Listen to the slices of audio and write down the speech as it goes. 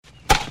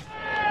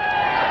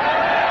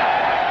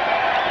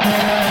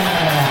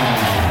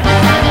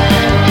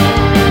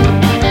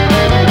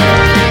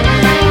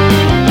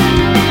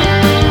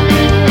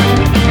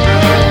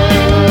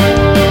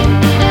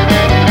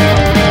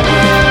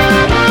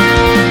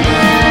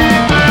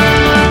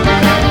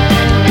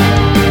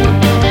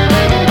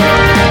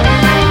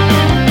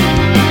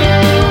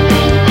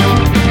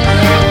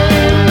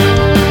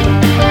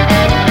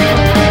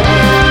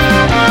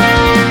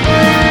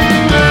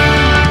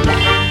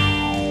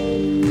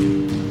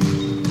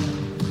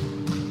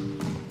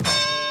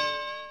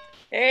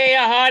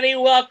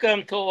everybody.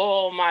 Welcome to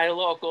all my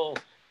local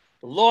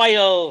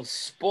loyal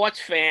sports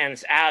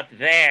fans out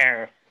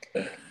there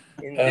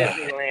in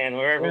Disneyland,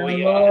 wherever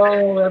we are.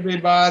 Hello,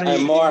 everybody.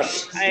 I'm Mark.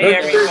 Hey,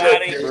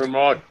 everybody. We're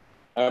Mark.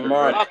 I'm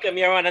Mark. Welcome.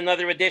 You're on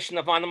another edition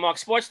of On the Mark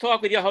Sports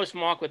Talk with your host,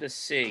 Mark with a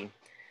C.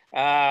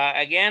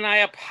 Again, I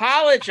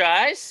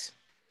apologize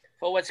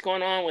for what's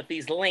going on with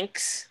these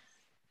links.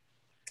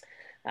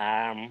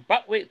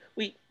 But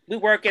we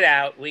work it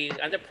out. We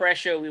under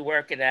pressure, we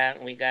work it out,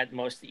 and we got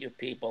most of you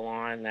people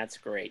on. That's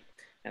great,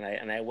 and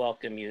I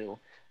welcome you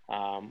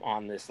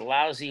on this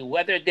lousy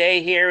weather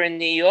day here in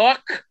New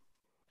York.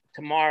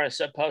 Tomorrow is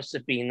supposed to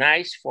be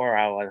nice for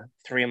our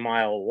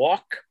 3-mile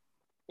walk.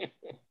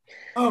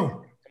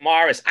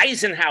 Tomorrow is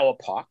Eisenhower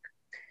Park,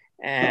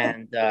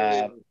 and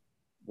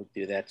we'll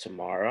do that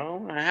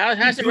tomorrow.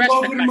 How's the rest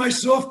of the country? My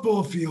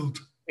softball field.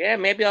 Yeah,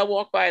 maybe I'll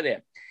walk by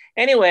there.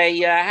 Anyway,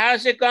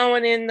 how's it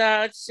going in,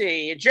 let's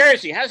see,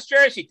 Jersey? How's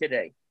Jersey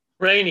today?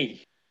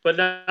 Rainy, but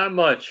not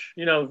much.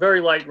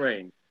 Very light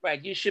rain.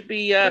 Right. You should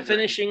be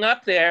finishing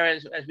up there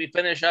as we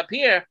finish up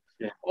here.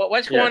 Yeah.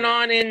 What's going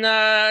on in,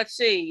 let's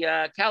see,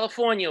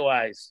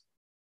 California-wise?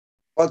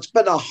 Well, it's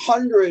been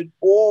 100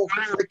 all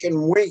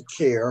freaking week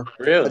here.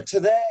 Really? But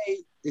today,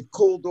 it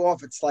cooled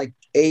off. It's like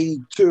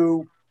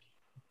 82,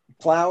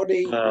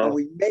 cloudy, and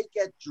we may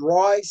get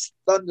dry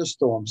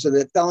thunderstorms. So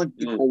they're telling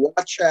people,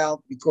 watch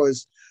out,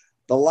 because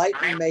the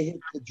lightning may hit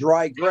the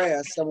dry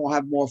grass and we'll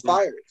have more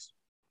fires.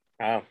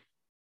 Oh.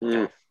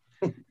 All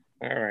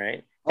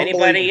right.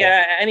 Anybody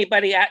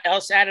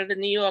else out of the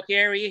New York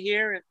area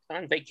here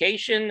on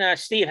vacation?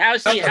 Steve,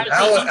 how's he?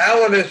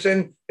 Alan is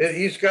in.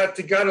 He's got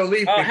to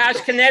leave. Oh, how's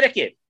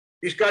Connecticut?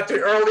 He's got the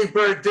early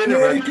bird dinner.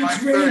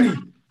 It's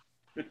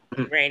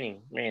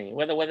raining. Raining.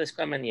 Weather's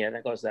coming. Yeah,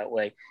 that goes that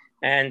way.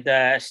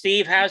 And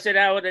Steve, how's it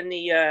out in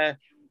the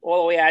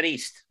all the way out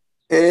east?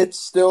 It's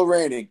still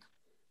raining.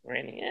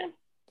 Raining, yeah.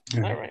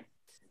 All right.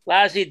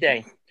 Lousy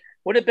day.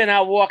 Would have been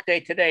our walk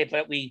day today,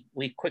 but we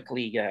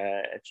quickly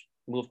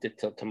moved it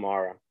till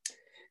tomorrow.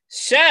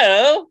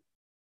 So,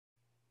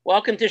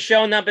 welcome to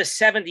show number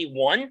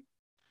 71.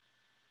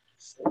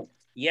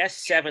 Yes,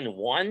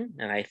 71,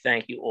 and I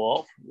thank you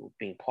all for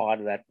being part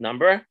of that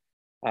number.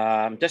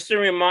 Just a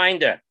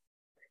reminder,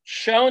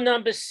 show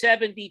number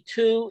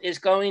 72 is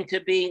going to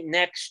be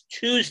next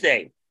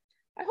Tuesday.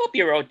 I hope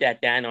you wrote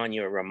that down on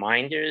your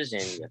reminders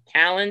and your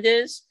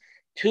calendars.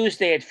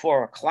 Tuesday at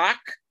 4:00.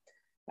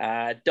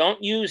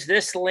 Don't use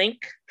this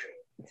link.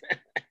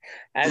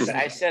 As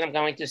I said, I'm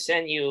going to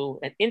send you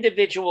an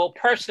individual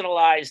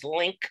personalized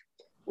link,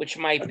 which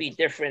might be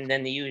different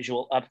than the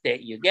usual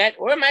update you get,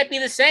 or it might be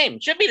the same.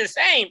 It should be the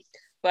same,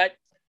 but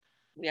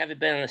we haven't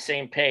been on the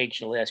same page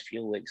in the last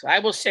few weeks. I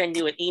will send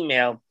you an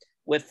email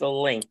with the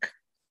link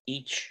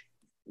each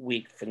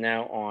week from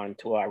now on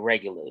to our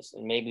regulars,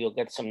 and maybe you'll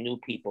get some new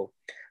people.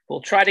 We'll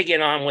try to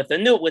get on with the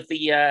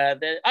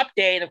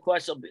update. Of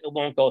course, it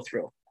won't go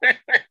through,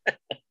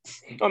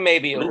 or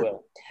maybe it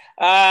will.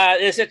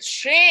 There's a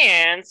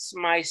chance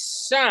my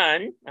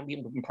son, I've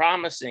been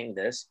promising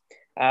this,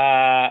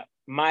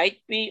 might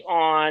be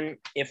on,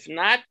 if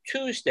not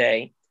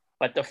Tuesday,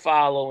 but the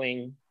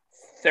following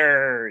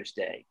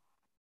Thursday.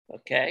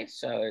 Okay,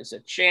 so there's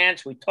a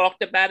chance. We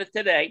talked about it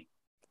today,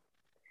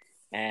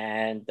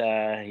 and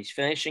he's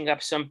finishing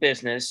up some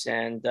business,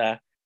 and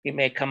he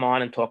may come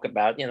on and talk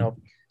about,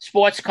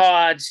 sports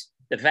cards,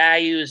 the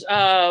values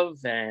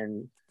of,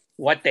 and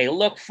what they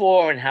look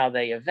for and how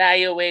they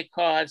evaluate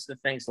cards, the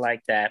things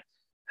like that.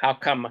 How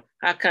come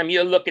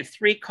you look at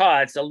 3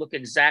 cards that look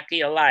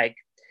exactly alike,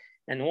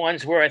 and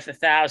one's worth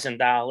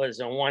 $1,000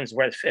 and one's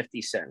worth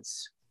 50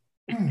 cents?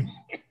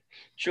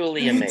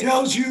 Truly amazing. He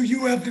tells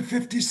you have the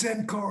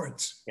 50-cent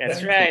cards.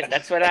 That's right.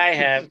 That's what I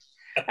have.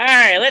 All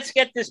right, let's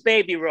get this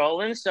baby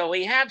rolling. So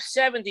we have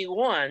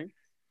 71.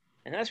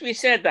 And as we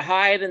said, the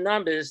higher the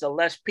numbers, the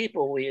less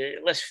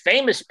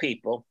famous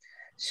people.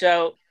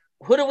 So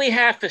who do we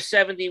have for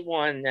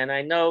 71? And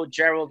I know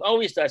Gerald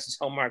always does his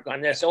homework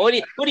on this. So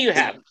who do you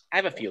have? I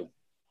have a few.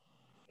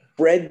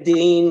 Fred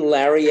Dean,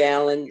 Larry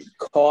Allen,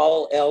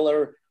 Carl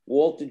Eller,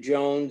 Walter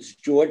Jones,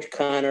 George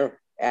Connor,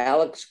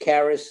 Alex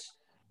Karras,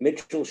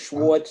 Mitchell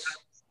Schwartz,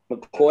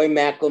 McCoy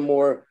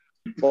McLemore,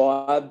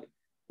 Bob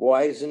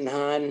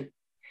Weisenhahn,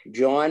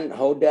 John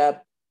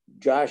Hodap,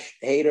 Josh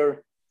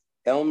Hader,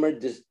 Elmer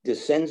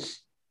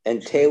DeSenz,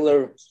 and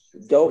Taylor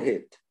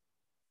Dohit.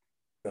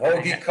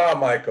 Hoagie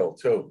Carmichael,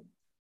 too.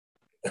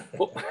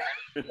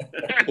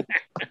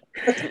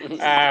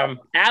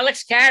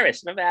 Alex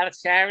Karras. Remember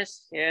Alex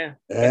Karras? Yeah.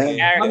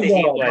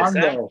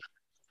 Hundo.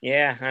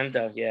 Yeah,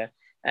 Hundo,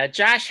 yeah.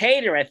 Josh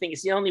Hader, I think,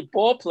 is the only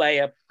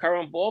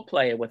current ball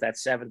player with that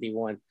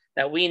 71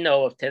 that we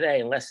know of today,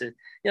 unless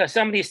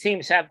some of these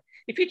teams have,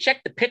 if you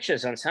check the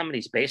pictures on some of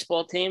these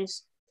baseball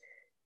teams,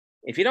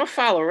 if you don't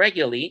follow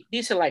regularly,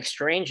 these are like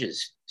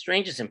strangers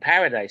in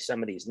paradise,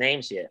 some of these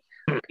names here,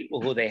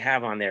 people who they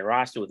have on their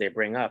roster, who they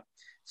bring up.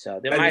 So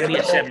there might be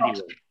a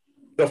 71.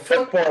 the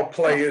football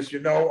players,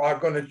 are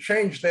going to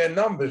change their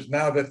numbers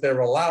now that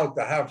they're allowed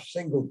to have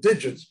single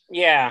digits.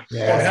 Yeah. They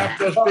don't have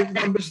those big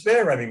numbers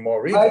there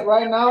anymore either.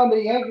 Right now in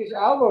the Yankees,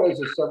 Alvarez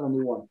is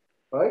 71,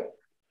 right?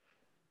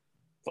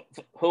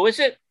 Who is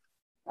it?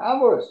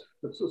 Alvarez,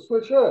 it's a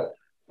switch hitter,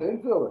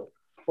 infielder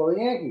for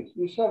the Yankees.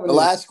 He's 71.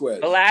 Velasquez.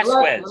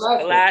 Velasquez.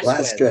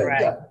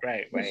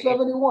 Right. He's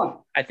 71.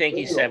 I think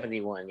he's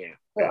 71,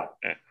 Yeah.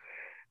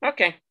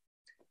 Okay.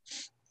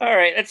 All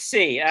right, let's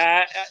see.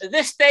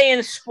 This day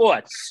in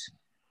sports.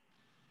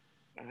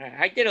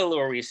 I did a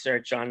little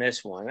research on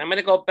this one. I'm going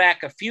to go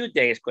back a few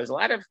days because a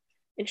lot of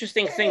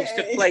interesting things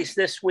took place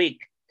this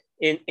week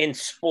in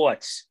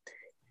sports.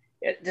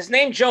 Does the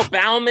name Joe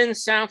Bauman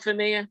sound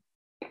familiar?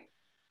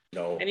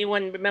 No.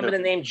 Anyone remember the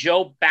name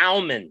Joe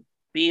Bauman?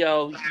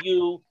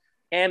 Bouman.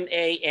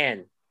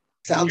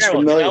 Sounds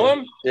Gerald, familiar. you know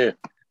him? Yeah.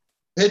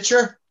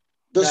 Pitcher?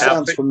 This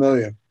sounds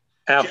familiar.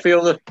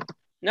 Outfielder.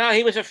 No,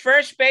 he was a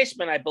first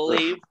baseman, I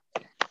believe.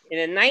 And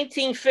in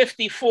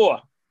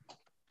 1954,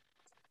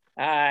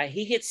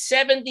 he hit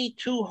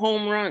 72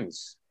 home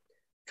runs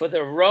for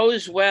the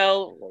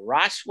Roswell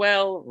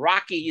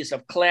Rockies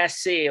of Class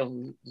C,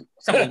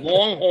 some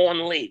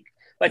Longhorn League.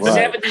 But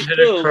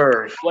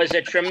 72 was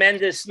a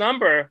tremendous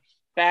number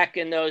back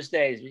in those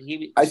days.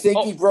 He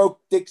broke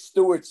Dick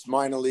Stewart's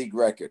minor league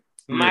record.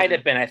 Might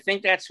have been. I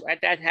think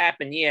that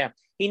happened. Yeah.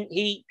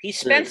 He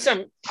spent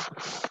some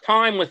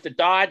time with the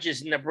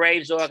Dodgers and the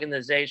Braves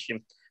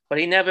organization, but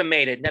he never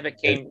made it. Never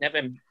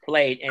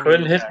played.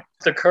 Couldn't hit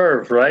the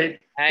curve, right?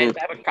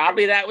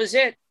 That was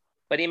it.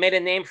 But he made a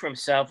name for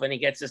himself, and he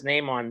gets his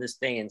name on this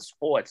day in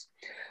sports.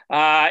 In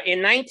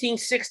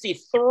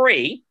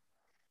 1963,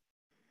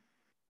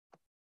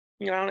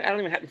 I don't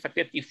even have if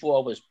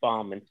 54 was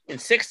Bauman. In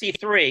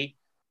 63,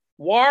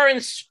 Warren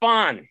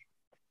Spahn,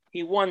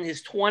 he won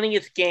his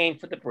 20th game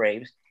for the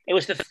Braves. It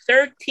was the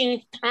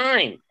 13th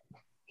time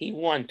he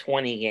won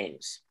 20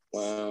 games.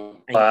 Wow.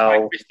 And he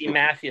tried Christy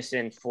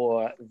Mathewson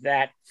for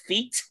that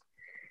feat.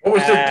 What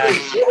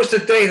was the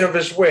date of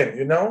his win,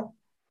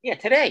 Yeah,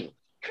 today.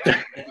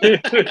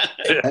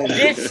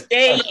 This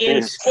day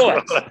in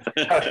sports.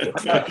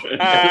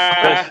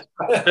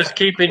 Just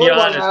keeping you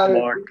honest,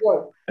 Mark.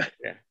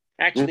 Yeah.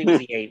 Actually, it was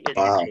the 8th.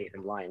 Wow.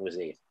 The line was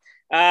 8th.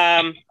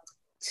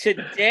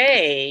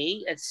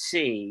 Today, let's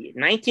see,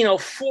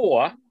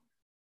 1904,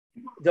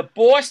 the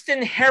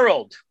Boston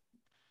Herald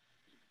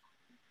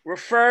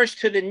refers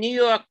to the New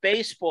York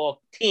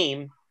baseball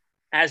team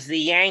as the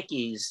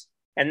Yankees.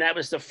 And that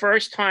was the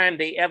first time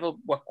they ever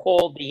were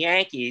called the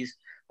Yankees,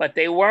 but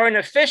they weren't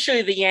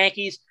officially the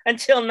Yankees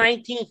until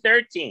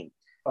 1913.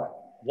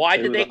 Why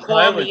did they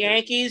call them the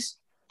Yankees?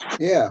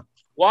 Yeah.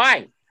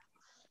 Why?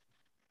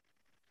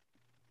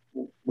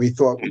 We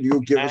thought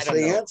you'd give us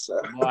the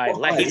answer.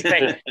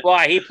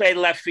 Why? He played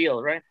left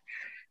field, right?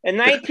 In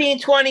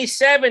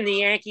 1927, the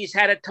Yankees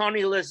had a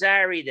Tony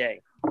Lazzari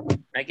Day.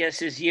 I guess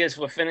his years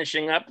were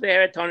finishing up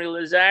there at Tony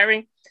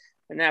Lazzari,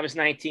 and that was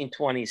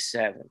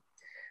 1927.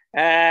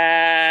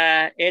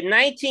 In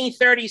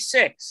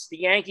 1936, the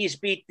Yankees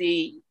beat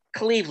the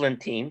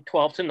Cleveland team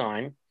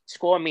 12-9.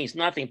 Score means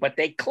nothing, but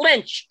they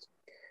clinched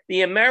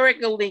the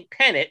American League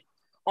pennant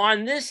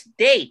on this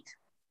date.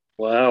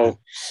 Wow.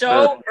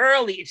 So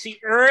early. It's the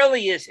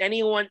earliest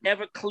anyone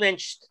ever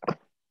clinched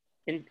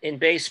in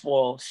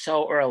baseball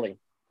so early.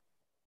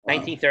 Wow.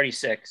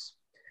 1936.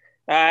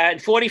 In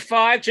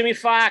 45, Jimmy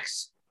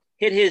Fox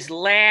hit his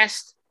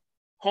last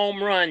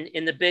home run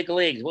in the big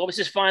leagues. What was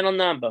his final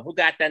number? Who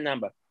got that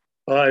number?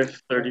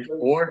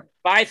 534.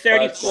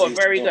 534.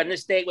 Very good. And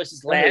this date was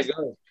his last.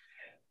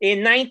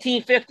 In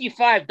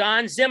 1955,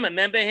 Don Zimmer,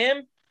 remember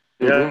him?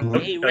 Yeah.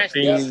 He rest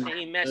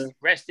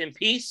in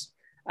peace.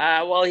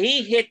 Well,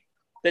 he hit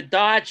the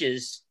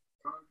Dodgers,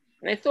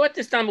 and I thought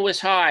this number was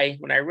high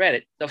when I read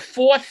it, the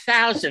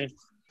 4,000th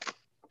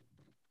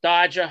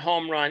Dodger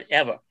home run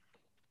ever.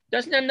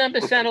 Doesn't that number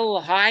sound a little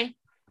high?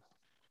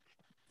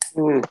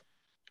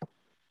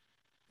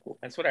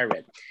 That's what I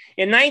read.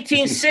 In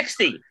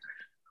 1960,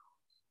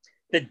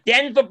 the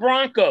Denver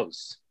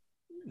Broncos,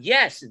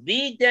 yes,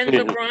 the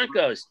Denver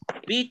Broncos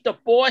beat the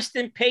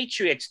Boston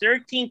Patriots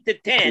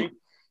 13-10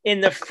 in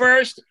the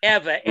first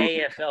ever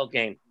AFL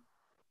game.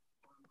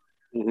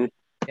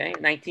 Okay,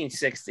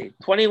 1960.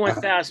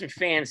 21,000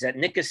 fans at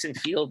Nickerson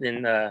Field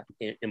in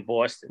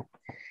Boston.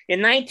 In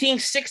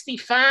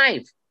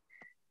 1965,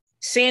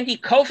 Sandy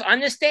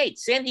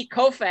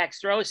Koufax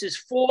throws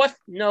his 4th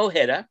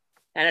no-hitter,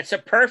 and it's a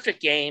perfect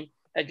game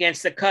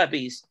against the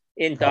Cubbies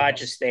in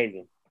Dodger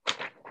Stadium.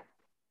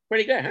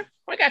 Pretty good, huh?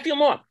 I got a few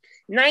more.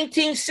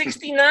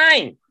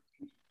 1969,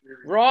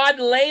 Rod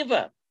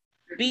Laver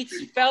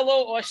beats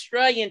fellow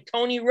Australian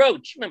Tony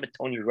Roach. Remember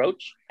Tony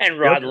Roach and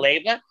Rod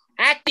Laver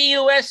at the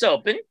U.S.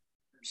 Open,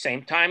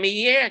 same time of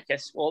year, I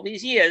guess all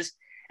these years,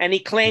 and he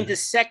claimed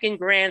his 2nd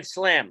Grand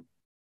Slam.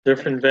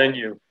 Different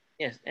venue.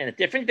 Yes, and a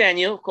different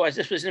venue. Of course,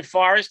 this was in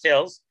Forest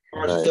Hills.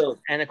 Right.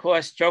 And, of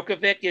course,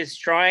 Djokovic is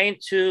trying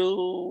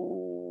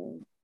to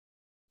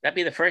 – that'd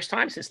be the first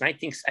time since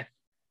 19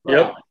 –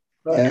 Yep.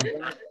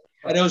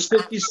 And it was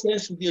 50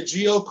 cents with your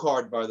Geo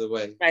card, by the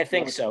way. I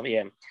think so,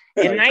 yeah.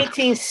 In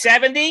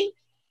 1970,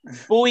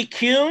 Bowie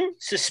Kuhn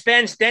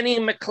suspends Denny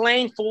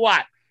McLean for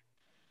what?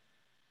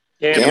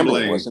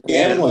 Gambling, wasn't it?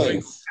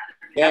 Gambling.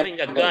 Having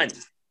a gun.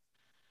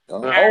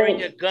 Oh.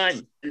 Carrying a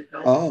gun.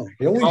 Oh,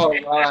 really? Oh,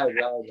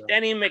 right.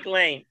 Denny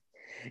McLean.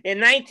 In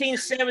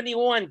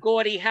 1971,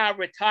 Gordie Howe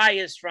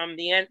retires from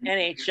the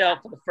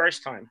NHL for the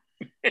first time.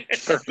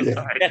 After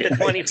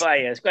 25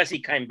 years, of course he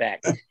came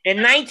back.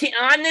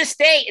 On this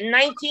date, in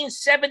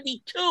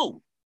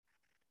 1972,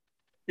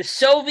 the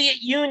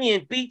Soviet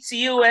Union beats the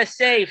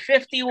USA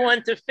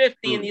 51-50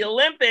 in the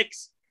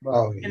Olympics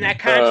in that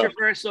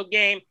controversial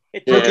game.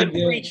 It took them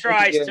 3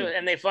 tries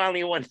and they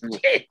finally won the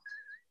game.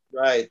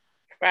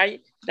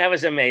 Right? That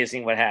was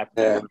amazing what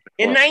happened.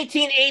 In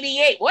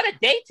 1988, what a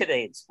day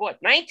today in sport.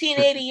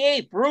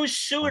 1988, Bruce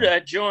Sutter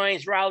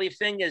joins Raleigh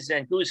Fingers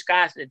and Goose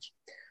Gossage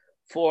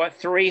for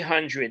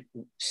 300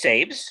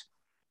 saves.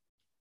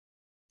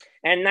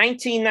 And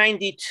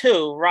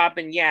 1992,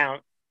 Robin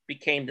Yount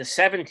became the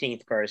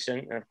 17th person.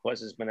 And of course,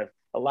 there's been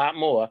a lot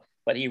more,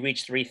 but he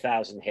reached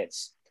 3,000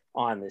 hits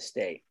on this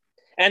day.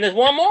 And there's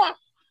one more.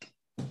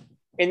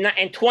 In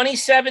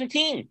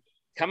 2017,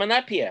 coming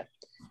up here,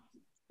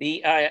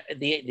 the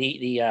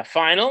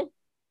final,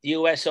 the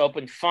U.S.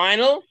 Open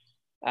final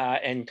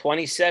in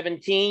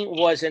 2017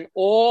 was an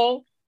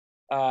all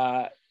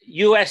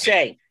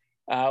USA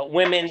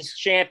women's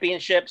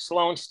championship.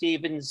 Sloane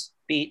Stephens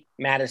beat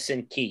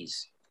Madison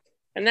Keys.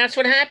 And that's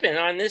what happened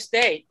on this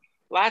date.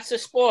 Lots of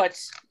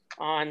sports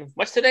on,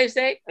 what's today's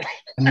date?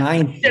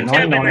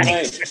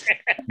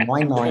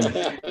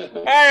 9/9.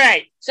 All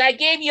right. So I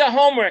gave you a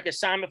homework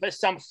assignment for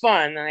some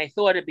fun, and I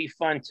thought it'd be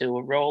fun to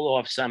roll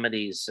off some of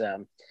these,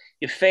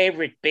 your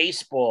favorite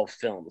baseball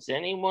films.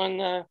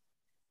 Anyone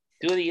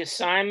do the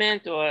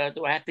assignment, or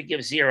do I have to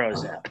give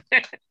zeros out?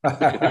 Go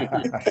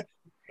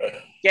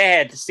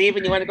ahead.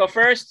 Stephen, you want to go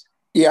first?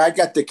 Yeah, I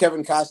got the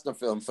Kevin Costner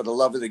film, For the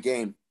Love of the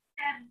Game.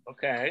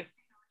 Okay.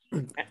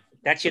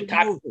 That's your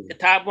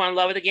top one,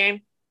 Love of the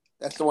Game?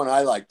 That's the one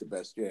I like the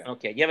best, yeah.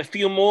 Okay. You have a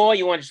few more?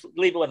 You want to just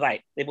leave it with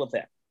that? Leave it with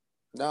that.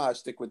 No, I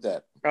stick with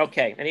that.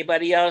 Okay.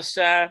 Anybody else?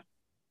 Go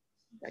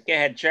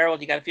ahead,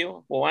 Gerald. You got a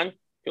few? 1,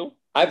 2?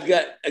 I've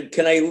got.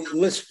 Can I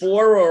list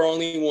 4 or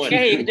only 1?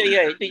 Yeah, you can do.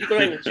 Yeah, you go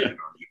ahead. It's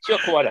your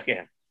quarter.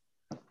 Yeah.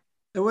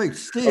 Hey, wait,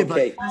 Steve.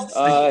 Okay.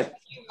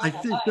 I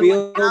think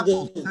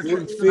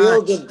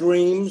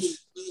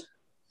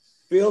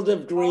Field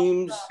of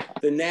Dreams,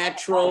 The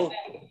Natural,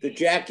 the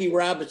Jackie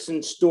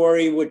Robinson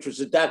Story, which was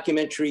a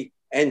documentary,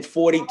 and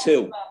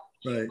 42.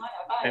 Right.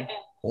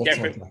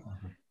 Jeffrey.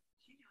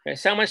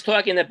 Someone's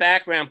talking in the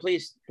background.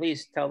 Please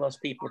tell those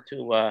people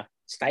to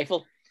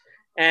stifle.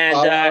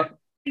 And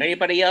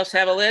anybody else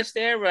have a list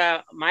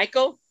there?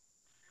 Michael?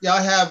 Yeah,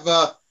 I have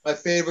my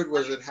favorite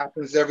was It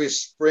Happens Every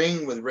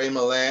Spring with Ray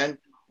Milland.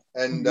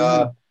 And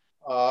I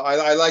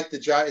like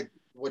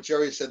what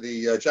Jerry said,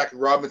 the Jackie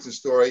Robinson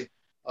story.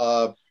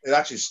 It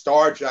actually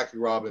starred Jackie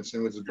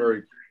Robinson, which is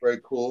very, very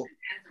cool.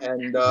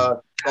 And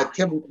that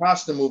Kevin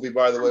Costner movie,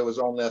 by the way, was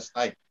on last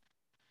night.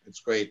 It's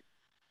great.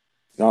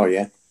 Oh,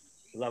 yeah.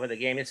 Love of the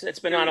Game. It's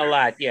been on a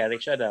lot. Yeah, they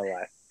showed that a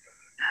lot.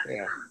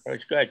 Yeah,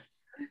 it's good.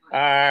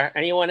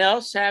 Anyone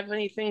else have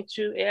anything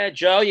to add?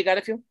 Joe, you got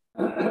a few?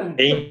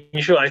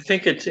 Angel, I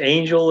think it's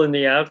Angel in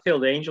the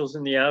outfield. Angels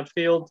in the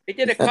outfield. They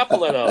did a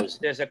couple of those.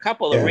 There's a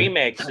couple of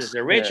remakes. There's the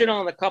original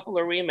and a couple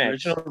of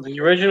remakes. The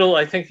original.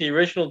 I think the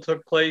original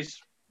took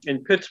place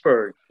in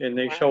Pittsburgh, and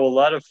they show a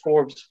lot of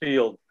Forbes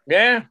Field.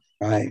 Yeah.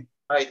 Right.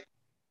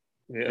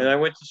 Yeah. And I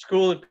went to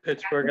school in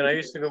Pittsburgh, and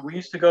we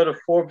used to go to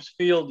Forbes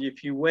Field.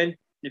 If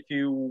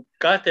you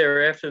got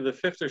there after the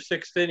 5th or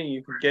 6th inning,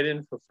 you could get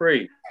in for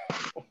free.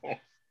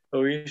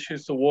 So we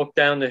used to walk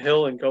down the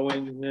hill and go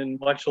in and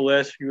watch the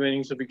last few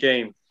innings of a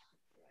game.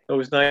 It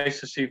was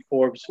nice to see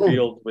Forbes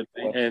Field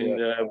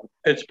and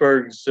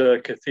Pittsburgh's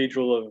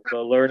Cathedral of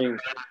Learning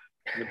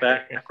in the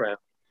background.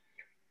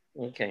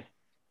 Okay.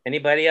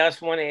 Anybody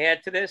else want to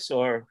add to this?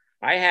 Or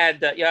I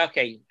had,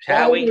 okay.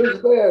 Howie?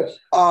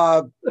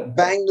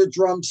 Bang the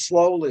Drum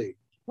Slowly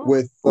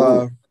with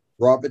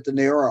Robert De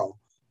Niro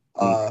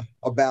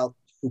about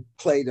who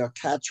played a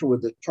catcher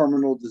with a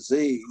terminal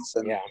disease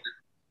and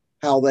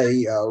how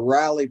they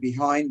rally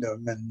behind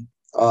him. And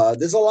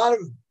there's a lot of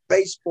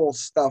baseball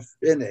stuff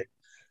in it.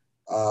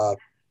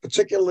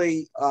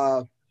 Particularly,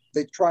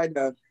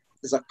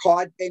 there's a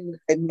card game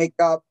they make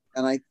up,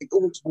 and I think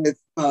it was with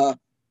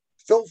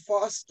Phil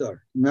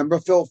Foster. Remember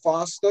Phil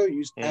Foster? He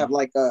used to have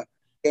like a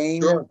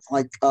game,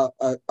 like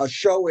a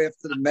show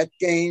after the Met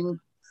game.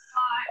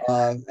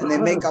 And they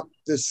make up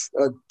this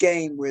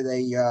game where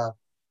they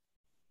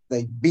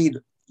beat,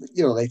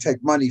 they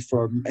take money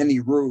from any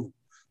room.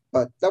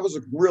 But that was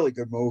a really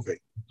good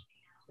movie.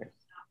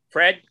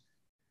 Fred?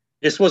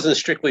 This wasn't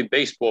strictly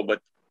baseball,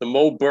 but the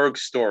Mo Berg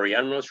story.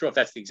 I'm not sure if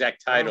that's the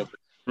exact title, but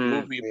the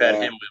movie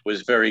about him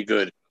was very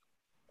good.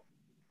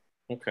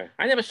 Okay.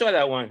 I never saw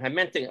that one. I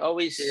meant to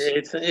always...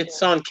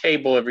 It's on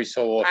cable every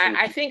so often.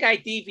 I think I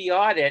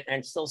DVR'd it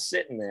and still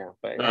sitting there.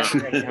 But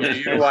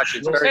you're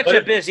watching. Such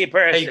a busy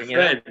person, Hey,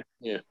 Fred,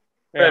 Yeah.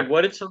 Fred,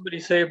 what did somebody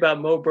say about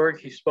Mo Berg?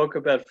 He spoke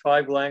about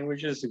 5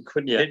 languages and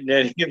couldn't hit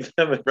any of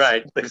them.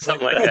 Right,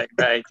 something like that.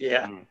 Right,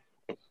 yeah.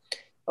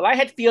 Well, I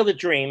had Field of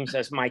Dreams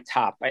as my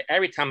top.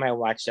 Every time I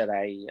watch that,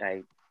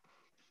 I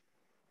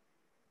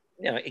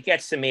it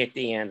gets to me at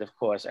the end, of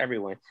course,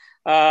 everyone.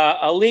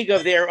 A League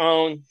of Their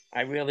Own.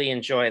 I really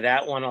enjoy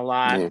that one a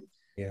lot.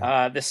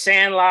 Yeah. The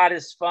Sandlot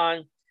is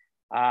fun.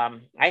 I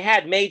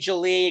had Major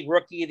League,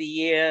 Rookie of the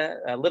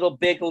Year, Little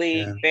Big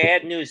League,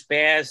 Bad News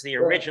Bears, the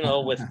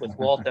original with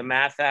Walter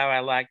Matthau. I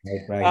liked.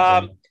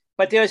 Right.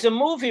 But there's a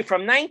movie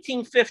from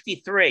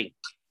 1953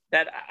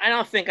 that I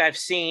don't think I've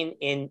seen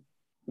in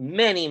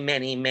many,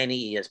 many, many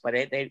years. But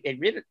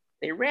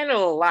they ran it a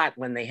lot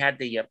when they had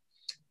the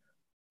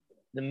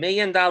 $1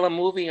 Million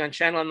Movie on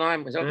Channel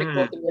 9. Was that what they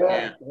called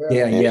it?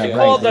 Yeah. It's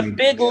called The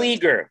Big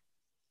Leaguer.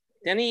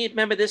 Any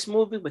remember this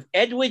movie with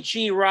Edward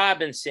G.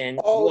 Robinson?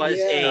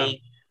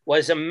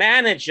 Was a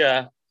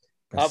manager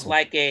of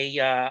like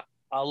a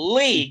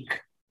league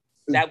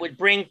that would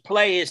bring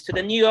players to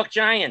the New York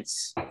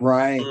Giants.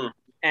 Right.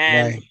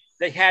 And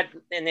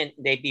then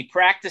they'd be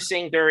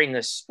practicing during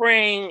the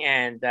spring,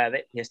 and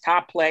his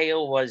top player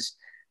was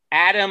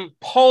Adam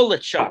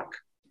Polachuk,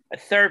 a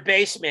third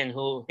baseman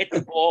who hit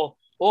the ball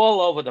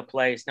all over the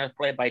place. Now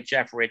played by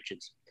Jeff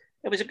Richards.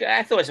 I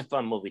thought it was a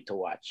fun movie to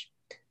watch,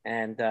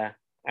 and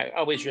I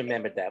always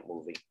remembered that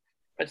movie.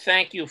 But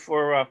thank you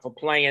for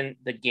playing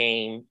the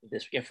game.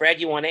 Fred,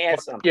 you want to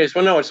add something? Yes.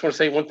 Well, no. I just want to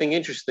say one thing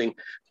interesting.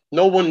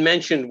 No one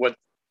mentioned what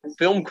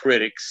film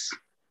critics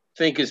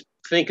think is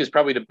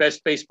probably the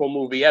best baseball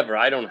movie ever.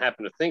 I don't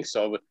happen to think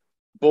so, but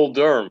Bull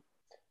Durham.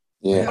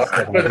 Yeah.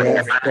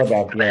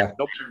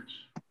 Nope.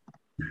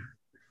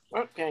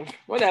 Okay,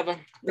 whatever.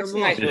 It's a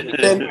nice movie.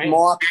 Then,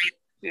 Mark.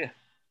 Yeah.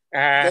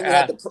 Then you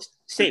had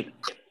Steve.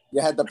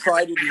 You had the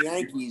Pride of the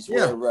Yankees.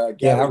 Where,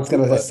 I was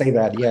going to say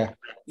that. Yeah.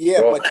 Yeah,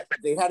 but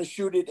they had to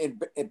shoot it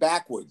in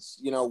backwards,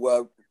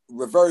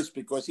 reverse,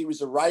 because he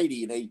was a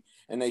righty,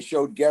 and they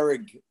showed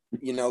Gehrig,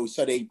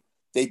 so they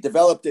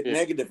developed it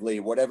negatively,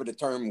 whatever the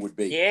term would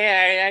be.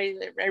 Yeah,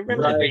 I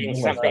remember reading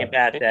something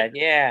about that.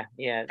 Yeah.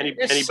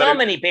 There's so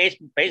many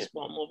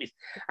baseball movies.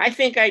 I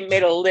think I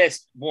made a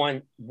list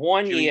one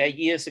year,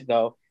 years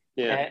ago.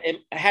 Yeah.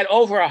 It had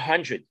over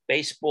 100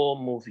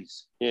 baseball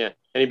movies. Yeah.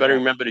 Anybody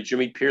remember the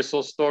Jimmy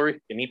Pearsall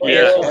story? Jimmy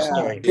Pearsall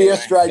story.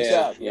 Pierce Strikes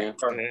Out. Yeah.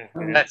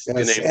 That's the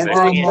name. And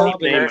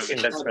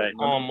That's right.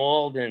 Paul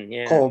Malden.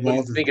 Yeah.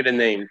 Think of the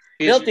name.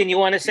 Milton, you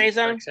want to say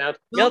something?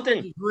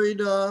 Milton. Read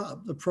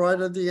The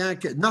Pride of the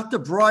Yankees, not the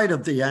Bride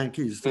of the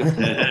Yankees.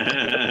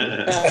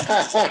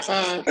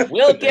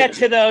 We'll get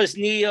to those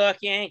New York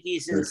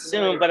Yankees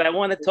soon, but I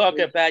want to talk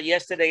about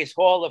yesterday's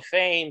Hall of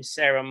Fame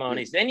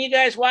ceremonies. Then you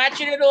guys watch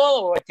it at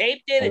all, or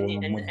taped it?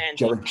 And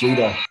Derek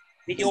Jeter.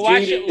 Did you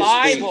watch it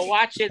live or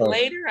watch it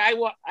later?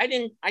 I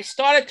didn't. I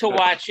started to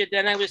watch it,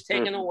 then I was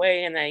taken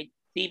away, and I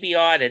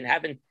DVR'd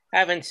and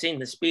haven't seen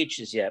the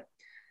speeches yet.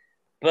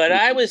 But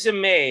I was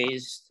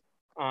amazed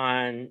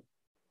on.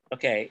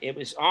 Okay, it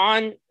was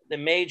on the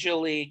Major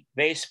League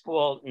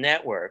Baseball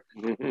Network,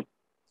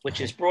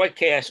 which is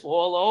broadcast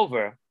all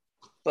over,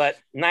 but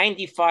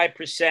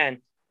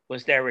 95%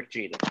 was Derek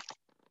Jeter.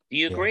 Do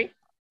you agree?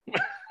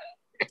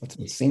 That's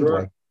what it seemed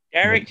like.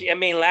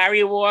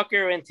 Larry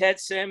Walker and Ted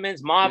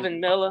Simmons,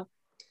 Marvin Miller.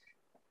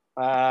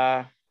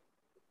 They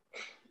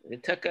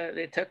took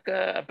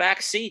a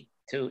back seat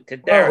to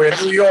Derek. Well, we're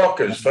New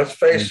Yorkers. Let's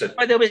face it.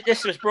 But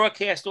this was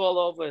broadcast all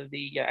over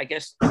the. I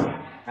guess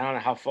I don't know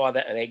how far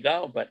they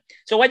go, but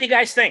so what do you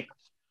guys think?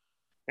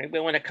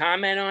 Anybody want to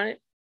comment on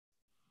it?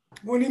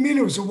 What do you mean?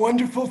 It was a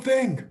wonderful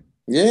thing.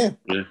 Yeah.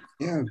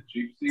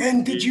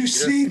 And did you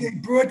see they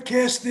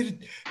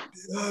broadcasted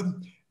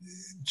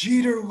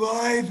Jeter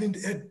live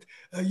at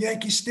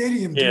Yankee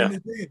Stadium during the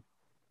day?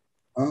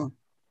 Oh.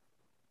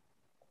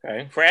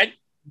 Okay, Fred.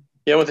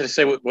 Yeah, I wanted to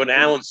say what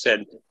Alan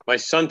said. My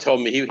son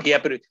told me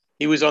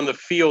he was on the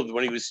field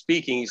when he was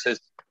speaking. He says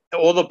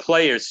all the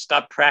players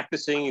stopped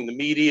practicing, and the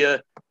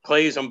media,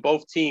 players on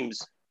both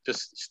teams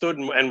just stood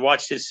and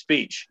watched his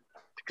speech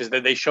because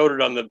they showed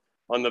it on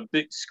the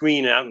big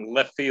screen out in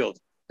left field.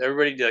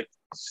 Everybody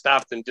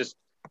stopped and just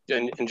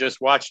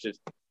watched it.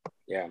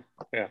 Yeah.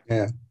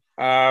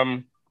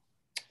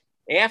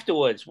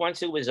 Afterwards,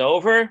 once it was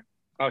over.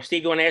 Oh,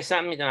 Steve, you want to ask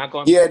something?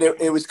 Yeah,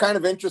 it was kind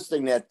of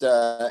interesting that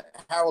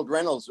Harold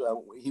Reynolds,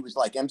 he was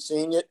like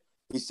emceeing it.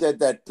 He said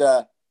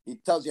that he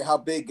tells you how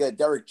big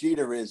Derek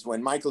Jeter is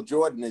when Michael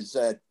Jordan is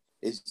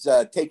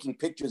taking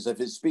pictures of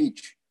his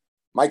speech.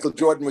 Michael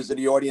Jordan was in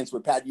the audience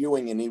with Pat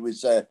Ewing, and he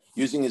was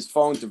using his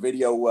phone to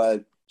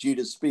video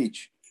Jeter's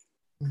speech.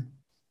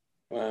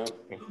 Wow.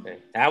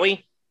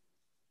 Howie?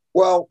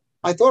 Well,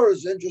 I thought it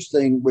was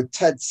interesting with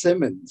Ted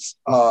Simmons,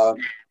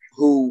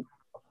 who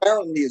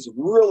apparently is a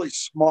really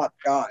smart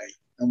guy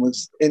and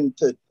was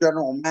into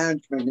general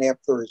management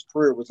after his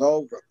career was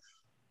over.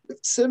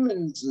 But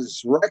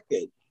Simmons's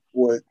record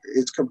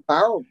is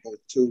comparable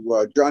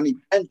to Johnny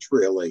Bench,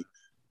 really.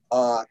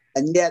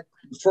 And yet,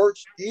 the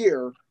first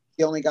year,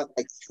 he only got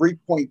like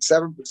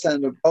 3.7%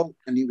 of the vote,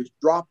 and he was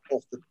dropped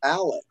off the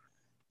ballot.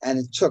 And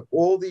it took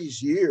all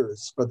these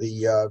years for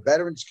the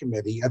Veterans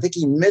Committee. I think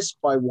he missed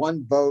by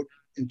one vote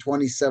in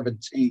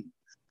 2017.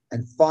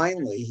 And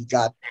finally, he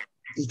got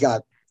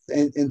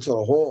into the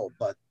Hall.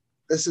 But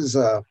this is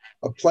a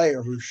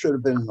player who should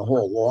have been in the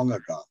Hall long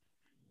ago.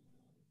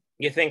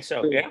 You think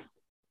so? Yeah.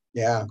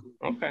 Yeah.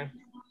 Okay.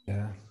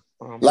 Yeah.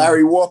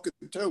 Larry Walker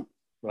too.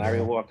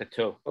 Larry Walker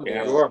too.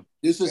 Yeah. Sure.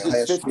 This was his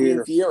Last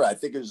 15th year. I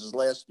think it was his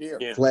last year.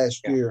 Yeah.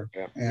 Last year.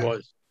 Yeah. Yeah. It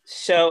was.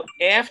 So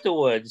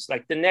afterwards,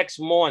 like the next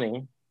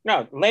morning,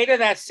 no, later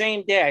that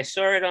same day, I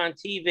saw it on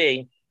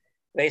TV.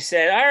 They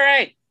said, "All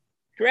right,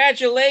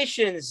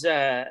 congratulations,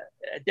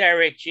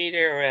 Derek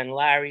Jeter and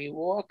Larry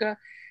Walker.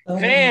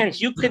 Fans,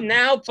 you can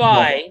now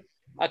buy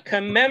a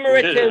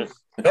commemorative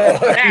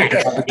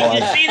bat." Did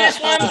you see this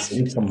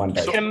one?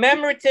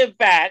 Commemorative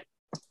bat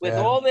with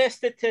all their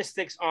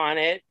statistics on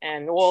it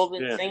and all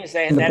the things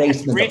that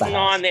is written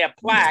on their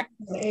plaque.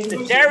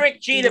 The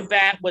Derek Jeter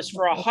bat was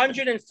for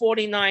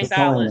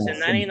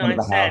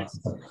 $149.99.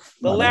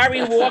 The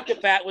Larry Walker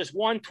bat was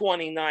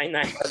 $129.99.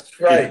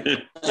 That's right.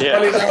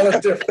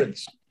 $20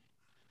 difference.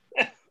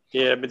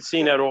 Yeah, I've been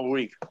seeing that all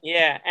week.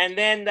 Yeah, and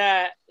then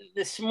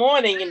this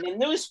morning in the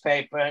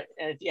newspaper,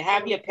 and if you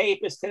have your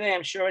papers today,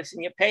 I'm sure it's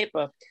in your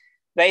paper,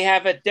 they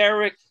have a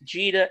Derek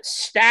Jeter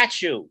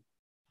statue.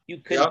 You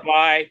could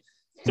buy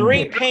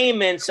 3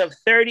 payments of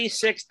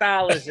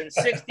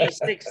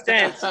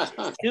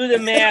 $36.66. Do the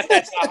math,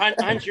 that's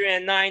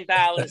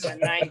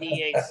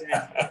 $109.98. So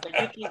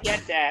you can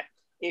get that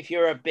if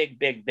you're a big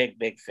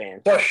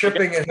fan. Plus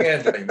shipping and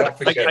handling. Don't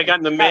forget. I got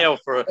in the mail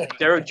for a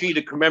Derek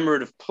Jeter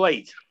commemorative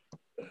plate.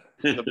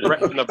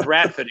 The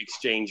Bradford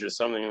Exchange or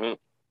something.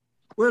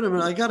 Wait a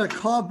minute, I got a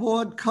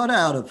cardboard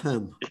cutout of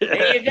him.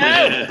 There you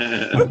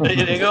go. There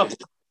you go.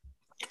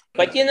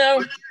 But you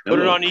know, put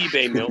it on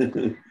eBay, Mill.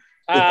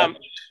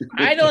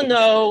 I don't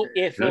know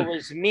if it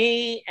was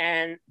me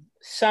and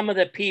some of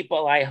the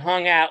people I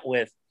hung out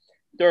with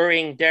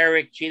during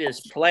Derek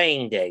Jeter's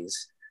playing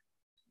days,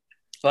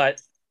 but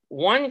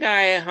one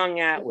guy I hung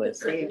out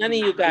with, none of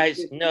you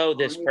guys know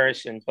this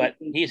person, but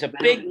he's a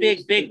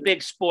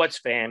big sports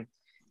fan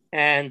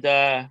and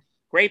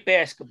great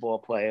basketball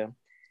player.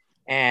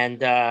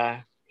 And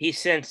he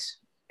since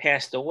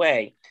passed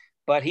away.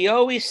 But he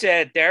always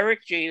said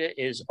Derek Jeter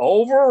is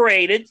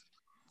overrated,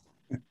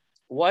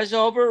 was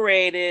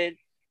overrated.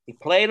 He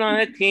played on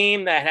a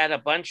team that had a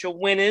bunch of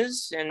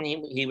winners, and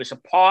he was a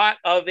part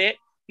of it.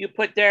 You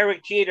put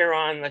Derek Jeter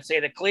on, let's say,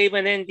 the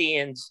Cleveland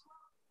Indians.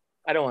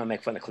 I don't want to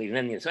make fun of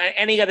Cleveland Indians.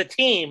 Any other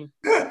team,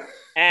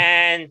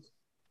 and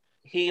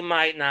he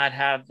might not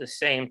have the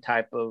same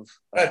type of...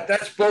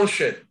 That's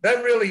bullshit.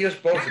 That really is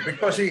bullshit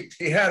because he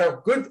had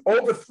a good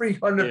over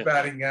 300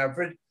 batting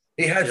average.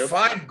 He had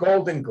 5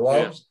 Golden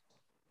Gloves.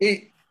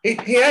 He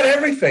had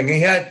everything. He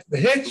had the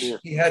hits.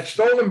 He had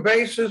stolen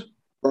bases.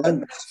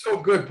 That's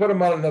so good. Put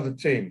him on another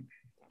team.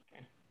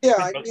 Yeah,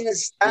 I mean,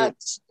 his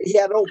stats, he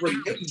had over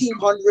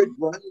 1,900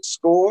 runs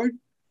scored.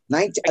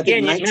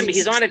 Again, remember,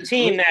 he's on a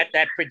team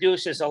that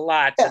produces a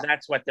lot, so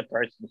that's what the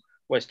person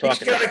was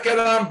talking about. He's got to get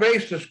on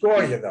base to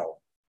score, you know.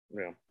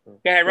 Yeah.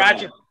 Yeah,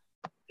 Roger.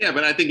 Yeah,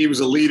 but I think he was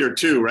a leader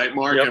too, right,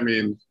 Mark? I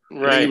mean, I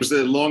think he was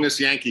the longest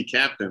Yankee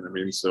captain. I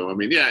mean, so I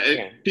mean,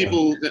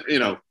 people, you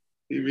know,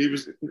 he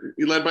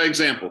led by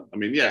example. I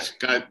mean, yes,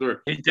 guys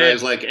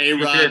like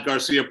A-Rod,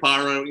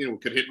 Garciaparra, you know,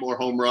 could hit more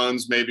home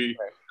runs, maybe,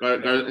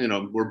 you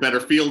know, were better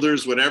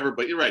fielders, whatever.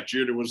 But you're right,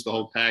 Jeter was the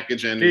whole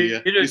package, and he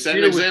set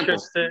an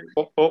example.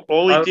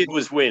 All he did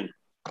was win.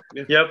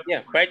 Yeah,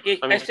 but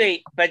I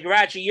say, but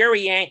Roger, you're a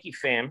Yankee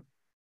fan,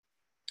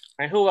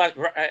 and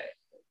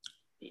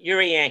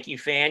you're a Yankee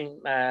fan.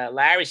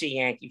 Larry's a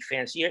Yankee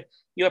fan, so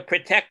you're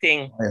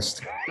protecting. I'm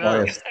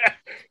a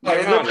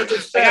Met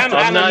fan. You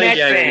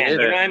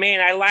know what I mean?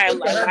 I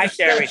like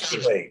Derek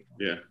Jeter.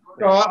 Yeah.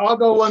 No, I'll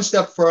go one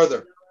step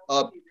further.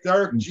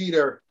 Derek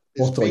Jeter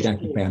is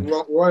basically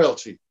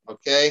royalty.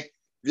 Okay,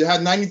 if you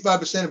had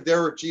 95% of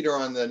Derek Jeter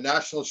on the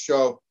national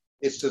show,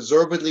 it's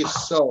deservedly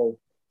so.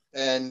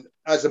 And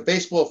as a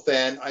baseball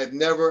fan, I've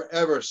never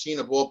ever seen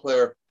a ball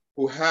player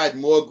who had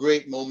more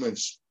great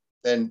moments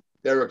than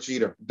Derek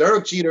Jeter.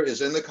 Derek Jeter is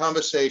in the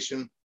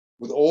conversation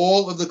with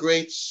all of the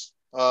greats,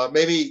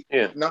 maybe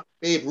not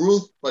Babe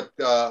Ruth, but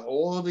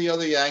all of the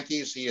other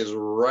Yankees. He is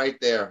right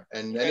there.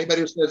 And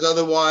anybody who says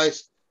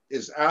otherwise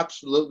is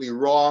absolutely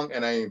wrong.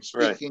 And I am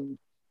speaking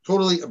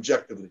totally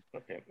objectively.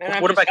 Okay.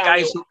 What about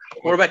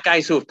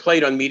guys who have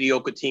played on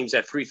mediocre teams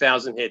at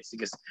 3,000 hits?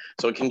 Because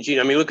I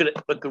mean, look at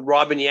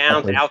Robin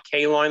Yount, Al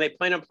Kaline. They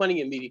played on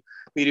plenty of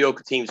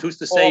mediocre teams. Who's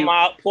to say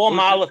Paul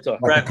Molitor?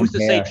 Right. Who's to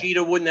say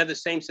Jeter wouldn't have the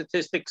same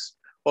statistics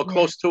or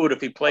close to it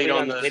if he played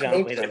on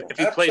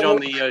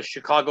the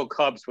Chicago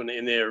Cubs when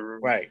in their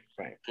right.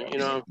 You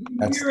know,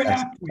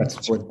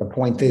 that's what the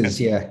point is.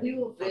 Yeah.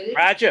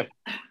 Roger.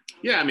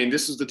 Yeah, I mean,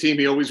 this is the team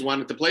he always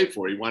wanted to play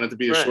for. He wanted to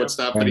be a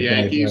shortstop for the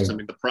Yankees. I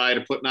mean, the pride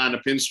of putting on the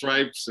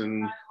pinstripes,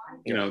 and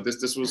you know,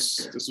 this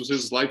was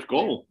his life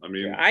goal. I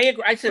mean, I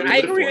agree. I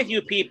agree with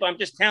you, people. I'm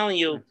just telling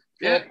you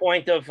from a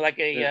point of like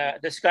a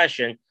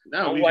discussion.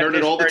 No, we heard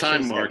it all the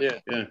time, Mark.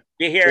 Yeah.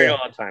 You hear it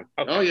all the time.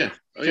 Okay. Oh, yeah.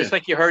 Just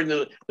like you heard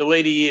the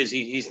lady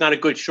he's not a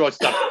good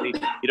shortstop.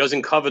 He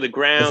doesn't cover the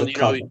ground.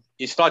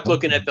 You start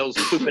looking at those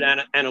stupid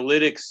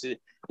analytics.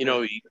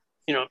 He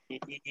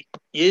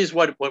is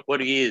what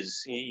he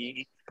is.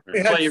 He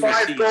had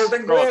 5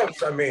 Golden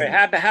Gloves. I mean,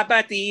 how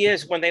about the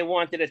years when they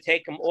wanted to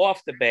take him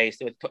off the base?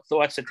 There were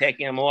thoughts of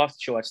taking him off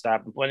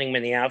shortstop and putting him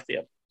in the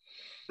outfield.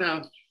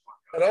 No,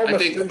 I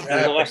think he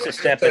lost a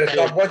step or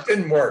two. What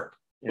didn't work?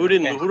 Who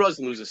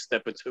doesn't lose a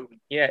step or two?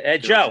 Yeah,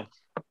 Joe.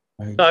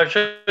 No, I was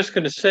just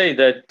going to say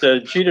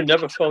that Jeter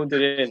never phoned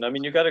it in. I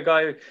mean, you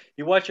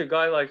watch a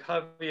guy like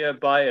Javier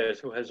Baez,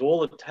 who has all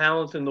the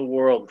talent in the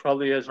world,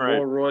 probably has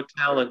more raw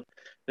talent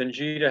than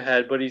Jeter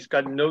had, but he's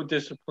got no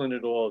discipline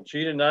at all.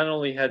 Jeter not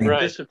only had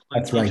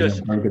discipline,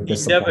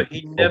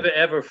 he never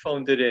ever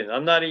phoned it in.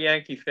 I'm not a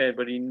Yankee fan,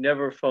 but he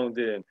never phoned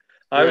it in.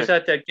 I was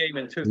at that game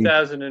in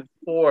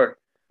 2004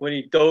 when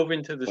he dove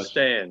into the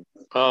stand.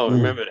 Oh,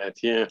 remember that?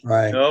 Yeah.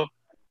 Right.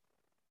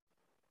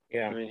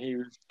 Yeah. I mean, he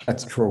was.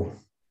 That's true.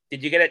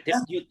 Did you get it? Did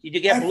you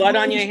get blood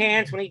on your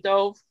hands when he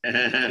dove? Right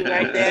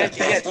there? Did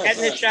you get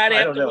tetanus shot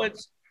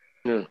afterwards?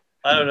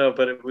 I don't know,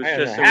 but it was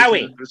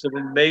it was an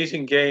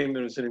amazing game.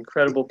 It was an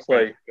incredible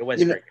play. It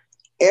was great.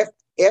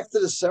 After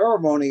the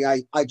ceremony,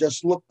 I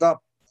just looked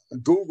up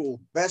Google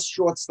best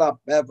shortstop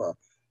ever,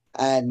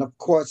 and of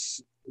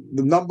course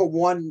the number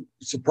one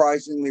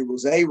surprisingly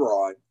was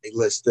A-Rod. They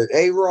listed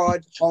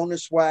A-Rod,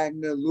 Honus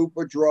Wagner, Lou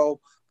Boudreau,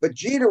 but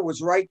Jeter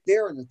was right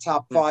there in the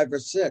top 5 or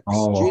 6.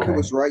 Jeter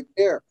was right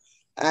there,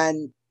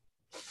 and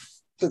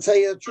to tell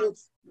you the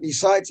truth,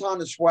 besides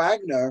Honus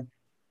Wagner,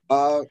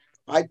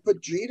 I'd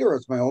put Jeter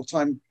as my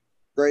all-time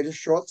greatest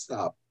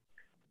shortstop.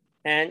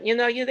 And,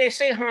 they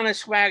say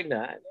Honus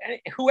Wagner.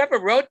 Whoever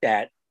wrote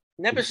that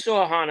never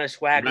saw Honus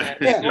Wagner.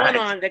 They're going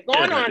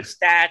on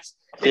stats.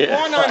 They're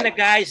going on the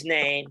guy's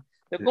name.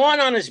 They're going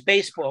on his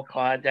baseball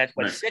card. That's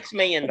what, $6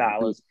 million.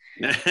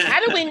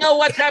 How do we know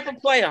what type of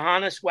player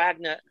Honus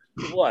Wagner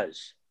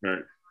was?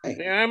 Right. You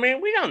know what I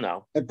mean? We don't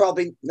know. I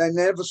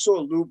never saw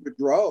Lou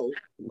Boudreau.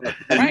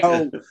 I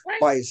know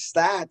by his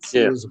stats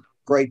he was a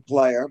great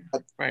player.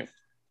 But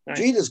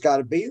Jeter's got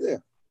to be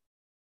there.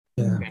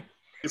 Yeah.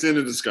 It's in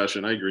the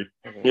discussion. I agree.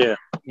 Yeah.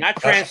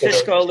 Not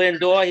Francisco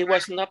Lindor. He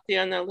wasn't up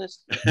there on that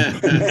list.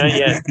 Not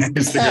yet.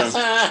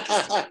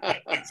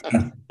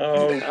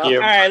 All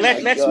right,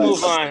 let's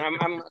move on.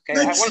 I'm okay.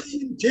 Let's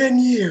see in 10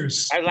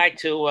 years. I like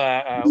to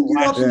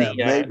watch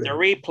the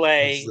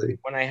replay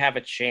when I have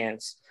a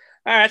chance.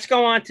 All right, let's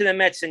go on to the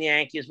Mets and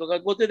Yankees.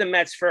 We'll do the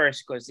Mets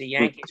first because the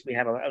Yankees we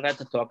have a lot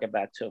to talk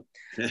about too.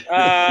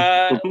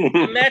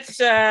 The Mets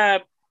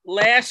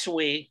last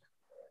week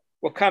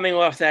were coming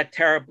off that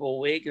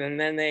terrible week, and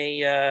then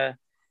they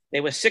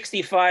were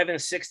 65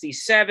 and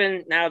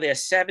 67. Now they're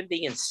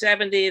 70 and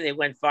 70. They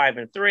went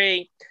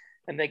 5-3,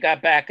 and they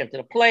got back into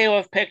the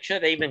playoff picture.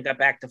 They even got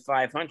back to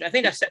 500. I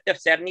think they're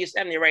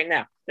 70 right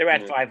now. They're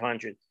at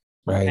 500.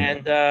 Right.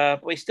 And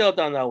we still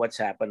don't know what's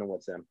happening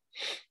with them.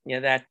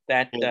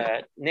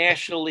 That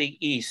National League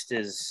East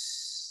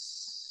is.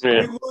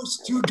 They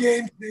lost 2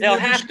 games. They'll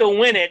have to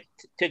win it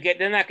to get.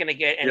 They're not going to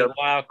get any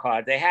wild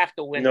card. They have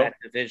to win that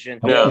division.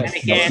 And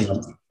again,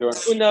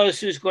 who knows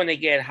who's going to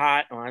get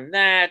hot on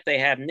that? They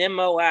have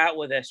Nimmo out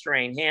with a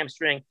strained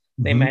hamstring.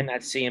 They might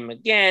not see him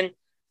again.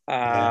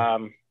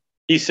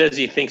 He says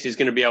he thinks he's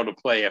going to be able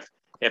to play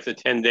after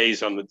 10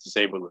 days on the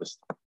disabled list.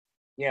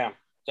 Yeah.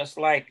 Just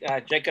like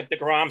Jacob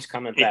deGrom's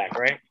coming back,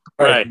 right?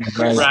 Right.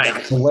 The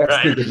last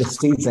week of the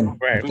season.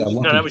 Right.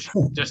 No, that was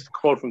just a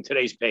quote from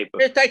today's paper.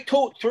 It's like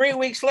 3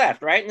 weeks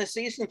left, right? In the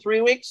season,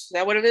 3 weeks? Is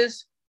that what it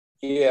is?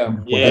 Yeah.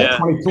 Yeah.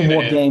 22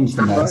 more games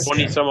than that.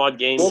 20 some odd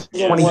games.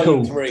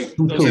 22.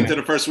 Goes into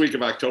the first week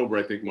of October,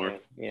 I think,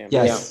 Mark. Yeah.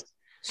 Yes.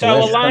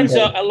 So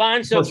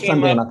Alonso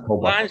came up.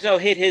 Alonso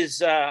hit his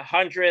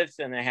 100th,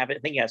 and I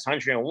think he has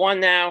 101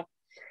 now.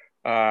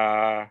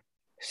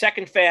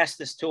 Second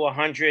fastest to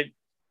 100.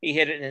 He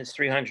hit it in his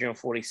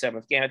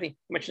 347th game. I think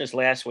I mentioned this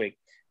last week.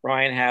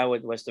 Ryan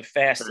Howard was the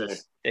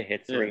fastest to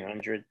hit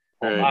 300.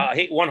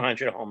 Hit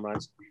 100 home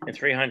runs in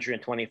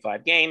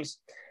 325 games.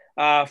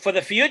 For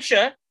the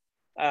future,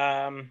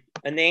 a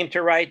name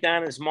to write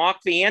down is Mark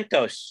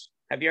Vientos.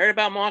 Have you heard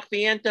about Mark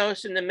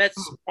Vientos in the Mets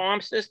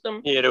farm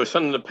system? Yeah, there was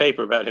something in the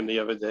paper about him the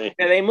other day.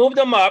 Yeah, they moved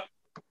him up.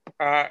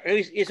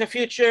 He's a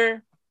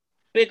future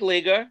big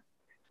leaguer.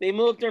 They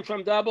moved him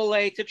from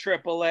AA to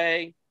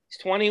AAA. He's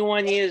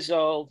 21 years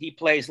old. He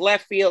plays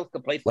left field,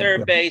 could play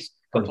third base,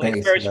 could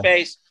play first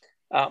base.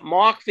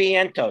 Mark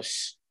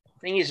Vientos. I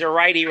think he's a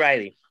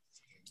righty.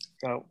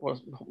 So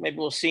maybe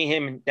we'll see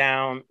him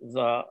down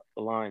the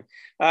line.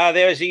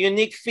 There's a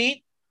unique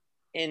feat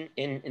in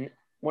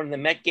one of the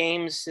Met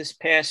games this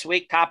past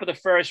week. Top of the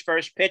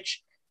first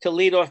pitch to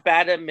leadoff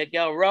batter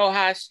Miguel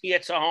Rojas. He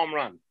hits a home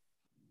run.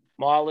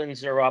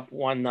 Marlins are up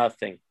 1-0.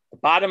 The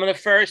bottom of the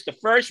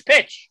first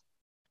pitch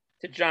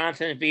to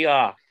Jonathan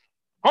Villar.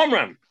 Home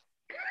run.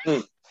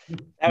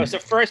 That was the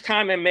first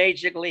time in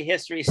Major League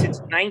history since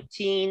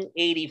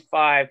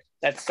 1985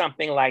 that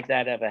something like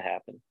that ever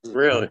happened.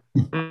 Really?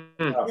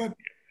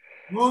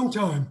 Long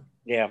time.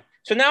 Yeah.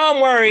 So now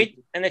I'm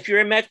worried, and if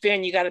you're a Met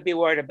fan, you got to be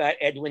worried about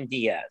Edwin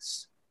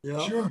Diaz. Yeah.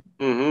 Sure.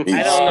 Mm-hmm.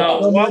 I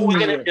don't know what we're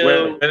gonna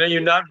do. When are you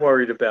not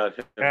worried about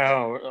him?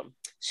 Oh,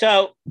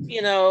 so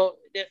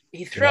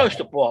he throws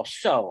the ball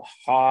so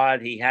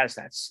hard. He has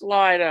that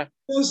slider.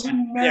 Doesn't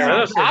I matter.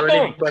 don't see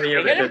anybody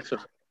ever hits him.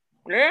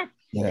 Yeah.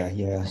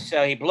 Yeah.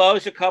 So he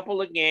blows a couple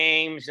of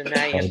games, and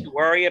now you have to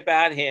worry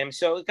about him.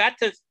 So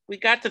we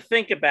got to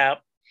think about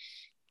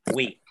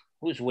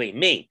who's we?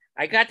 Me.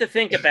 I got to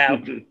think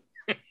about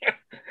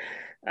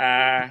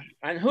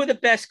on who the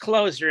best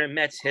closer in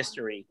Mets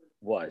history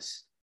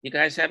was. You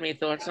guys have any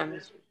thoughts on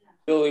this?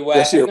 Billy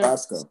Wagner. Jesse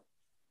Roscoe.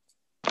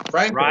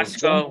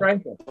 Roscoe.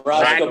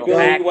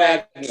 Billy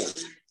Wagner.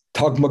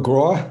 Tug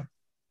McGraw.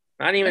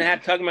 I don't even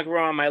have Tug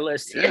McGraw on my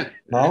list here.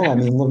 No, I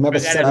mean, we'll never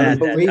Forgot say about I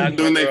believe. that.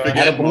 Soon they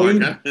forget, Mark.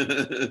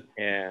 Huh?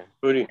 Yeah.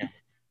 Booty.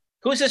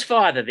 Who's his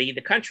father? The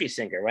country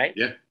singer, right?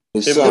 Yeah.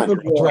 His son. Tim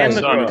McGraw.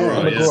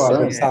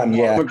 McGraw, his son,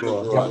 yeah.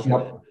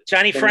 Yep.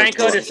 Johnny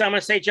Franco. Did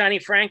someone say Johnny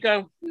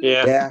Franco?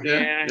 Yeah.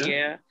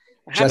 Yeah.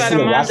 How Jesse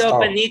about Armando Roscoe.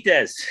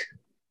 Benitez?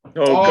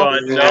 Oh,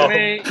 God, no.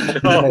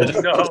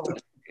 No.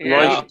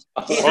 Yeah.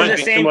 He's in the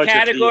same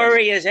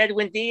category as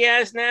Edwin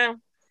Diaz now.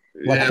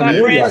 Like How about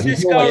Amelia, Francisco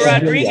he's more like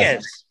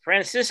Rodriguez?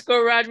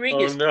 Francisco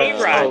Rodriguez, Oh, no.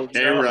 A-Rod.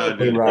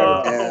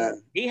 A-Rod.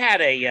 He had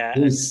a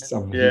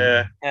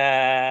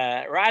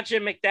Roger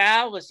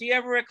McDowell. Was he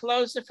ever a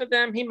closer for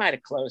them? He might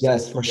have closed.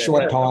 Yes, for a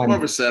short time. More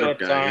of a setup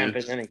guy.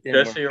 But then it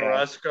didn't Jesse work out.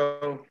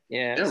 Roscoe.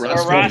 Yeah. Yeah,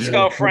 So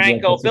Roscoe,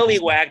 Franco, Billy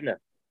Wagner.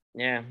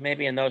 Yeah,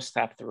 maybe in those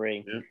top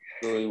three. Yeah.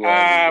 Billy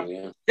Wagner,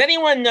 yeah. Does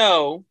anyone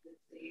know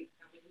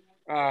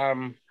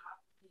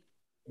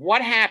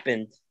what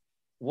happened?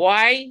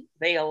 Why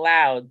they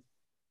allowed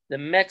the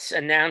Mets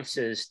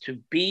announcers to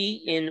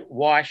be in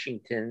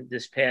Washington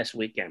this past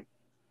weekend?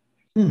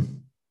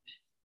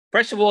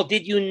 First of all,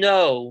 did you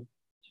know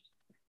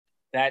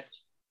that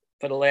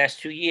for the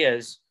last 2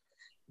 years,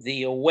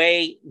 the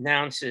away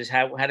announcers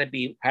had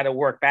to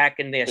work back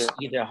in their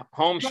either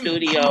home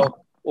studio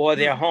or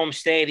their home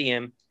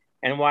stadium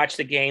and watch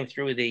the game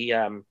through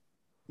the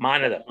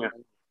monitor?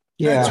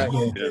 Yeah.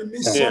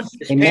 This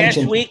past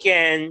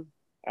weekend,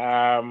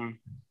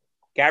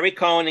 Gary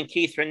Cohen and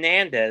Keith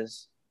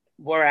Hernandez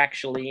were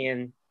actually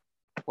in,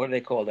 what do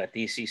they call that?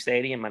 DC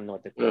Stadium? I don't know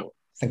what they call it.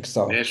 I think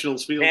so.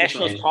 Nationals Field.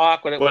 Nationals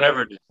Park,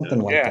 whatever.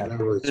 Something like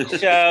that.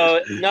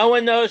 So no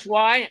one knows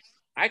why.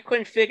 I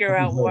couldn't figure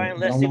out why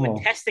unless they were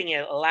testing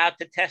it, allowed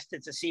to test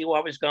it to see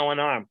what was going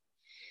on.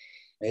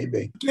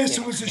 Maybe. Guess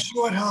it was a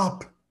short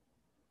hop.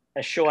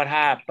 A short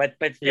hop, but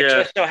it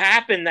just so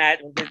happened that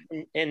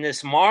in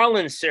this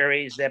Marlins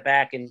series, they're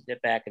back in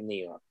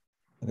New York.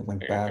 It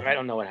went back. I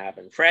don't know what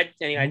happened. Fred,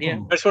 any idea?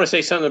 I just want to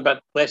say something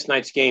about last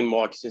night's game,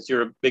 Mark, since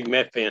you're a big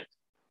Met fan.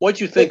 What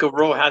do you think of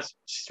Rojas'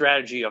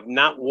 strategy of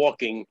not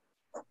walking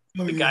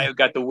the guy who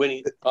got the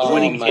winning hit,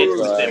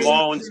 the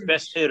Marlins'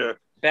 best hitter?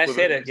 Best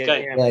hitter.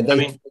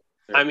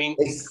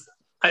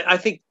 I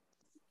think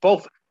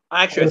both.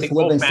 Actually, I think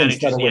both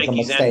managers,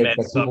 Yankees and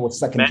Mets,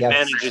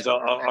 managers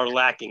are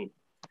lacking.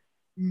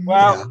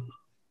 Well,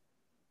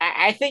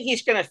 I think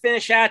he's going to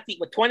finish out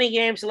with 20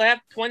 games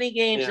left. 20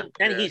 games, and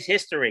then he's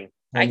history.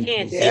 I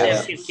can't see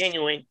them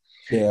continuing.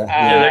 They're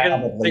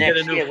going to get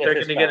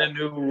a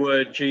new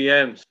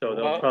GM, so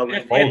they'll probably.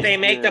 If they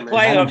make the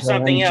playoffs,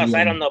 something else.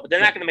 I don't know, but they're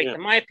not going to make.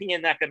 In my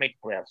opinion, not going to make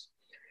the playoffs.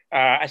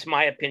 That's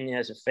my opinion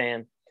as a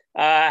fan.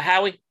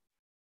 Howie.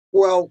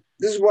 Well,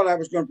 this is what I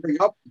was going to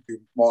bring up with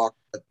you, Mark.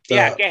 But, go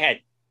ahead.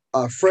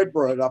 Fred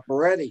brought it up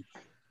already.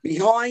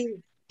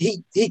 Behind,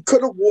 he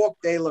could have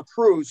walked De La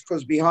Cruz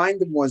because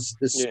behind him was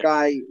this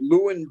guy,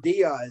 Lewin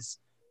Diaz,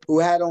 who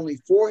had only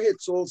 4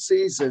 hits all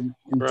season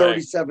and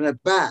 37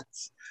 at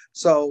bats.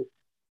 So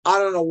I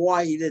don't know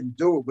why he didn't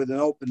do it with an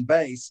open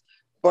base.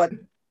 But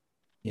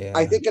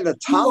I think in the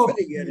top of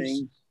the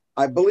inning,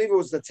 I believe it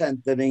was the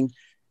 10th inning,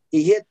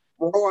 he hit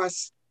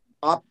Rojas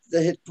up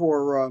the hit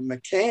for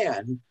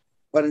McCann.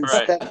 But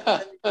instead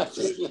of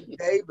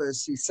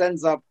Davis, he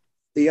sends up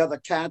the other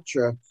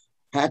catcher,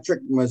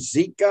 Patrick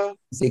Mazeika.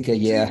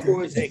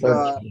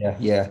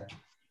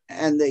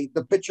 And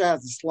the pitcher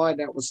has a slide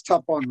that was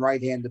tough on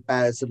right-handed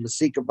batters, and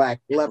Mazeika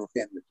back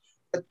left-handed.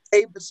 But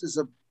Davis is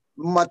a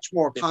much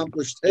more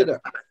accomplished hitter.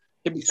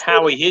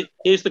 Howie,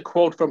 here's the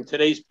quote from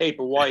today's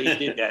paper why he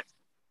did that.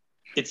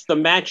 It's the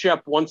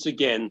matchup once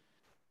again.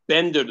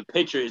 Bender, the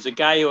pitcher, is a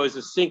guy who has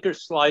a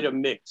sinker-slider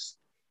mix.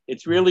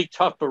 It's really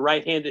tough for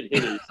right-handed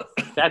hitters.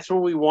 That's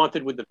what we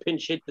wanted with the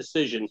pinch hit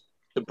decision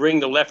to bring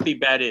the lefty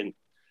bat in.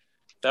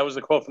 That was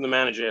the quote from the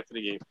manager after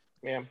the game.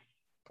 Yeah.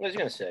 What was he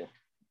going to say?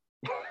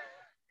 What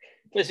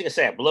was he going to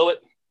say? I blew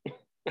it?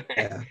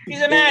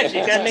 He's a manager.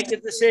 He's got to make the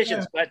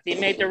decisions, but he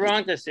made the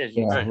wrong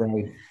decision. Yeah,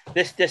 right.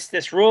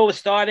 This rule is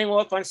starting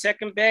off on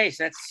second base.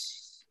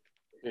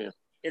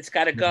 It's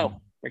got to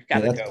go. It's got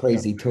to go. That's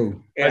crazy,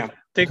 too. Yeah. I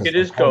think it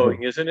is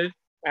going, isn't it?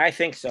 I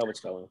think so. It's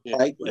going. Yeah.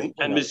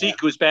 And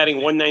Mazeika was batting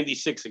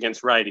 196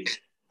 against righties.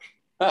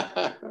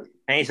 And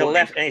he's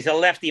a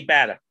lefty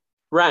batter.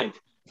 Right.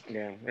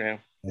 Yeah.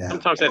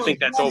 Sometimes I think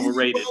that's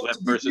overrated, left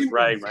versus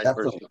right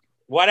versus.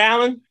 What,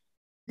 Alan?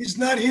 He's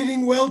not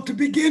hitting well to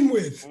begin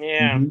with.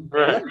 Yeah.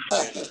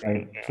 Mm-hmm.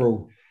 Right.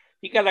 True.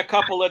 He got a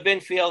couple of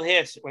infield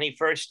hits when he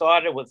first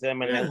started with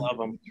them, and they love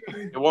him.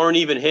 They weren't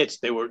even hits.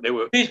 They were.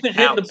 He's been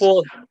hitting the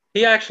ball.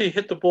 He actually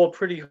hit the ball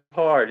pretty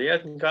hard. He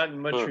hasn't gotten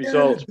much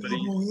results, but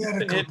he's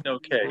been hitting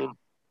okay.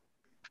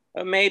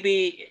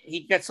 Maybe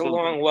he gets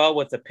along well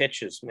with the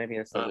pitches. Maybe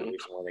that's the reason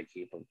why they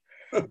keep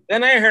him.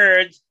 Then I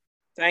heard,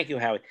 thank you,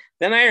 Howie.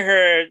 Then I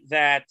heard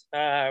that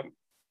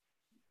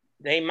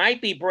they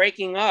might be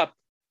breaking up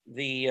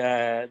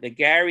the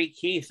Gary,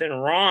 Keith,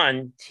 and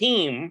Ron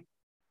team.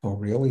 Oh,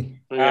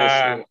 really?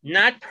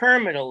 Not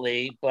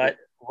permanently, but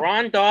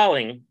Ron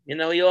Darling,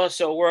 he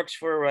also works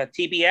for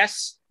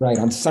TBS. Right,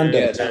 on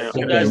Sunday.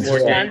 He does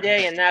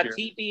Sunday, and now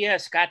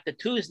TBS got the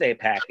Tuesday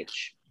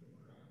package.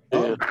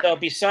 So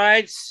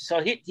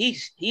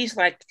he's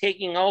like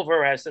taking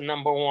over as the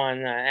number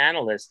one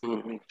analyst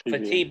for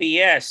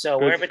TBS. So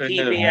wherever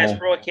TBS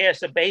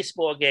broadcasts a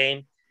baseball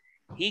game,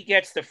 he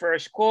gets the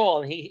first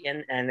call,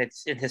 and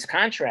it's in his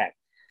contract.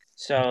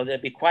 So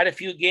there'll be quite a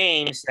few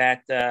games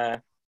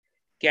that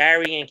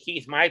Gary and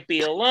Keith might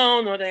be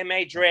alone, or they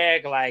may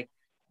drag like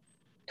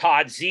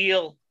Todd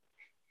Zeal,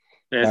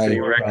 Anthony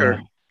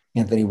Recker.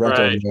 Anthony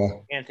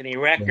Recker, Anthony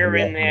Recker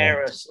in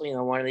there,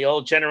 or, one of the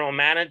old general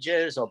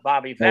managers, or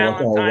Bobby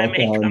Valentine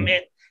may come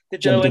in to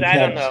do it. I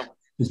don't know.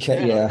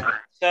 Yeah.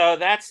 So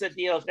that's the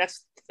deal.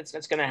 That's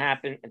going to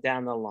happen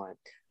down the line.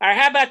 All right.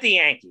 How about the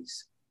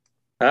Yankees?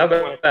 How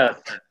about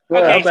that?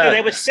 Okay, so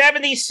they were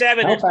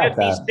 77 and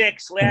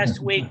 56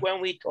 last week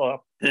when we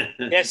talked.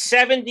 They're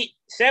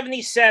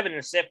 77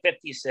 and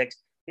 56.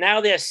 Now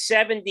they're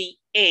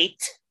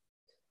 78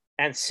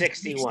 and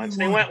 61. So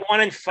they went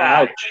 1-5.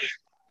 Ouch.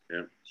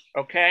 Yeah.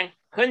 Okay,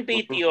 couldn't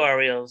beat the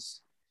Orioles.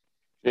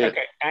 Yeah.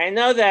 Okay, I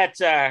know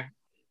that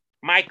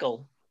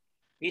Michael.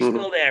 He's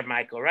still there,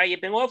 Michael, right?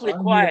 You've been awfully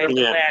quiet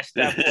the last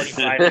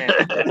 45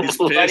 minutes.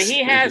 But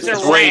he has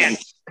a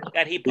rant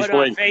that he put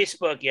on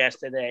Facebook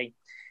yesterday.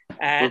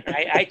 And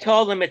I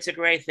told him it's a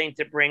great thing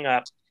to bring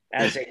up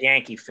as a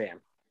Yankee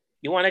fan.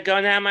 You want to go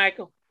now,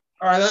 Michael?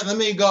 All right, let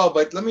me go.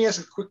 But let me ask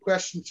a quick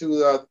question to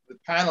the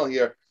panel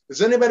here.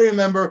 Does anybody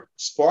remember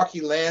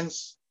Sparky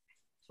Lands?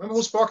 Remember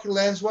who Sparky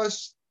Lands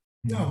was?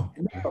 No.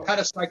 He had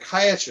a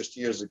psychiatrist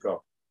years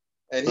ago,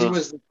 and he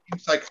was the team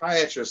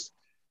psychiatrist.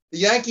 The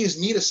Yankees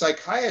need a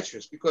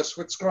psychiatrist because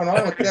what's going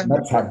on with them?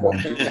 Let's have one.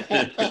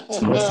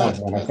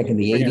 I think in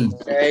the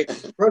 80s. Okay.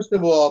 First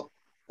of all,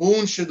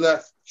 Boone should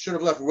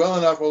have left well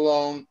enough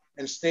alone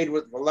and stayed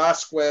with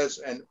Velasquez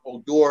and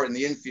Odor in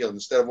the infield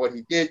instead of what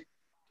he did.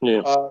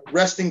 Yeah.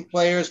 Resting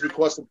players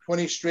because of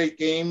 20 straight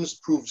games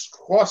proves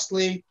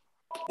costly.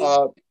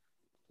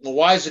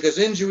 Loaiza's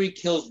injury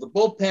kills the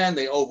bullpen.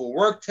 They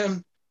overworked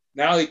him.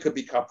 Now he could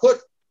be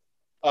kaput.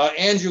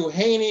 Andrew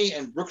Haney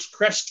and Brooks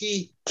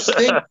Kresge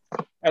stink,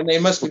 and they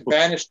must be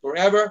banished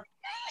forever.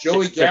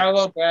 Joey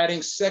Gallo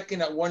batting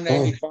second at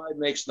 195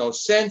 makes no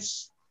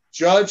sense.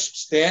 Judge,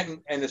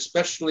 Stanton, and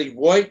especially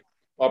Voit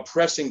are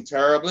pressing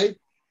terribly.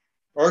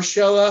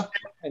 Urshela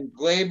and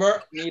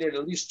Glaber needed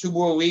at least 2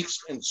 more weeks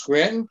in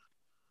Scranton.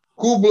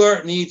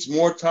 Kubler needs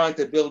more time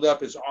to build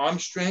up his arm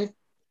strength.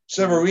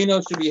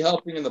 Severino should be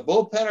helping in the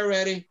bullpen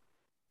already.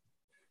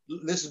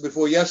 This is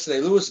before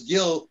yesterday. Lewis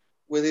Gill,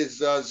 with his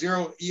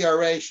 0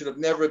 ERA, should have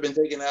never been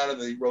taken out of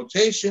the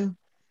rotation.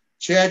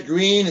 Chad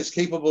Green is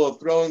capable of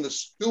throwing the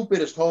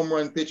stupidest home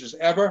run pitches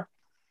ever.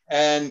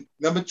 And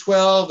number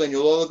 12, and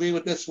you'll all agree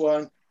with this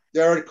one,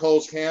 Derek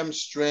Cole's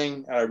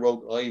hamstring, and I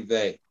wrote oy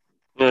vey.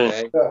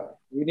 Okay?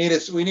 We need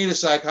a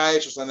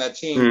psychiatrist on that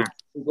team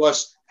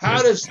because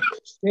how does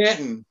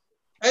Stanton,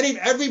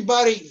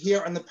 everybody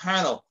here on the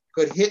panel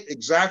could hit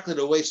exactly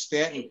the way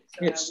Stanton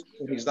hits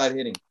when he's not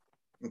hitting,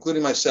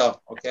 including myself,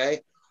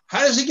 okay? How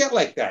does he get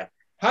like that?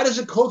 How does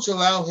a coach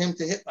allow him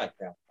to hit like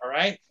that, all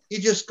right? He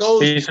just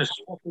goes.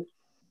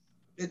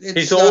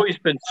 He's always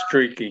been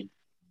streaky.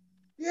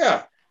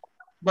 Yeah,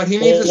 but he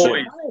needs a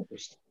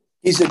psychiatrist.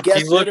 He's a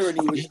guess hitter, and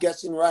he was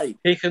guessing right.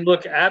 He can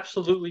look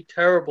absolutely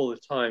terrible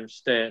at times,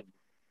 Stan.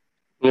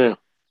 Yeah.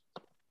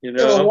 You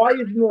know, well, why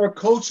isn't there a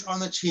coach on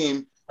the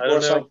team or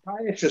a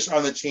psychiatrist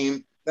on the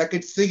team that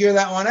could figure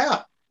that one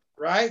out,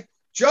 right?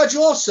 Judge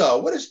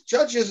also. What is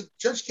Judge?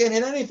 Judge can't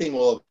hit anything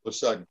all of a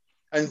sudden.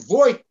 And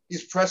Voit,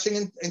 he's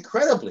pressing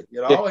incredibly,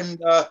 and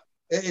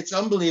it's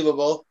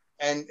unbelievable.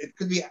 And it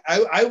could be.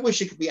 I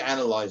wish it could be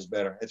analyzed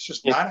better. It's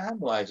just not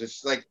analyzed.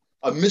 It's like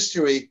a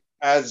mystery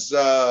as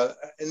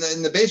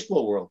in the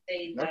baseball world.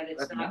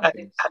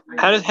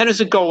 How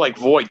does it go? Like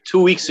Voit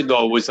 2 weeks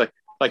ago was like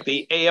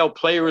the AL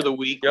Player of the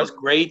Week was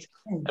great,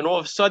 and all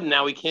of a sudden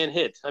now he can't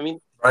hit. I mean,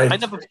 I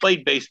never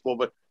played baseball,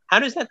 but how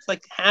does that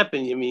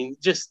happen? I mean,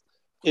 just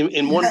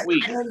in 1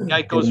 week, the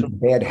guy goes from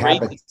bad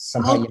habits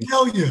somehow.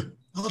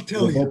 I'll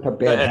tell you.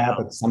 Bad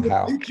habits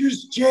somehow.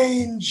 Pitchers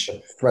change.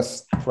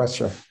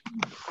 Pressure.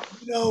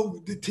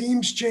 The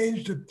teams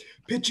change. The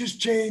pitchers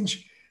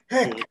change.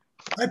 Heck,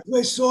 I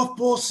play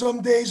softball.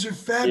 Some days are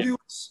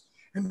fabulous,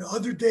 and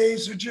other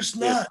days are just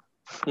not.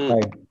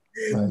 Right.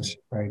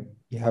 Right.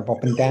 You have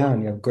up and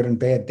down. You have good and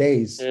bad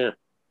days. Yeah.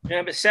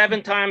 Yeah, but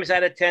 7 times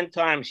out of 10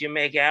 times you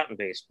make out in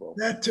baseball.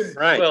 That's it.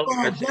 Right. Well,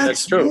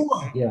 that's true.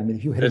 More. Yeah, I mean,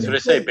 if you hit That's what I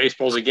say.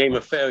 Baseball's a game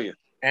of failure.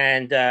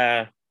 And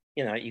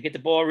you get the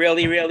ball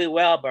really, really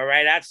well, but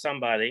right at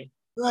somebody.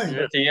 Right.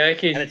 Yeah, the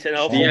Yankees. And it's an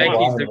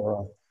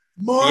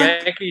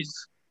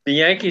The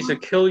Yankees'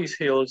 Achilles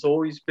heel has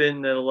always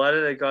been that a lot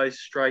of the guys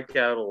strike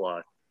out a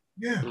lot.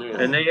 Yeah.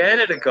 And they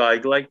added a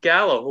guy like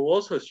Gallo who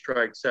also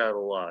strikes out a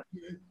lot.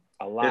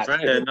 A lot. If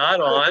they're not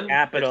on,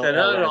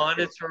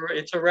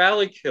 it's a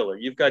rally killer.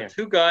 You've got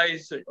 2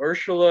 guys,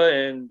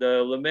 Urshela and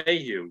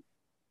LeMahieu,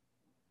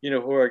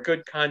 who are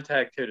good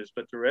contact hitters,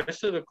 but the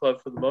rest of the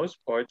club, for the most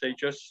part, they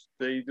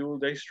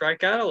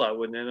strike out a lot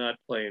when they're not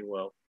playing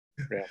well.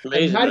 Yeah.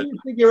 And how do you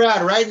figure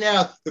out right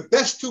now the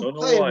best 2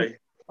 players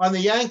on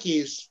the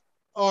Yankees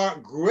are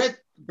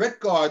Brett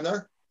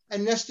Gardner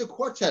and Nestor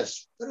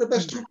Cortez? They're the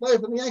best 2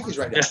 players on the Yankees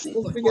right now.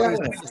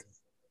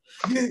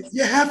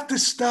 You have to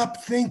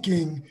stop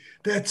thinking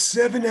that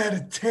 7 out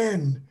of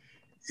 10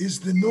 is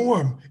the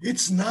norm.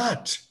 It's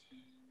not.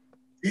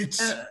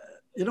 It's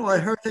I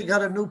heard they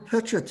got a new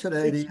pitcher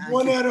today. It's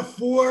 1 out of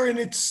 4, and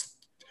it's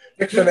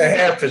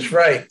 6.5 is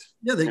right.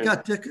 Yeah, they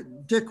got Dick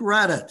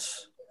Raditz.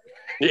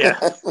 Yeah,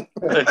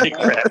 Dick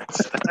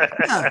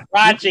Raditz.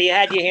 Roger, you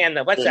had your hand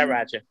up. What's that,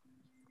 Roger?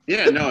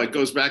 Yeah, no, it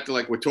goes back to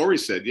like what Torrey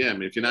said. Yeah, I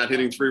mean, if you're not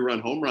hitting 3-run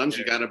home runs,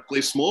 you got to play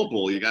small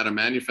ball. You got to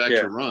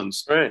manufacture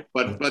runs. Right.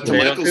 But to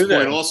Michael's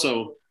point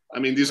also, I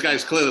mean, these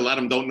guys clearly, a lot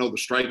of them don't know the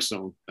strike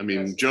zone. I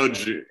mean,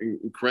 Judge,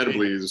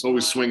 incredibly, is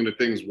always swinging the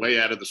things way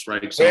out of the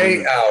strike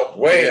zone.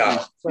 Way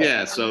out.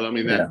 Yeah, so, I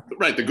mean,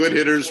 right, the good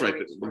hitters, right,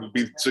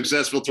 be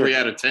successful 3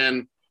 out of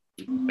 10.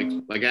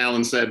 Like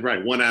Alan said,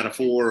 right, 1 out of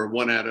 4,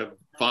 1 out of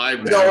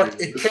 5.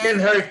 It can't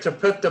hurt to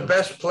put the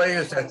best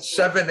players at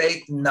 7,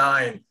 8, and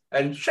 9.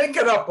 And shake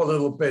it up a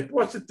little bit.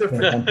 What's the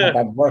difference?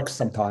 That works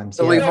sometimes.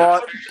 So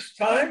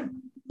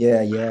time?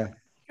 Yeah. Give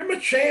him a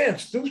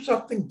chance. Do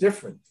something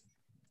different.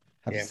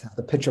 Have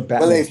the pitcher back.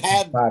 Well, they've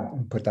had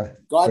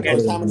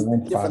Godwin's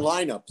having different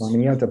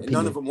lineups.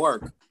 None of them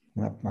work.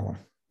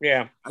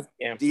 Yeah.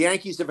 The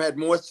Yankees have had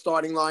more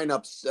starting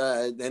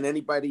lineups than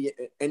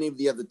any of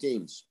the other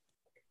teams.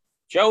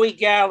 Joey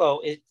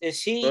Gallo,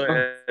 is he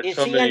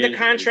under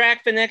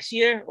contract for next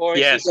year? Or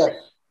yes.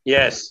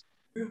 Yes.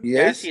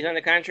 Yes, he's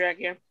under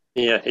contract,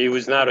 Yeah, he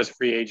was not a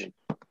free agent.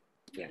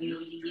 Yeah.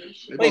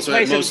 They've also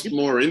had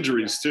more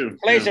injuries, too.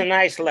 Plays a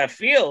nice left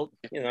field,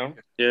 Yeah.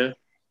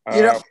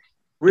 He's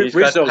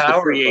got the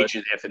free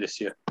agent after this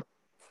year.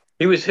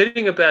 He was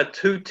hitting about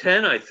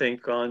 210, I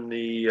think, on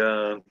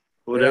the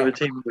whatever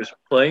team he was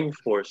playing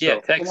for. So. Yeah,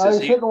 Texas.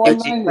 He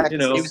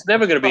was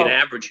never going to be an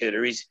average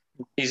hitter. He's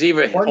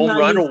either home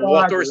run or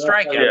walk or a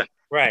strikeout.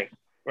 Yeah.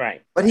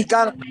 Right. But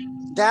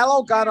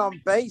Gallo got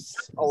on base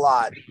a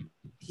lot.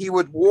 He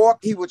would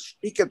walk.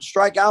 He could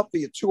strike out for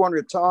you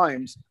 200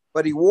 times,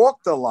 but he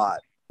walked a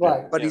lot.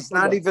 Right. But he's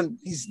not even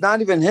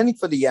hitting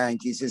for the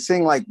Yankees. He's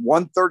hitting like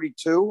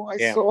 132.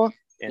 I saw.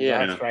 And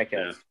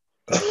strikeouts.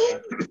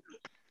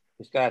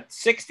 He's got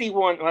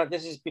 61.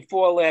 This is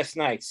before last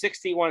night.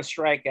 61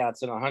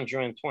 strikeouts and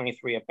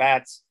 123 at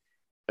bats.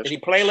 Did he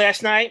play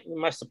last night? He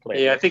must have played.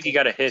 Yeah, I think he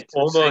got a hit.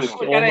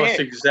 Almost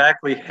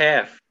exactly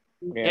half.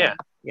 Yeah,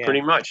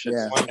 pretty much.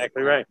 That's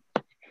exactly right.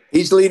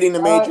 He's leading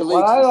the major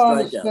leagues.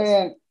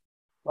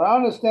 What I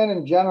understand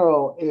in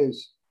general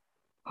is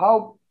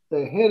how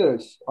the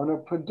hitters on a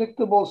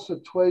predictable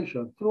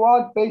situation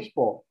throughout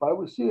baseball, but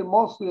we see it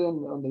mostly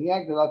on the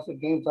Yankees. That's the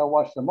games I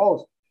watch the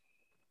most.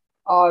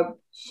 Are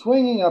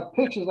swinging at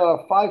pitches that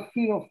are 5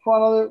 feet in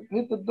front of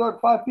hit the dirt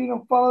 5 feet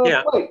in front of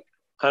the plate.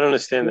 I don't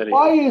understand that either.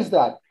 Why is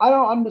that? I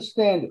don't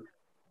understand it.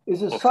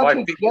 Is it such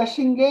a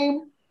guessing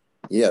game?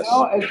 Yes.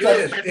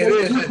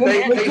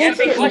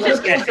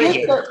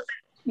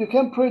 You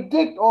can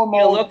predict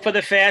almost. You look for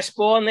the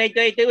fastball, and they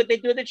do what they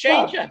do the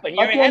changeup, and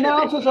you're the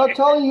announcers are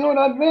telling you in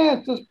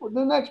advance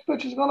the next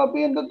pitch is going to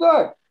be in the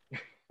dirt.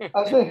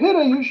 As a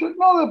hitter, you should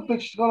know the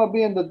pitch is going to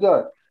be in the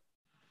dirt.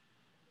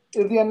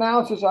 If the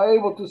announcers are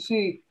able to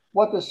see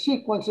what the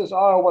sequences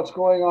are, what's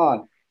going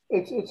on,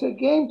 it's a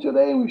game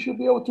today. We should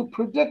be able to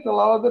predict a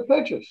lot of the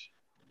pitches,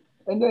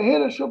 and the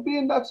hitter should be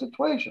in that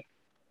situation.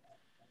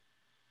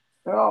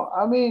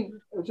 I mean,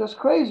 it's just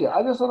crazy.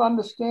 I just don't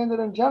understand it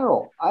in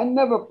general. I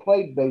never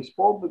played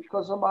baseball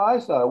because of my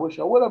eyesight. I wish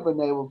I would have been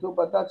able to,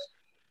 but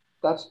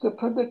that's the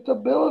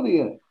predictability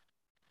in it.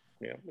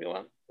 Yeah, we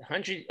want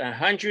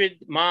 100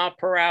 mile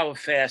per hour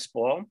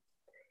fastball,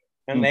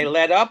 and they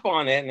let up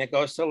on it, and it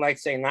goes to like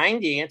say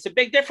 90. It's a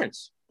big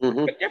difference.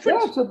 Big difference.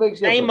 Yeah, it's a big difference.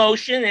 Same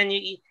motion, and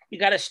you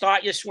got to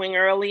start your swing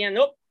early, and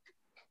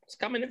it's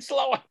coming in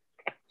slower.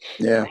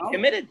 Yeah,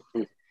 committed.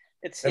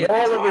 And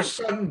all of a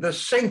sudden, the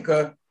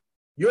sinker.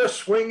 You're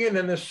swinging,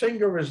 and the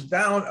sinker is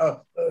down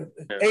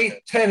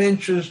 8-10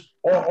 inches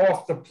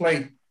off the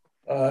plate,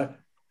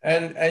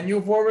 and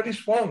you've already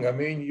swung. I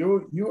mean,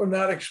 you are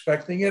not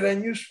expecting it,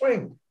 and you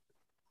swing.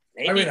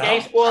 Maybe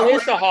baseball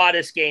is the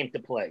hardest game to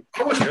play.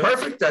 I was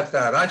perfect at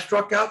that. I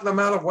struck out no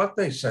matter what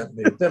they sent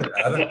me. It didn't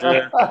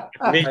matter.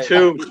 Me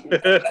too.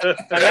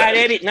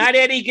 Not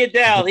Eddie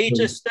Goodell. He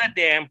just stood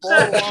there and ball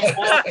 1,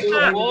 ball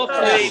 2, ball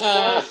 3,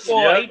 ball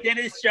 4. Yep. He did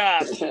his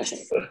job.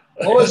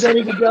 What was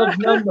Eddie Goodell's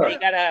number? He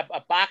got a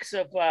box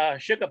of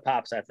sugar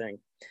pops, I think.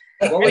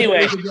 What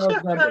anyway, was Eddie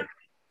Goodell's number?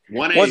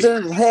 1/8.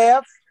 Wasn't it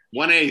half?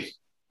 1/8.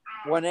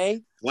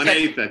 1/8?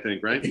 1/8, I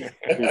think, right?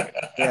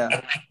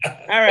 Yeah.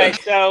 All right.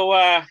 So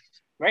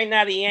right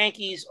now the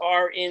Yankees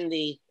are in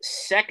the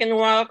second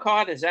wild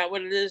card. Is that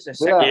what it is? The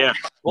second. Yeah.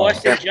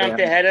 Boston jumped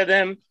ahead of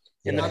them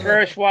in the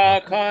first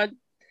wild card,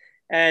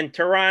 and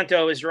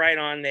Toronto is right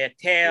on their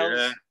tails.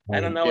 Yeah. I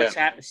don't know what's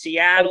happening.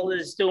 Seattle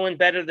is doing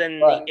better than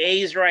the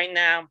A's right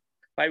now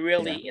by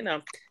really,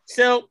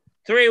 still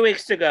 3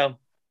 weeks to go.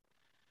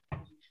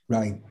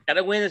 Right. Got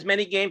to win as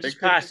many games as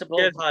possible.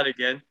 Get hot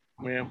again.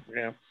 Yeah.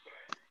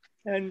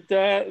 And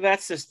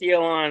that's the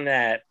deal on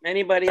that.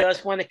 Anybody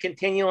else want to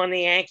continue on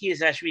the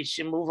Yankees as we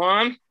should move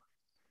on?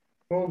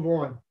 Move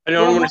on. I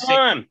don't want to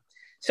see.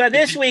 So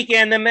this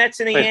weekend, the Mets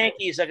and the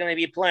Yankees are going to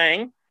be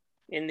playing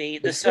in the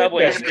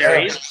Subway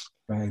Series.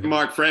 Right.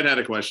 Mark, Fred had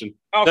a question.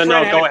 Oh, No,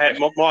 Fred go ahead.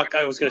 Mark,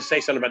 I was going to say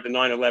something about the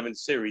 9/11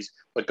 series,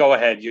 but go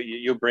ahead.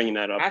 You're bringing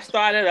that up. I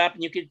started up,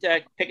 and you could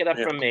pick it up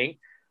from me.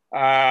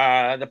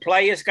 The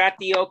players got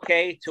the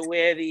okay to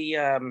wear the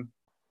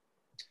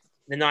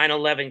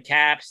 9/11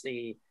 caps,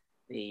 the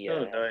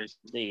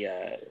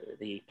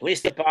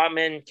police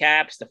department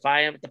caps, the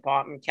fire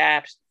department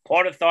caps,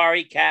 Port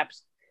Authority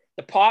caps,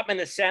 Department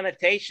of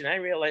Sanitation. I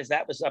realized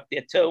that was up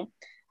there too,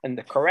 and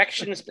the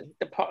corrections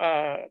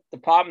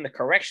department, the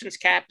corrections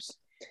caps.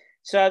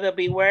 So they'll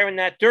be wearing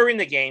that during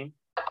the game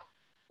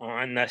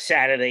on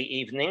Saturday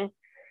evening.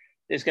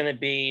 There's going to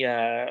be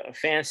a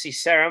fancy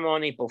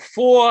ceremony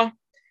before.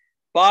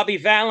 Bobby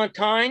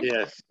Valentine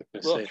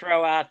will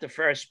throw out the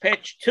first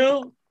pitch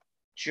to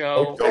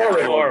Joe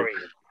Torre.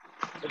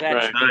 So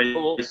that's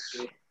cool.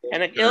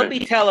 And it'll be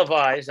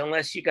televised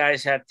unless you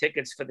guys have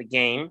tickets for the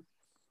game.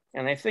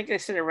 And I think they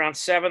said around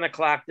 7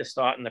 o'clock to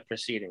start in the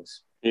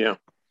proceedings. Yeah.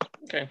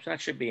 Okay, so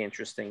that should be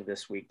interesting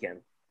this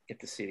weekend. Get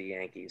to see the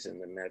Yankees and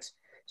the Mets.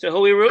 So who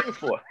are we rooting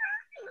for?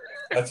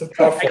 That's a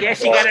tough one. I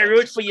guess you got to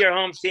root for your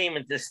home team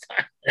at this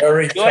time.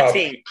 Very your tough.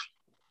 team.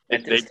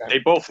 They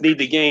both need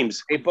the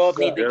games. They both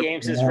need the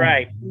games, is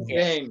right.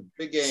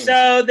 Big game.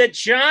 So the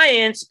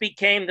Giants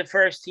became the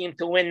first team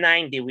to win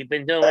 90. We've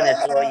been doing this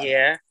all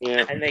year.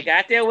 Yeah. And they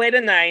got their way to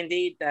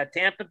 90.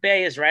 Tampa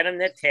Bay is right on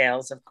their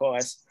tails, of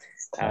course.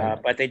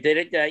 But they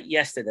did it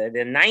yesterday.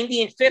 They're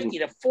 90 and 50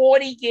 to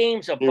 40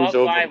 games above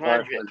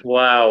 500.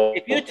 Wow.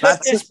 If you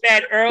took this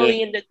bet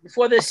early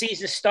before the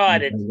season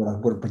started,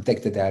 would have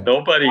predicted that.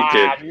 Nobody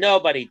did.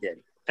 Nobody did.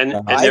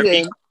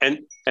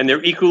 And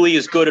they're equally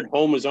as good at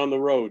home as on the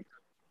road.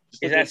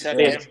 Is that so?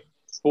 Yeah.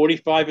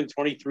 45 and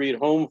 23 at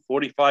home,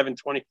 45 and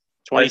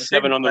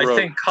 27 on the road. I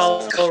think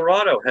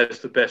Colorado has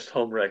the best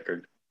home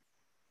record.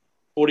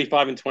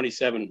 45 and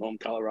 27 home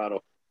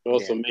Colorado.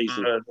 Also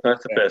amazing.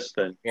 That's the best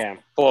then. Yeah.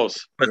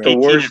 Close. But the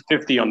worst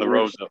 50 on the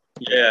road though.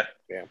 Yeah.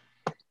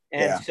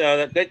 And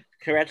so the good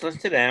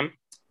congratulations to them.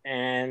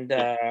 And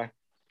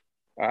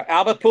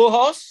Albert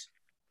Pujols,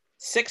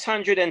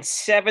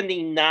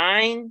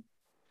 679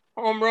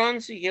 home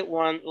runs. You get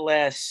one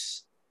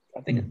less,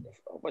 I think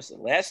was it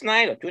last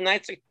night or 2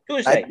 nights ago?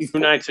 Tuesday. 2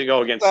 nights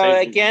ago against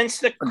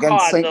the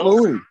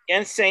Cardinals.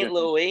 Against St.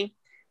 Louis.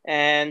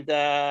 And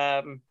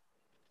of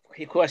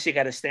course he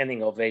got a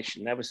standing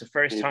ovation. That was the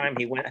first time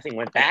he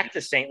went back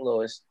to St.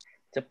 Louis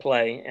to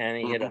play, and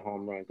he hit a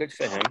home run. Good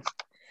for him.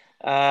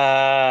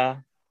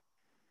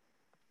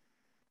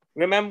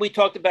 Remember we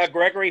talked about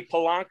Gregory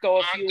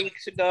Polanco a few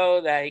weeks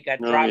ago, that he got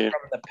dropped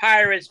from the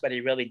Pirates, but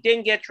he really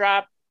didn't get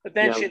dropped.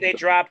 Eventually they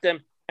dropped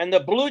him, and the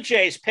Blue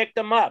Jays picked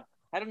him up.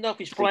 I don't know if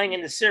he's playing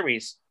in the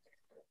series,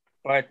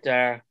 but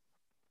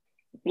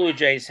Blue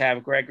Jays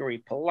have Gregory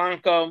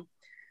Polanco.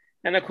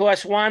 And, of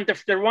course,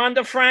 did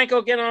Wander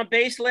Franco get on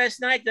base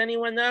last night? Does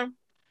anyone know?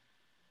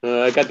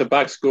 I got the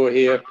box score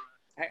here.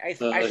 I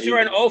saw an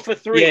 0 for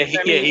 3. Yeah,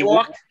 he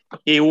walked.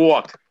 He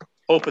walked.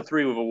 0 for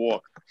 3 with a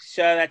walk.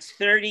 So that's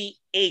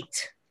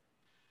 38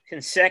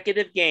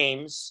 consecutive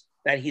games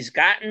that he's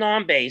gotten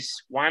on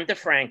base, Wander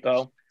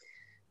Franco,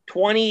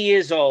 20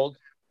 years old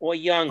or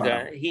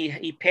younger. Wow.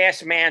 He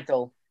passed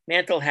Mantle.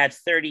 Mantle had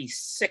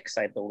 36,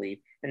 I believe,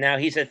 and now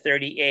he's at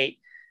 38.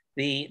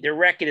 The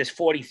record is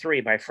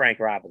 43 by Frank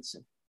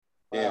Robinson.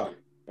 Yeah.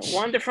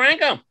 Wander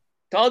Franco.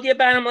 Told you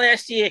about him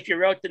last year. If you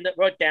wrote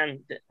down,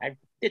 I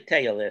did tell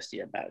you last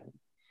year about him.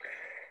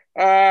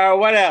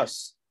 What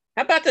else?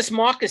 How about this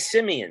Marcus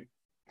Semien?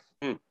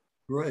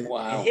 Right.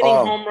 Wow. Hitting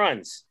home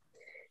runs.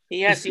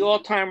 He has the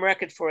all-time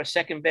record for a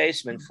second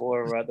baseman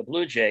for the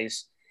Blue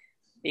Jays.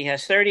 He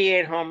has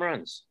 38 home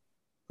runs.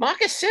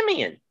 Marcus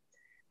Semien.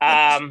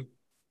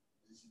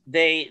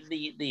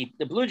 The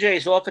Blue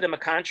Jays offered him a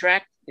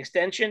contract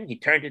extension. He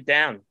turned it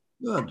down.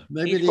 Good.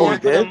 Maybe he's going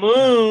to the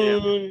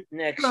moon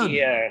next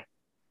year.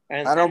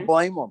 And I don't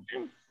blame him.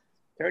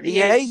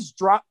 The A's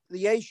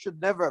should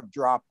never have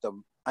dropped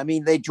him. I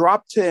mean, they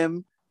dropped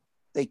him.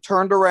 They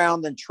turned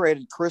around and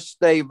traded Chris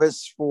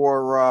Davis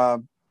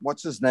for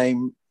what's his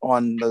name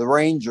on the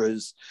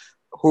Rangers,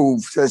 who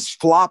has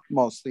flopped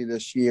mostly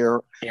this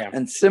year. Yeah.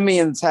 And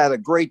Simeon's had a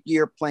great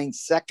year playing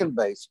second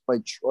base,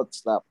 played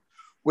shortstop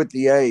with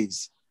the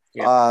A's.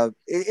 Yeah.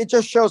 It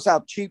just shows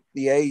how cheap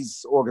the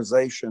A's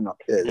organization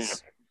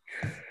is.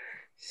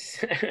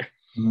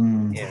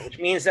 Yeah, which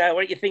means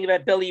what do you think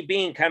about Billy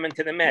Beane coming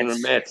to the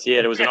Mets? The Mets,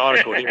 yeah, there was an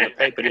article here in the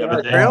paper the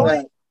other day.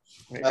 Really?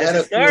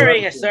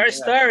 I saw a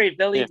story.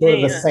 Billy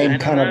Beane. The same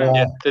kind of.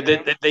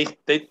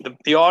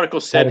 The article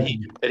said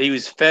that he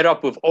was fed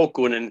up with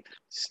Oakland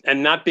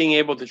and not being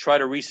able to try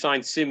to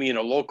re-sign Simeon,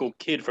 a local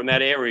kid from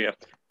that area.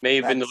 May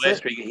have been the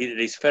last week.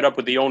 He's fed up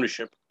with the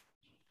ownership.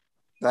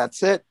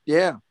 That's it.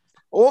 Yeah.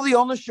 All the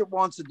ownership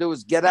wants to do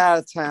is get out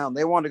of town.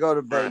 They want to go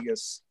to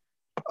Vegas.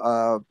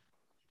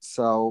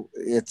 So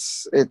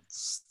it's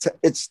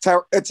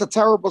a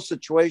terrible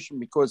situation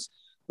because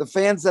the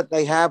fans that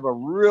they have are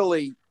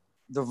really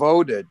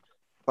devoted,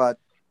 but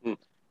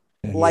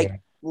like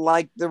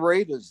the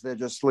Raiders, they're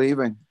just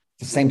leaving.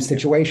 The same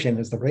situation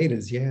as the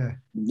Raiders, yeah.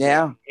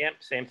 Yeah. Yep,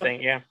 same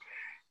thing, yeah.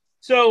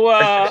 So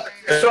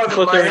you saw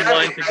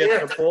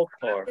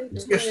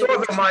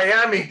the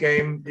Miami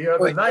game the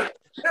other night.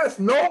 There's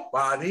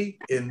nobody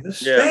in the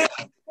stand.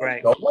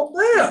 Right. No one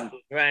there.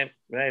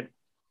 Right.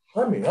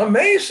 I mean,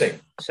 amazing.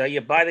 So you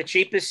buy the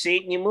cheapest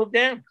seat and you move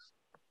down.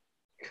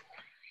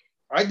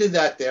 I did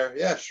that there.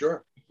 Yeah,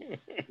 sure.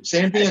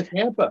 Same thing in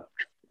Tampa.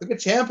 Look at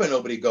Tampa.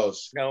 Nobody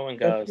goes. No one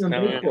goes.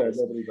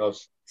 Nobody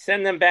goes.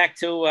 Send them back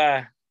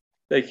to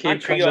they keep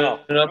Montreal.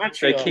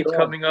 They keep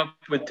coming up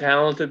with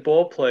talented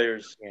ball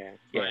players. Yeah.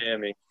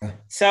 Miami.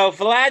 So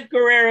Vlad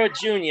Guerrero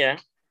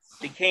Jr.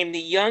 became the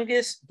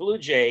youngest Blue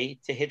Jay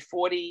to hit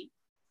 40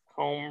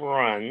 home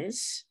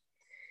runs,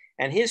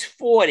 and his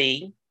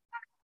 40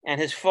 and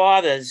his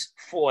father's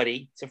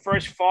 40. It's the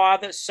first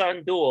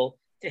father-son duel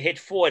to hit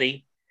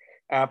 40,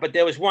 but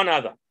there was one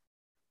other.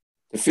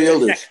 The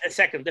Fielders.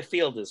 The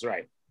Fielders,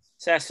 right.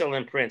 Cecil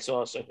and Prince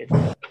also hit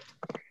 40.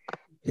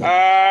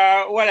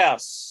 What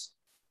else?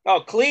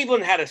 Oh,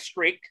 Cleveland had a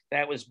streak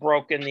that was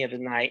broken the other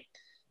night.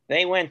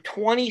 They went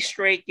 20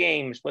 straight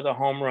games with a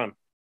home run.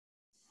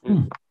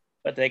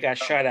 But they got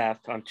shut out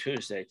on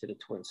Tuesday to the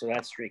Twins. So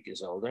that streak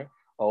is over.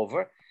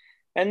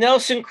 And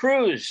Nelson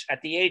Cruz,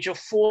 at the age of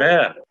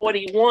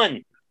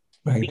 41,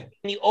 became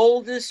the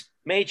oldest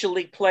major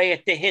league player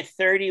to hit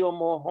 30 or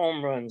more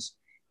home runs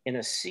in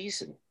a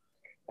season.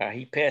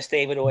 He passed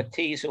David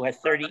Ortiz, who had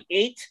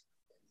 38.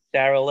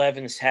 Darrell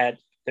Evans had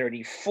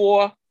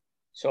 34.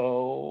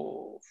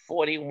 So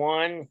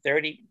 41,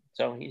 30.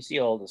 So he's the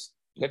oldest.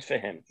 Good for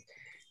him.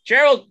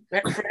 Gerald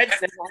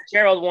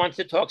wants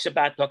to talk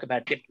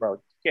about Dick Road.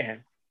 Yeah.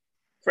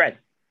 Fred.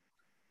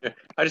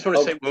 I just want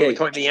to say, when we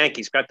talked to the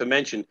Yankees, got to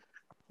mention,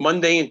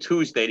 Monday and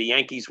Tuesday, the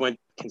Yankees went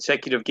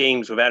consecutive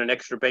games without an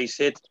extra base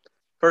hit.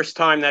 First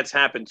time that's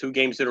happened, 2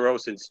 games in a row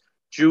since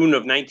June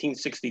of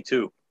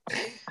 1962.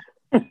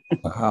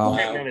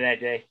 I remember that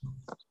day.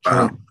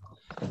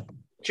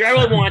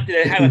 Gerald wanted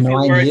to have a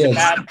few words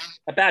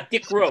about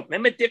Dick Rote.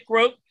 Remember Dick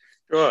Rote?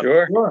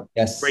 Sure.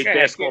 Yes. Great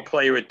basketball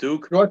player at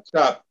Duke.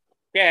 Shortstop.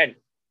 Yeah.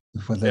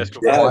 I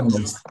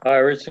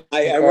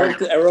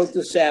wrote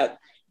this out.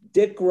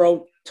 Dick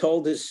Rote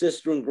told his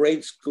sister in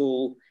grade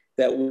school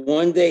that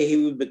one day he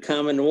would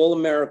become an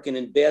All-American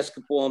in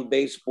basketball and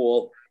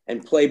baseball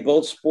and play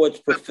both sports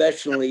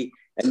professionally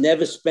and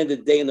never spend a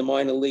day in the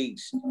minor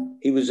leagues.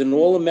 He was an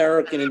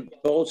All-American in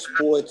both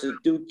sports at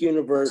Duke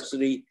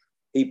University.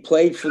 He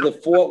played for the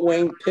Fort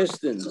Wayne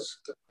Pistons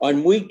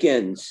on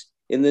weekends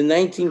in the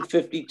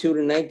 1952 to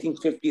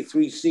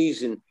 1953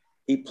 season.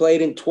 He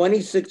played in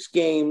 26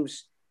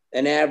 games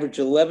and averaged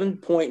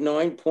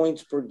 11.9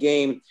 points per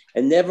game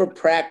and never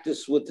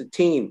practiced with the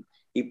team.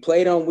 He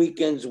played on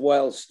weekends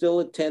while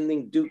still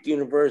attending Duke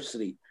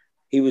University.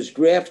 He was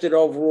drafted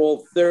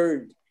overall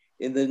 3rd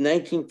in the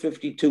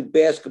 1952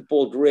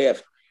 basketball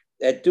draft.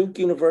 At Duke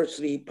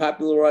University, he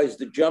popularized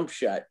the jump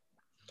shot.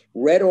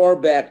 Red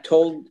Auerbach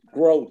told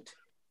Grote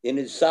in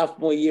his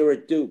sophomore year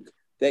at Duke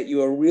that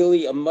you are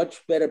really a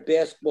much better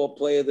basketball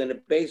player than a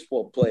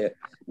baseball player.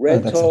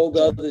 Red told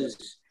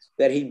others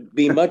that he'd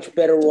be much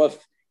better off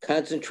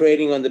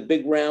concentrating on the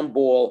big round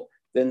ball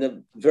than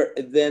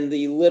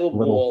the little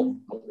ball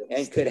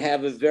and could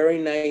have a very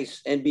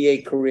nice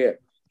NBA career.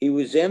 He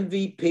was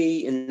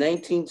MVP in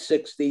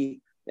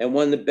 1960 and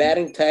won the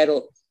batting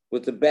title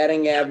with a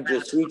batting average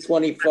of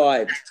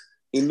 325.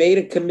 He made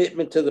a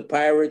commitment to the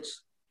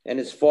Pirates, and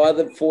his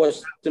father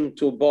forced him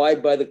to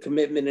abide by the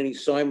commitment, and he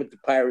signed with the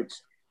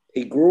Pirates.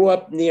 He grew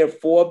up near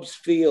Forbes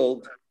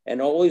Field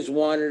and always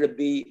wanted to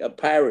be a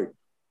Pirate.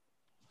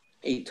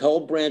 He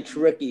told Branch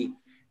Rickey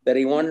that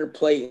he wanted to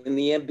play in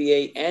the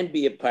NBA and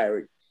be a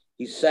Pirate.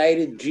 He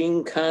cited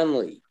Gene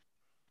Conley.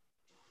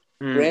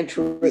 Branch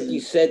Rickey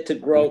said to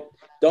Grote,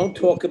 "Don't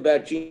talk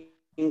about Gene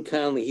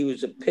Conley. He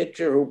was a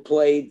pitcher who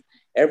played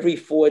every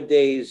 4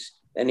 days,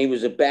 and he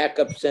was a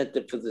backup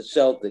center for the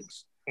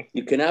Celtics.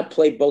 You cannot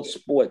play both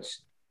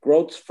sports."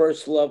 Grote's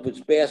first love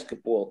was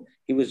basketball.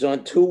 He was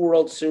on 2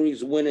 World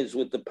Series winners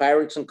with the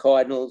Pirates and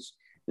Cardinals.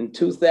 In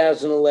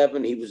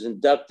 2011, he was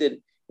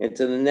inducted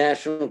into the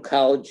National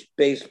College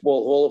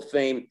Baseball Hall of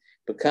Fame,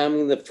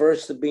 becoming the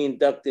first to be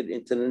inducted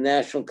into the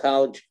National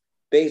College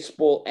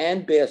Baseball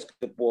and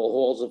Basketball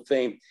Halls of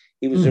Fame.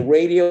 He was a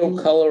radio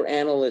color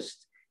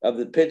analyst of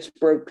the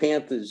Pittsburgh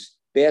Panthers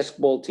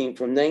basketball team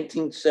from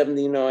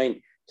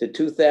 1979 to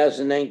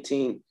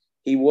 2019.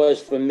 He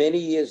was for many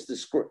years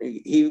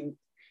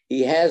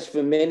he has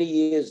for many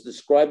years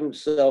described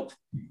himself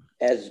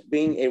as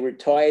being a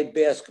retired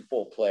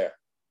basketball player.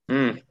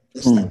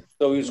 So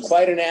he was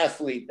quite an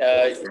athlete,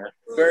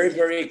 very,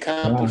 very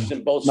accomplished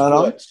in both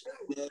sports.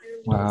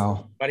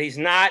 Wow. But he's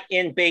not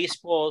in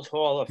baseball's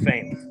Hall of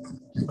Fame.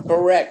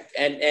 Correct.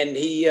 And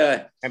he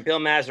and Bill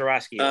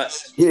Mazeroski.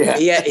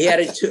 He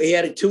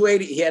had a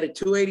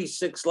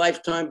 286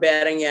 lifetime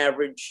batting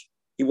average.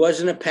 He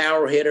wasn't a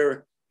power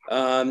hitter.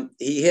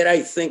 He hit,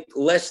 I think,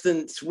 less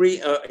than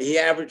 3. He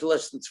averaged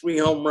less than 3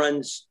 home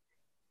runs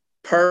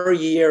per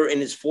year in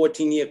his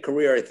 14-year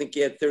career. I think he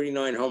had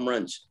 39 home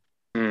runs.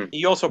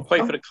 He also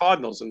played for the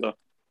Cardinals in the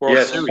World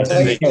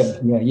Series.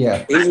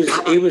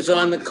 He was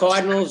on the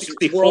Cardinals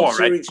World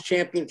Series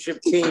championship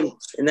team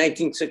in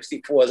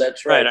 1964.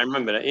 That's right. Right, I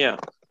remember that. Yeah.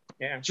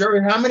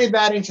 Jerry, how many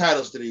batting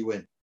titles did he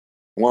win?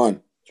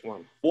 One.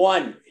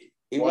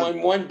 He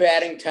won 1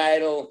 batting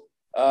title.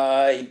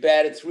 He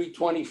batted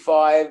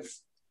 .325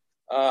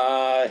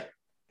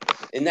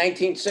 in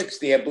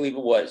 1960, I believe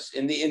it was,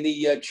 in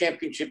the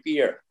championship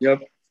year.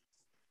 Yep.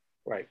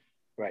 Right.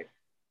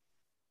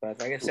 But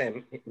like I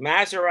said,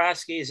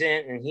 Mazeroski's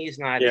in and he's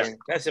not in.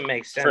 Doesn't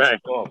make sense at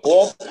all.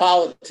 All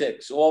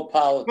politics. Of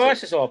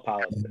course, it's all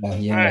politics. All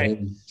right.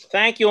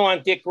 Thank you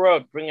on Dick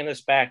Road bringing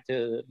us back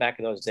to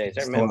those days.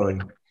 I remember.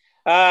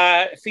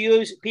 For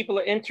you people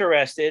are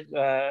interested,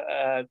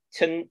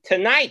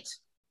 tonight,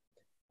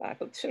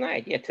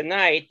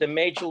 the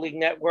Major League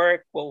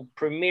Network will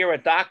premiere a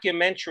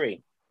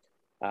documentary.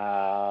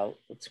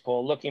 It's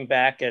called "Looking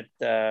Back at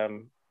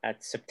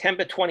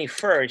September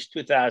 21st,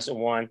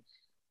 2001."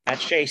 At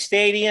Shea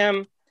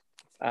Stadium.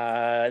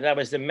 That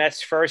was the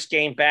Mets' first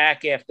game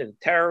back after the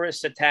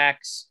terrorist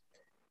attacks.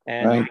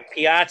 And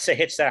Piazza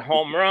hits that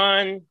home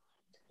run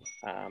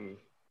on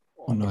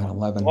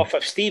 9/11 off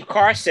of Steve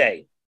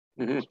Carsey.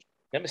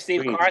 Remember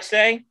Steve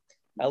Carsey?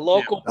 A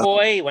local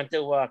boy. He went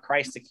to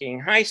Christ the King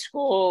High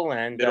School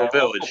and Middle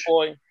Village.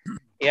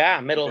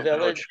 Middle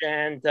Village.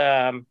 And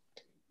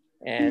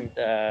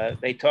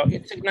they talk.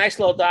 It's a nice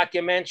little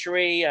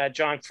documentary.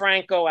 John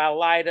Franco, Al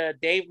Leiter,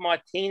 Dave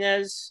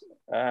Martinez,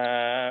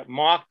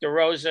 Mark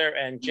DeRosa,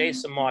 and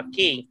Jason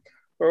Marquis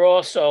were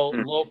also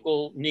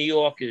local New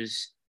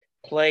Yorkers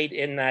played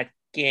in that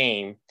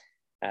game.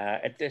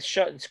 At the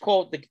show, it's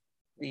called the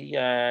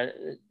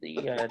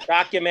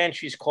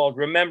documentary is called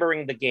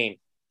 "Remembering the Game"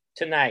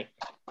 tonight.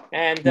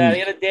 And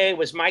the other day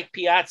was Mike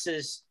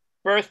Piazza's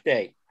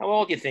birthday. How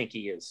old do you think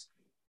he is?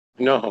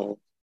 No.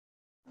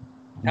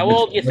 How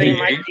old do you think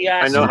Mike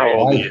Piazza is? I know how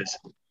old he is.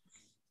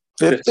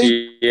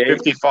 50?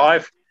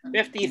 55?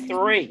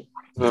 53.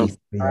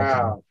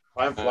 Wow.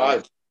 Time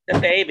flies. The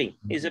baby.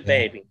 He's a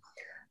baby.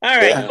 All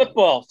right,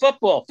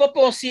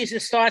 football season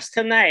starts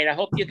tonight. I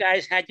hope you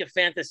guys had your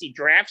fantasy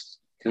drafts.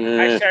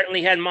 I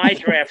certainly had my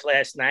draft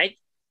last night.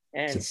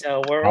 And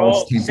so we're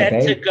all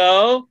set to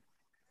go.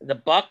 The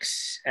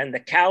Bucks and the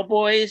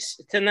Cowboys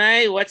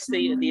tonight. What's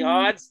the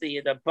odds?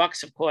 The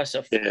Bucks, of course,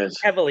 are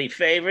heavily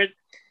favored.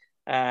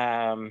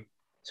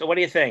 So what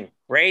do you think?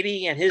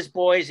 Brady and his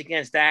boys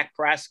against Dak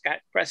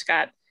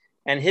Prescott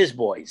and his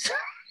boys.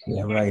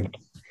 Yeah, right.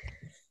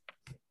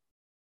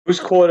 Who's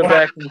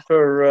quarterbacking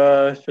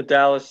for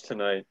Dallas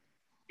tonight?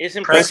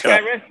 Isn't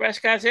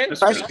Prescott's in?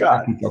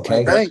 Prescott.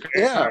 Okay.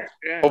 Yeah.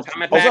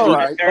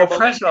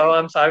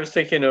 Prescott. I was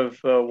thinking of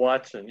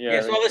Watson. Yeah.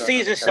 Yes, well, the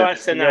season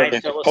starts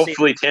tonight. So we'll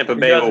hopefully Tampa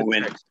Bay will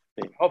win.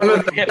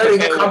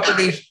 Betting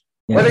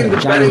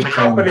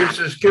companies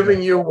is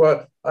giving you,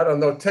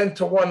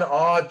 10-1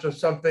 odds or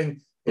something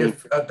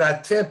if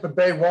that Tampa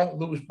Bay won't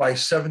lose by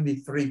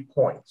 73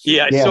 points.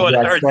 Yeah, I saw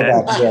that.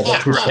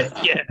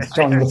 Yeah.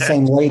 Showing the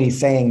same lady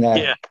saying that.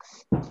 Yeah.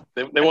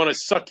 They want to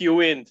suck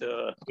you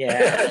into.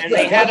 Yeah, and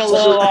they had a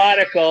little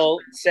article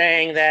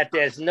saying that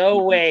there's no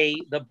way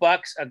the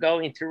Bucks are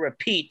going to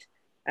repeat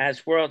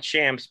as world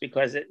champs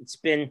because it's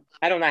been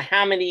I don't know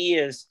how many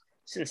years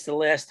since the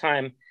last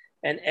time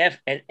an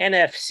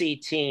NFC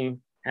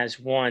team has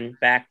won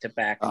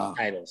back-to-back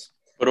titles.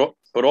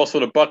 But also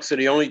the Bucks are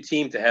the only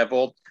team to have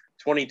all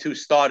 22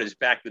 starters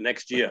back the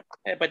next year.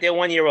 Yeah, but they're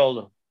 1 year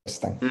older.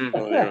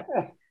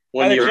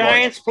 The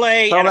Giants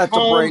play at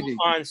home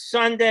on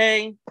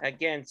Sunday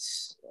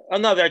against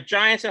the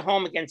Giants at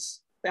home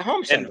against the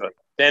home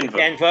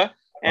Denver.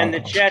 And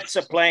the Jets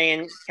are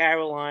playing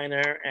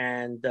Carolina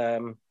and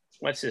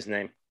what's his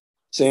name?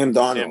 Sam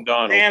Darnold.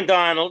 Sam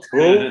Darnold.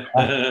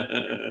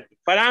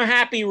 But I'm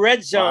happy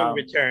Red Zone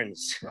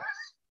returns.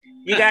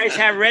 You guys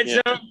have Red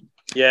Zone?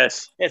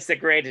 Yes. It's the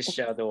greatest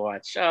show to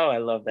watch. Oh, I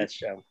love that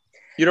show.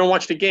 You don't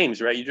watch the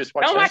games, right? You just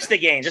watch. Don't watch the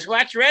game. Just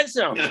watch Red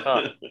Zone.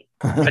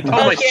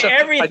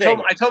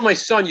 I told my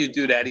son you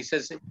do that. He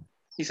says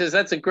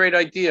that's a great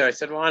idea. I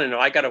said, well, I don't know.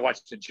 I got to watch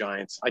the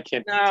Giants. I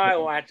can't. No, I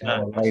watch.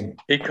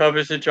 He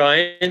covers the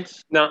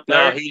Giants. No,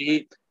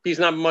 he's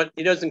not much.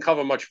 He doesn't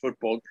cover much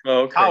football.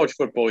 Oh, okay. College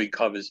football he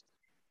covers.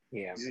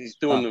 Yeah, he's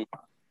doing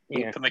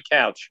from the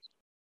couch.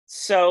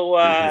 So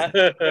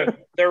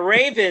the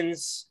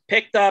Ravens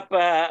picked up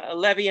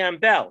Le'Veon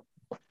Bell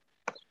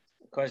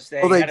because they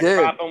had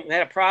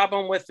a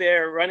problem with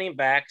their running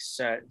backs,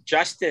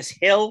 Justice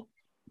Hill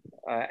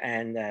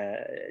and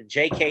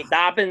J.K.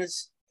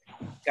 Dobbins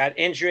got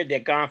injured. They're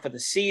gone for the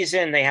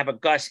season. They have a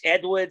Gus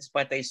Edwards,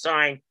 but they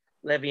signed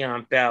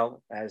Le'Veon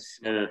Bell as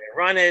one of their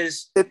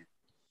runners. Go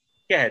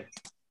ahead.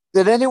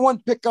 Did anyone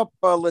pick up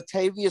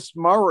Latavius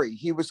Murray?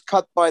 He was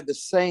cut by the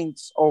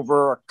Saints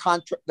over a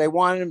contract. They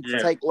wanted him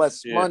to take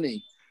less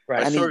money.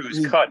 Right. And I saw he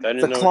was cut. I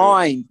didn't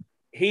declined.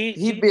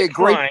 He'd be a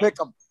great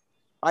pickup.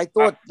 I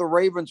thought the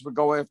Ravens would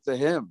go after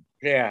him.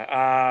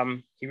 Yeah.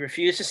 He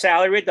refused a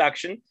salary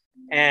reduction.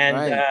 And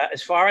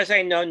as far as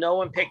I know, no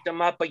one picked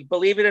him up. But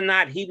believe it or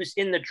not, he was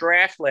in the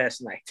draft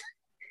last night.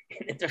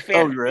 In the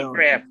fantasy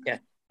draft. Yeah,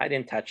 I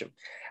didn't touch him.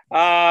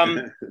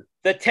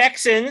 The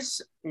Texans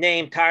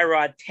named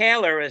Tyrod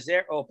Taylor as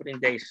their opening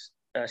day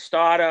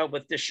starter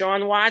with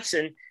Deshaun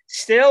Watson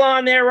still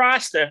on their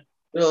roster.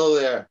 Still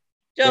there.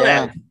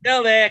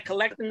 Still there,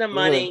 collecting the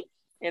money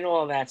and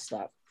all that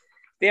stuff.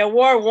 There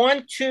were 4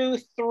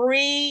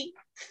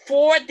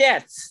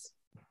 deaths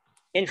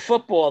in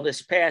football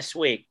this past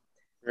week.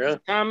 Really?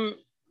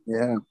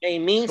 They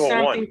mean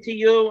something to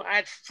you. I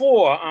had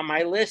 4 on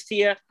my list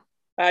here.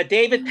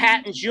 David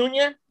Patton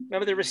Jr.,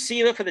 remember the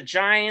receiver for the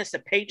Giants, the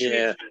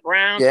Patriots, the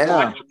Browns,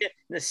 the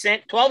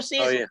 12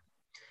 season.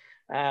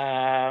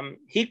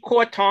 He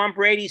caught Tom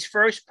Brady's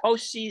first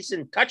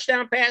postseason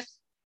touchdown pass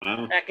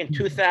back in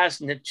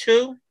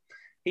 2002.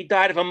 He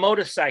died of a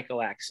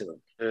motorcycle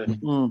accident.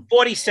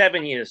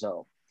 47 years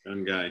old.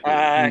 Young guy.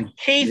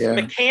 Keith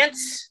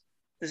McCants.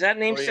 Does that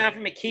name sound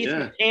familiar? Keith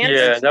McCants?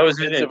 Yeah, that was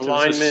a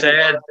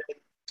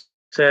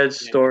sad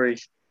story.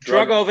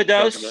 Drug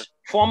overdose.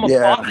 Former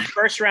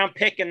first-round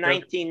pick in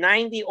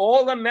 1990.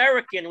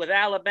 All-American with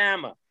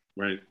Alabama.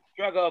 Right.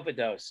 Drug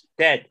overdose.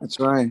 Dead. That's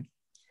right.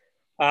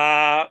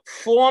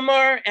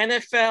 Former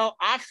NFL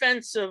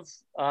offensive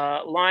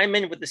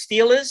lineman with the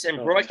Steelers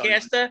and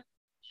broadcaster.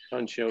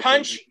 Punch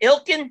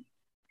Ilkin.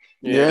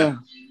 Yeah.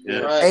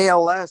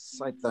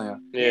 ALS, I think.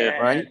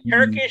 Right.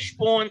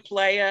 Turkish-born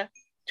player.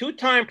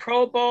 2-time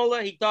Pro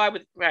Bowler. He died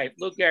with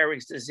Lou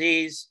Gehrig's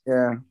disease.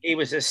 Yeah. He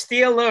was a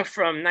Steeler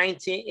from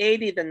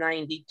 1980 to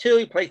 92.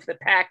 He played for the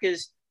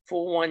Packers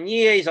for 1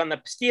 year. He's on the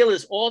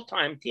Steelers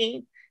all-time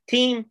team.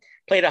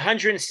 Played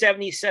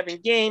 177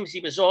 games.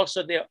 He was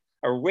also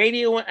a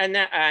radio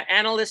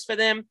analyst for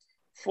them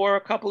for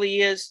a couple of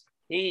years.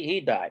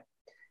 He died.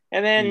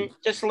 And then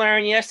just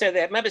learned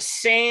yesterday, remember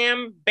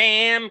Sam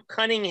Bam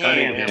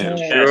Cunningham?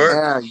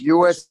 Sure.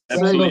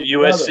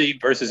 USC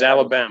versus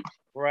Alabama.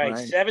 Right.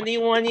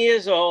 71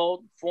 years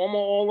old, former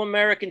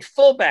All-American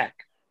fullback.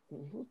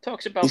 Who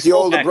talks about He's the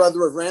older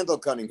brother of Randall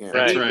Cunningham.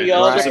 He's the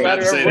older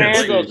brother of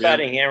Randall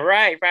Cunningham.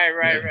 Right.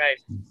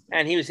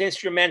 And he was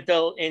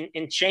instrumental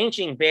in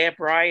changing Bear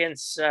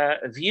Bryant's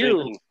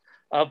view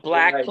of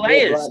black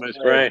players.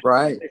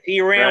 Right.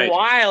 He ran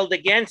wild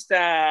against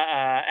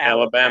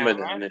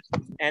Alabama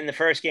and the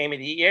first game of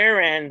the year,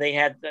 and they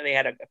had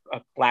a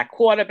black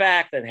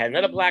quarterback, they had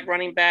another black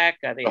running back.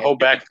 The whole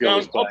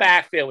backfield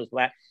was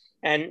black.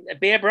 And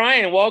Bear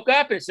Bryant woke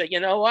up and said, you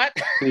know what?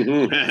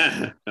 Maybe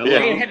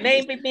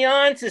me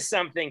on to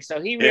something.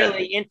 So he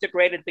really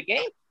integrated the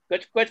game.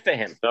 Good for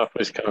him.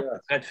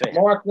 Good for him.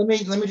 Mark, let me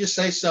just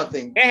say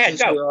something. Go ahead,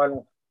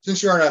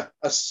 Since you're on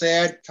a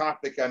sad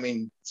topic,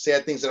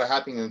 sad things that are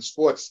happening in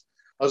sports.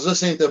 I was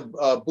listening to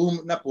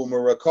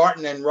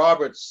Carton and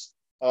Roberts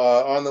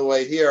on the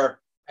way here,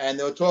 and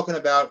they were talking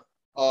about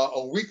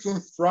a week from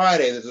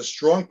Friday, there's a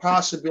strong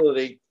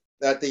possibility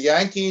that the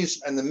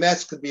Yankees and the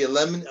Mets could be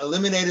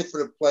eliminated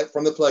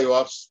from the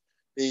playoffs.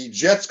 The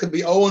Jets could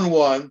be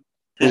 0-1,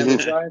 and the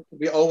Giants could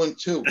be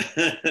 0-2.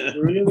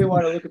 You really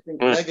want to look at things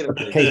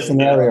negatively. Case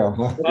scenario.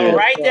 Well,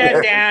 write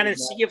that down and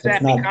see if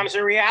that becomes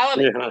a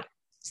reality.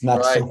 It's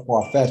not so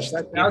far-fetched.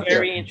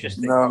 Very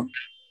interesting. No.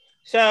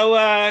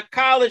 So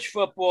college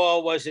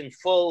football was in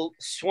full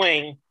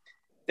swing.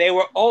 There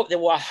were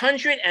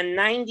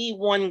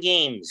 191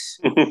 games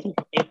in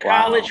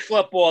college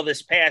football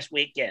this past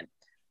weekend.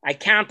 I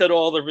counted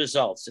all the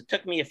results. It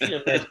took me a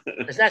few minutes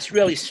because that's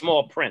really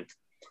small print.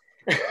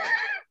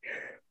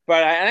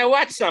 But I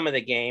watched some of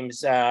the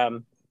games. A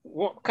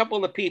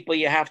couple of people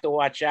you have to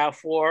watch out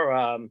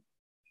for.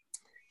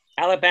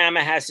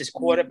 Alabama has his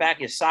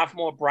quarterback, his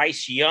sophomore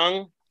Bryce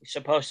Young. He's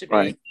supposed to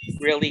be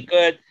really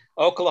good.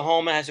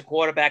 Oklahoma has a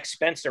quarterback,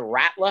 Spencer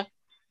Rattler.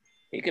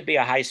 He could be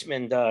a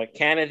Heisman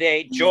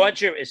candidate.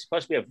 Georgia is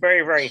supposed to be a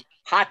very, very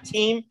hot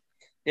team.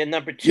 They're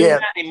number 2 now.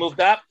 They moved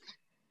up.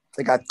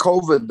 They got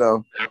COVID,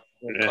 though.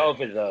 With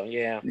COVID, though,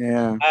 yeah.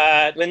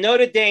 Yeah. The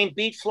Notre Dame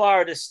beat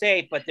Florida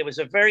State, but there was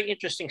a very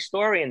interesting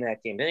story in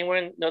that game. Does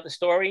anyone know the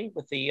story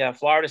with the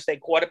Florida State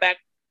quarterback?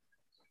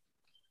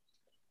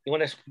 You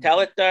want to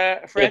tell it,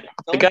 Fred?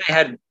 The guy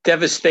had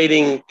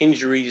devastating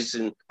injuries,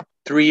 and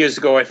 3 years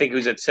ago, I think he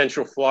was at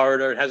Central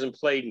Florida. It hasn't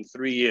played in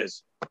 3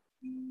 years.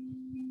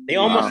 They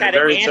almost had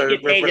to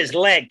amputate his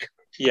leg.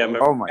 Yeah,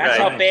 that's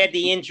how bad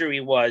the injury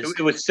was.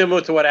 It was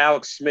similar to what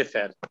Alex Smith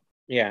had.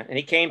 Yeah, and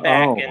he came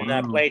back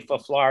and played for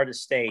Florida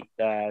State.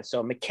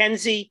 So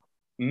Mackenzie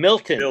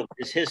Milton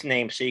is his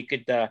name. So you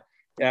could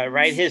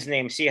write his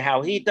name, see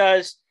how he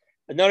does.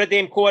 The Notre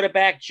Dame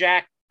quarterback,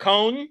 Jack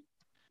Coan,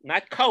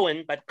 not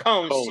Cohen, but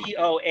Coan,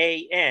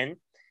 Coan.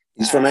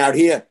 He's from out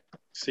here.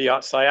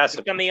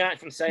 Syosset. Coming out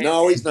from Syosset.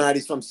 No, he's not.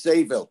 He's from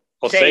Sayville.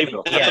 Oh,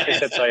 Sayville. Yeah. I thought they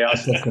said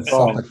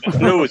Syosset.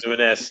 Knew it was with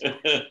an S.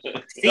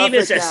 Steve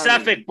is a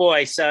Suffolk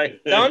boy, so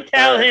don't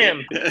tell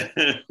him.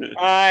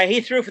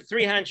 He threw for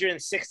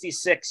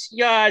 366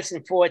 yards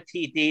and 4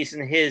 TDs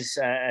in his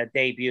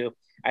debut.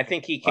 I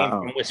think he came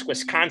from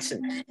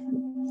Wisconsin.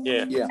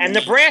 Yeah. And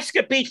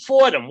Nebraska beat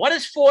Fordham. What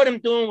is Fordham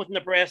doing with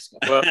Nebraska?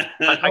 Well,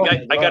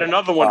 I got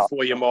another one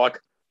for you,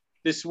 Mark.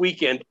 This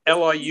weekend,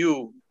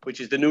 LIU, which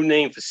is the new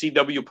name for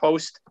CW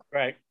Post,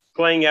 right,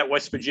 playing at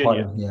West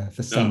Virginia.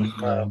 For some,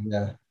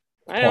 yeah.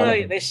 I don't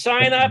know. They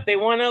sign up. They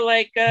want to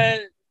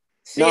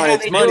see how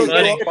it's they money. do.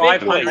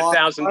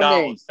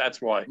 $500,000.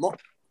 That's why.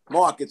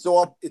 Mark, it's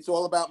all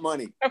about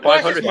money. Of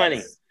course, it's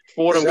money.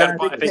 Fordham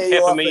got, I think,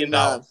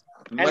 $500,000.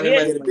 Money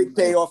get a big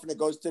payoff, and it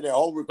goes to their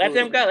whole recruiting.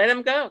 Let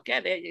them go. Yeah,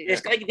 they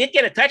did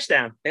get a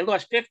touchdown. They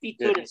lost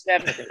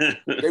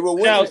 52-7. They were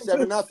winning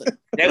 7-0.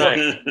 They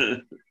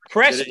were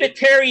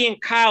Presbyterian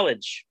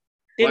College.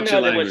 Didn't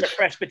know there was a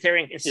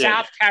Presbyterian in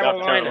South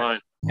Carolina.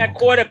 That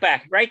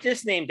quarterback, write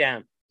this name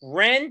down.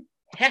 Ren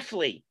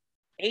Hefley,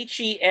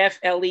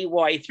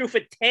 Hefley. He threw for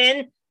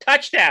 10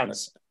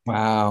 touchdowns.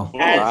 Wow.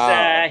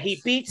 As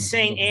he beat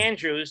St.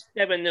 Andrews,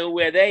 never knew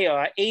where they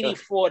are,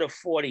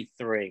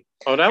 84-43.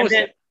 Oh, that was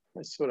it.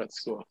 I saw that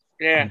score.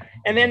 Yeah.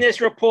 And then there's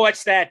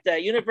reports that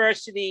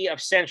University of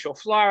Central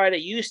Florida,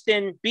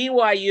 Houston,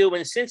 BYU,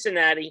 and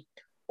Cincinnati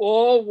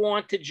all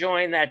want to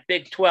join that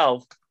Big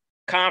 12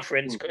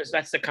 conference, because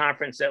that's the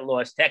conference that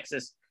lost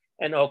Texas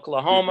and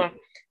Oklahoma,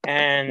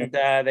 and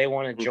they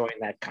want to join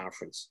that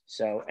conference.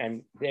 So,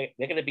 and they're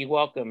going to be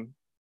welcome.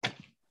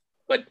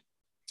 Good.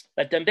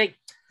 Let them be.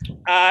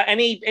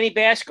 Any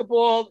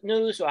basketball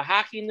news or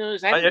hockey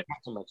news? I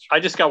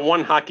just got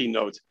one hockey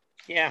note.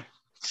 Yeah.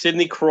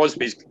 Sidney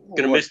Crosby's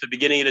going to miss the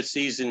beginning of the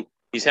season.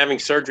 He's having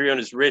surgery on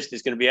his wrist.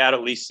 He's going to be out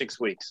at least 6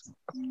 weeks.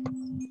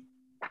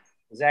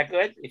 Is that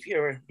good? If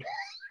you're...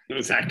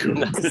 Is that good?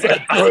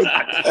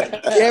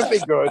 Can't be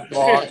good,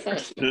 Mark. For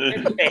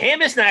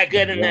him, it's not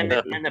good, and then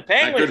the Penguins.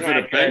 Not good for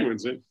the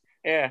Penguins.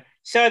 Yeah.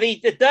 So the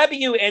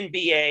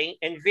WNBA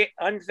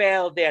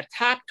unveiled their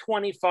top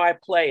 25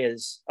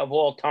 players of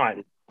all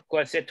time. Of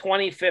course, their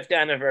 25th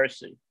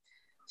anniversary.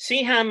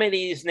 See how many of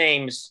these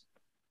names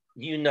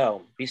you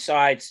know,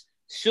 besides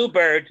Sue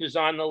Bird, who's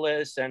on the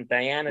list, and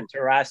Diana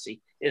Taurasi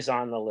is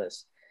on the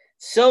list.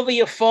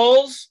 Sylvia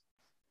Foles,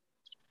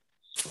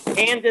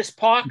 Candace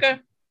Parker.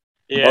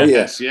 Yeah. Oh,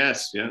 yes.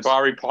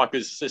 Barry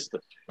Parker's sister.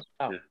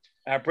 Oh.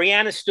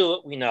 Brianna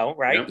Stewart, we know,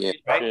 right? Yeah.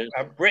 Right?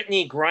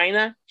 Brittany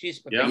Griner,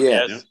 she's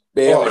yes.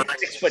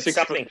 6 foot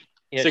something.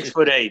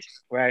 6'8".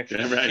 Right.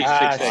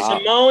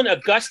 Simone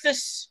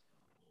Augustus.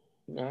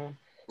 No.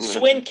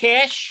 Swin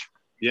Cash.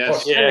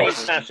 Yes.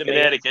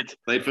 Connecticut.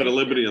 Played for the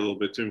Liberty a little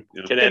bit too.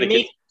 Yeah.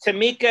 Connecticut.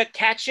 Tamika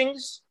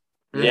Catchings.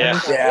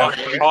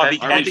 Harvey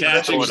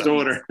Catchings'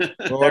 daughter.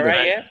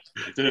 Right,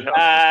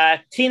 yeah.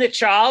 Tina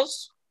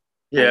Charles.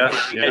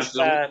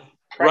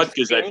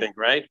 Rutgers, I think,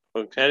 right?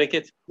 From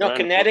Connecticut? No,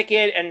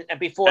 Connecticut, and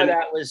before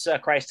that was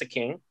Christ the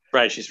King.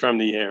 Right, she's from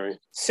the area.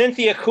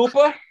 Cynthia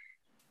Cooper.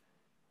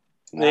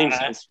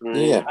 Elena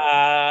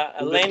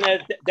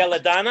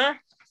Deladonna.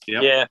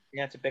 Yeah,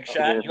 that's a big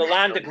shot.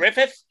 Yolanda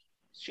Griffith.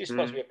 She's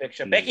supposed to be a big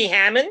shot. Becky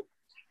Hammond.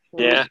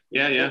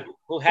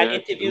 Who had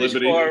interviews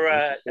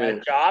for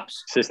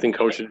jobs. Assistant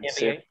coach at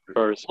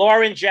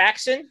Lauren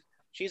Jackson.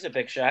 She's a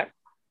big shot.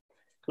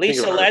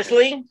 Lisa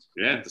Leslie.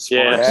 Yeah, the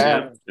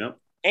Sparks. Yeah.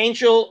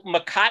 Angel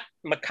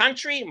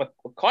McCoughtry.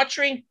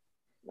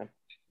 I'm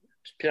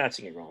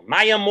pronouncing it wrong.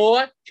 Maya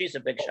Moore. She's a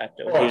big shot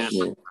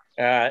too.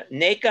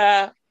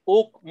 Neka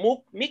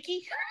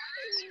Miki.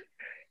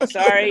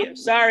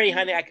 Sorry,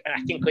 honey. I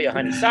can't call you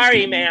honey.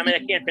 Sorry, ma'am. I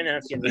can't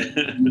pronounce your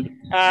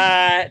name.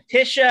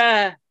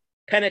 Tisha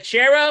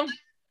Panachero.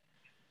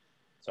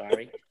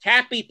 Sorry.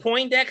 Tappy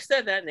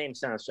Poindexter. That name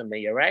sounds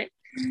familiar, right?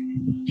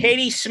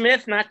 Katie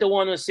Smith, not the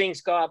one who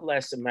sings God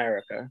Bless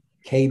America.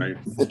 Katie.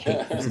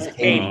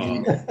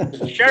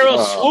 Cheryl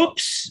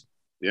Swoops.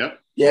 Yep.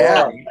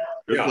 Yeah.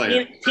 Good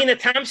player. Tina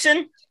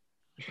Thompson.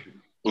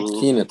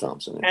 Tina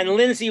Thompson. And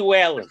Lindsay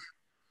Whalen.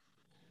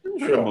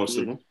 Sure, most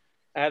of them.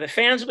 The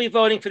fans will be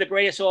voting for the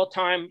greatest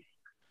all-time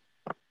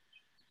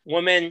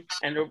women,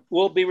 and it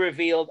will be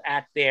revealed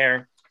at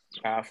their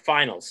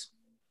finals.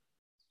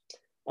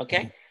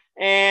 Okay?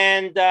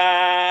 And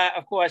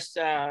of course,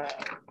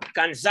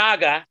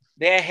 Gonzaga,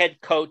 their head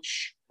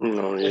coach,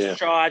 was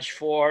charged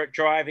for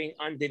driving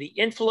under the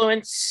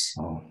influence.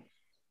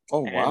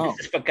 Oh, wow.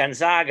 This is for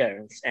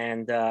Gonzaga,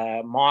 and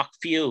Mark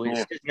Few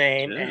is his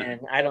name.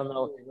 And I don't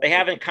know, they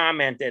haven't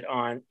commented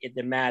on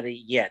the matter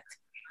yet.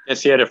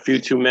 Guess he had a few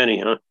too many,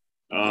 huh?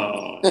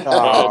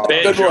 Oh,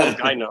 bad joke,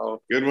 I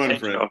know. Good one,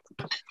 Fred.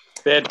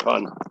 Bad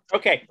pun.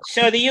 Okay,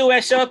 so the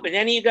U.S. Open,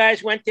 any of you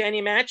guys went to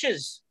any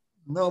matches?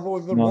 No, but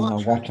we've been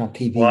watch on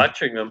TV.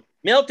 Watching them.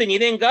 Milton, you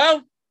didn't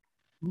go?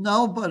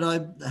 No, but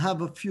I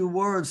have a few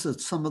words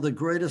at some of the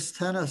greatest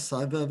tennis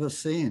I've ever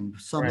seen.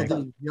 Some of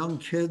the young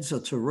kids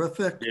are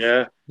terrific.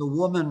 Yeah. The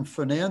woman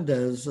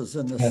Fernandez is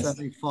in the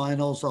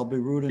semifinals. I'll be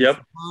rooting for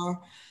her.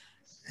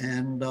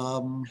 And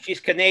she's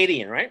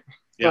Canadian, right?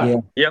 Yeah.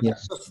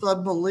 It's just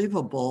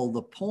unbelievable.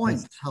 The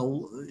points, how,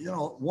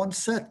 one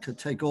set could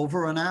take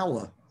over an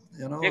hour.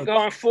 They're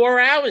going 4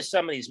 hours,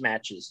 some of these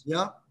matches.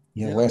 Yeah.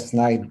 Yeah, last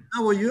night.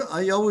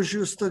 I always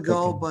used to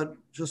go, but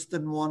just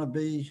didn't want to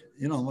be,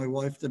 my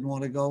wife didn't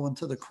want to go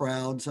into the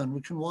crowds, and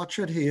we can watch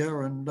it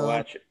here. And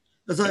watch it.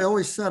 As I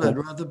always said, I'd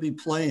rather be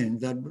playing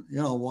than,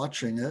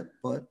 watching it.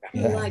 But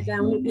lie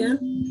down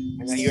again.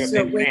 I know you're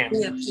a big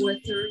fan. At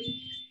 4:30.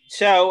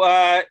 So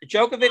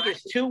Djokovic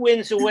is 2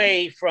 wins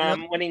away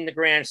from winning the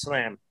Grand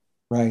Slam.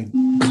 Right.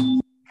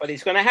 But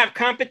he's going to have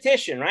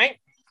competition, right?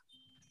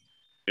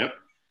 Yep.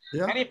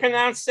 Yeah. How do you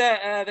pronounce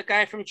the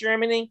guy from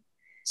Germany?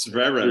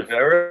 Zverev.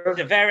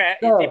 Zverev.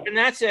 They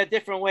pronounce it a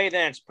different way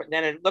than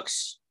it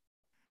looks.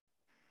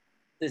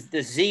 The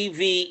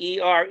Zverev.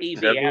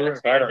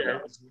 I don't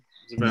know.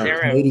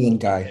 Canadian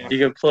guy. You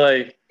can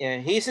play. Yeah,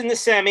 he's in the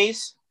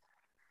semis.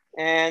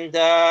 And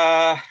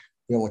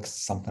Felix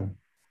something.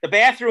 The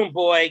bathroom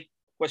boy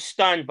was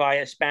stunned by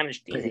a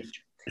Spanish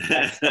teenager.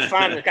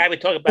 Stefan, the guy we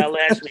talked about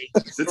last week,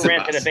 who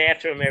ran to the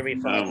bathroom every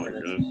 5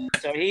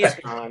 minutes. So he's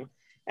gone.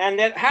 And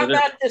then how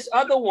about this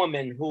other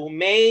woman who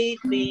made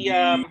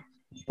the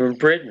from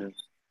Britain?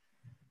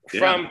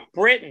 From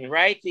Britain,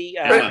 right? The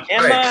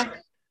Emma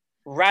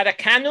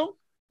Raducanu.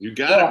 You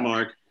got it,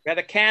 Mark.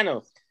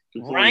 Raducanu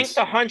ranked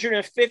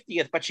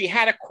 150th, but she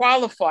had to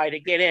qualify to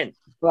get in.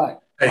 Right.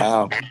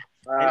 Wow.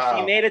 And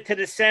she made it to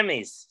the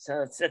semis.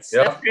 So that's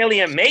really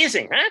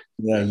amazing, huh?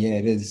 Yeah,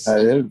 it is.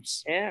 It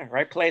is. Yeah,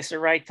 right place at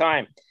right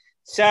time.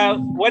 So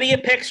what are your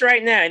picks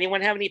right now?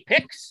 Anyone have any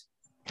picks?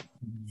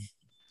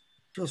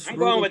 I'm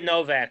going with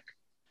Novak.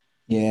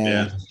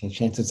 Yeah, the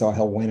chances are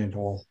he'll win it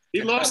all.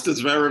 He lost to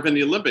Zverev in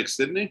the Olympics,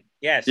 didn't he?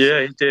 Yes.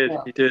 Yeah, he did.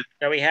 He did.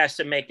 So he has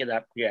to make it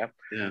up. Yeah.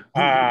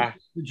 Yeah.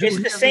 Is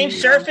it the same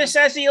surface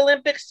as the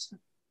Olympics?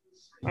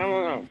 I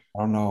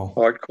don't know.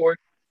 Hard court?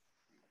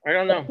 I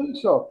don't know. I think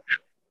so.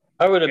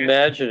 I would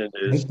imagine it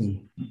is.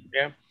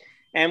 Yeah.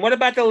 And what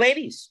about the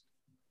ladies?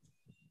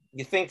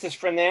 You think this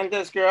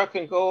Fernandez girl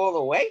can go all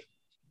the way?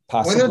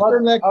 Possibly.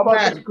 How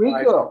about the Greek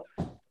girl?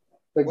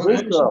 The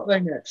Greek girl.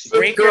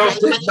 Greek girl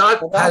has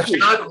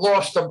not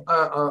lost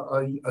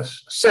a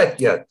set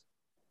yet.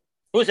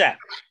 Who's that?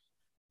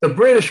 The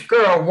British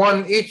girl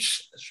won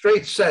each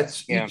straight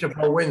sets, each of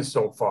her wins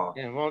so far.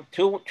 Yeah, well,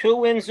 two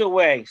wins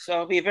away. So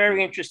it'll be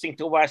very interesting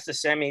to watch the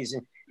semis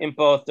in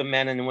both the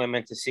men and the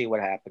women to see what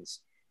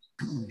happens.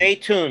 Stay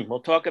tuned.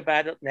 We'll talk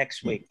about it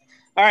next week.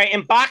 All right,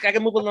 I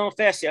can move a little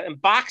faster. In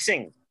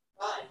boxing,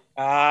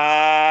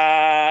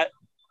 Oscar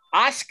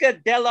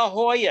De La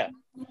Hoya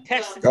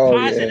tested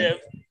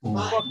positive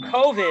for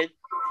COVID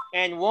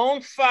and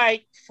won't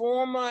fight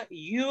former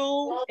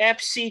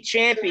UFC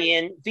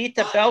champion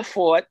Vita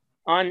Belfort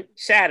on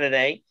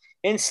Saturday.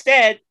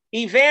 Instead,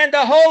 Evander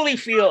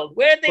Holyfield.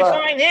 Where'd they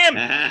find him?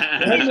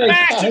 He's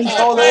back. He's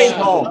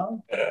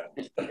home.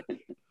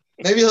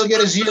 Maybe he'll get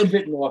his ear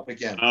bitten off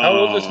again. How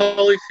old is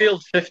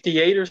Holyfield?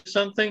 58 or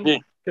something?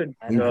 Good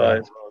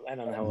God. I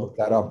don't know. Look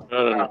that up. I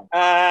don't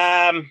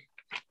know.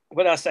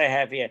 What else I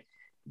have here?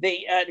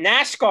 The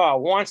NASCAR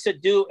wants to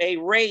do a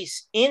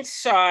race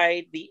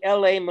inside the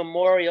LA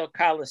Memorial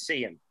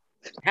Coliseum.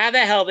 How the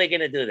hell are they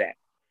going to do that?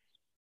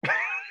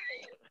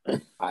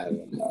 I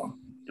don't know.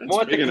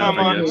 More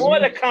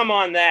to come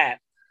on that.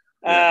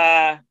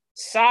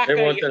 Soccer,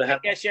 I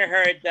guess you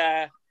heard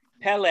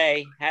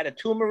Pele had a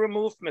tumor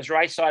removed from his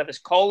right side of his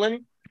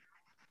colon.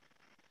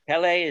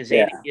 Pele is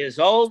 80 years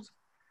old.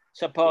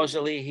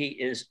 Supposedly he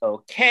is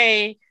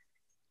okay.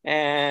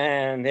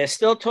 And they're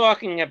still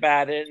talking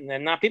about it.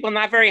 And people are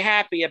not very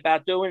happy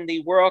about doing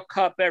the World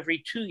Cup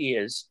every 2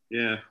 years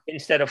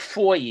instead of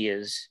 4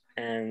 years.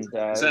 And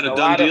is that a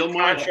done deal,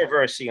 Mark?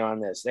 Controversy on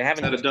this. They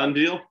haven't. Is that a done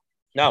deal?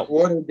 No.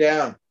 Watered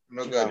down.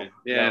 No good.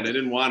 Yeah, they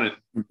didn't want it.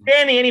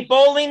 Danny, any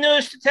bowling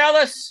news to tell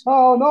us?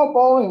 Oh, no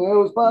bowling. It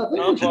was, but I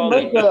think we should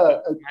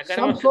make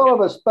some sort of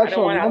a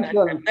special mention.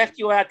 I left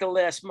you out the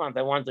last month.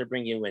 I wanted to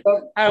bring you in.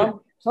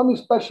 Something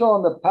special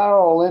on the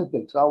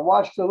Paralympics. I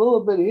watched a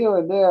little bit here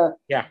and there.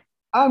 Yeah.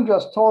 I'm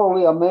just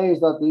totally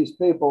amazed at these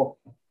people,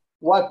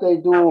 what they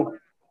do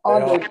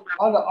on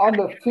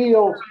the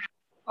field,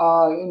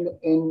 in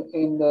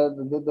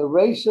the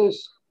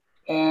races,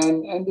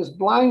 and this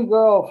blind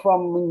girl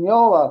from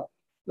Mignola,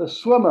 the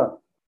swimmer,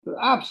 they're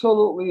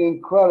absolutely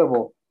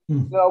incredible.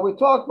 You know, we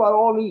talk about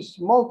all these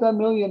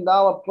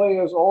multi-million-dollar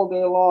players all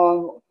day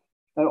long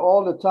and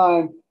all the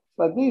time,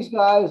 but these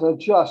guys are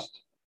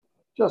just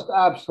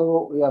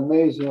absolutely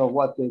amazing at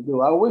what they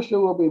do. I wish there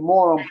will be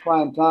more on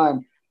prime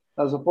time,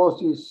 as opposed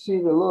to see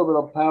a little bit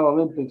of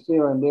Paralympics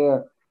here and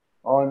there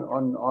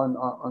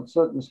on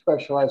certain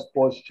specialized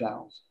sports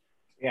channels.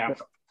 Yeah,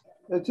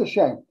 it's a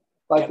shame.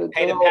 Like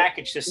pay the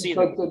package to see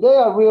them. They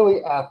are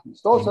really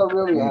athletes. Those are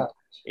really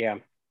athletes. Yeah.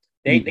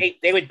 They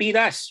would beat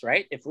us,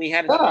 right? If we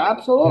had. Yeah,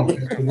 absolutely.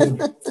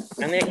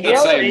 And they the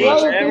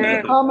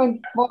other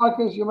comment,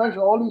 Marcus, you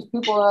mentioned all these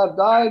people that have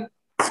died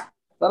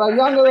that are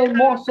younger than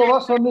most of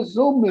us on this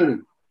Zoom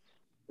meeting.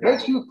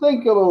 Makes you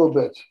think a little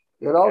bit,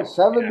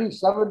 70,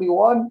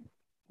 71,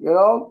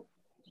 Yeah.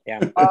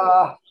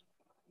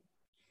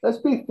 Let's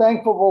be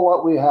thankful for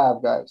what we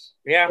have, guys.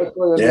 Yeah.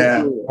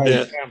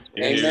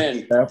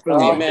 Amen.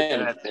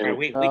 Amen.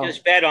 We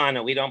just bet on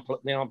it. We don't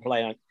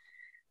play on it.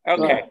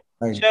 Okay.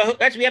 So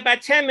we have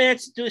about 10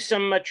 minutes to do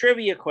some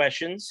trivia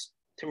questions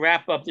to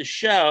wrap up the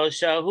show.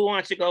 So who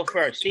wants to go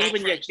first?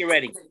 Steven, you're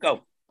ready.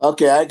 Go.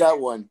 Okay, I got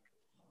one.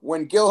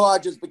 When Gil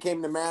Hodges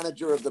became the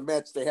manager of the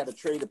Mets, they had to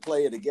trade a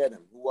player to get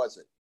him. Who was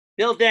it?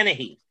 Bill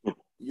Dennehy.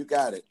 You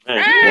got it.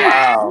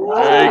 Wow.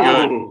 Very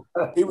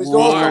good. He was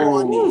also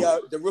on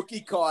the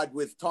rookie card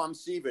with Tom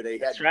Seaver. They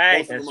had That's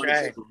right.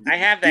 I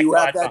have that Do you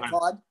card. have that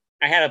card?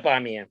 I have it by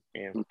me.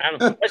 Yeah. I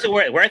don't know. What's it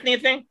worth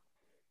anything?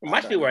 It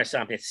must be worth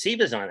something.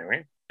 Seaver's on it,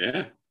 right?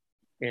 Yeah.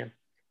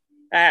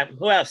 Yeah.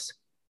 Who else?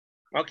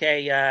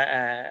 Okay.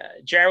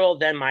 Gerald,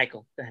 then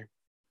Michael. Go ahead.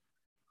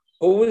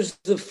 Who was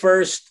the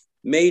first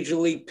major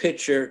league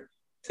pitcher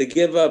to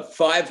give up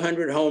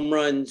 500 home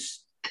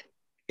runs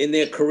in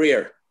their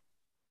career?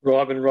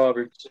 Robin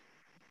Roberts.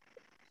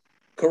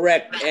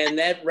 Correct. And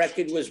that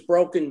record was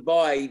broken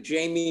by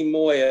Jamie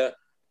Moyer,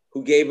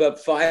 who gave up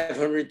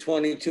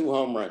 522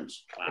 home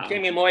runs. Wow.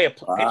 Jamie Moyer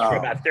pitched for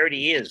about 30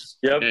 years.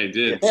 Yep. Yeah, he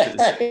did.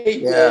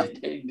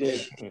 He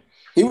did.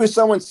 He was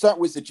someone's son.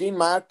 Was it Gene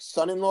Mark's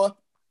son-in-law?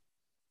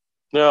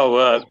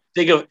 No,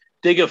 Digger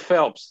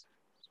Phelps.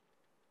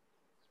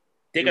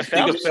 Digger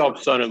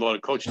Phelps, son-in-law,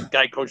 coached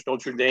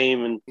Notre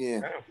Dame, and yeah.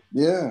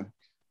 All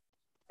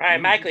right,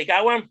 Michael, you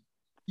got one?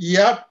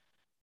 Yep.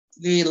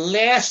 The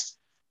last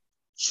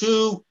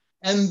two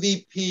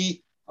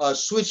MVP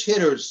switch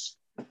hitters,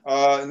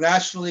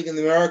 National League and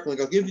the American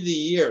League. I'll give you the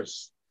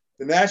years.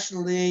 The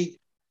National League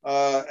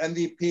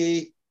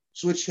MVP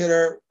switch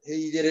hitter,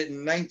 he did it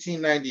in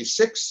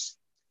 1996,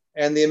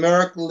 and the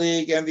American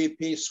League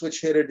MVP switch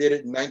hitter did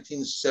it in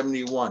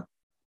 1971.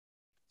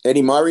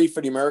 Eddie Murray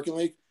for the American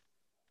League?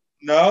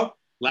 No.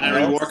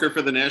 Larry Walker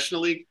for the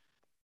National League?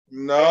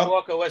 No.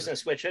 Walker wasn't a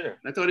switch hitter.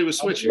 I thought he was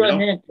switching.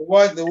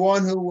 The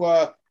one who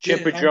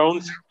Chipper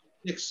Jones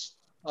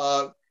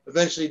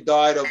eventually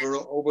died of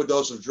an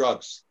overdose of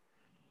drugs.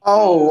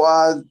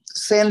 Oh,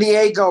 San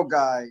Diego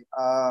guy.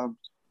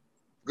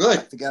 Good.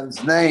 I forgot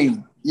his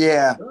name.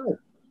 Yeah. Good.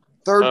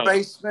 Third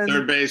baseman.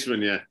 Third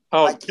baseman, yeah.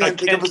 I can't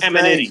think of his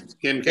name.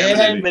 Ken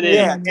Caminiti.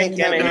 Yeah, Ken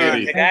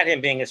Caminiti. I got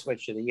him being a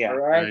switch hitter. Yeah. All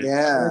right.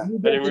 Yeah. If you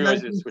get the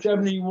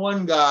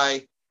 1971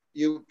 guy,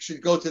 you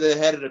should go to the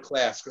head of the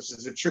class because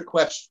it's a trick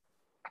question.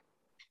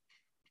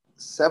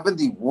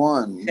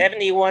 71.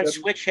 71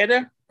 switch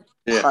hitter?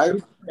 Yeah.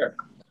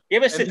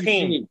 Give us the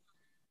team.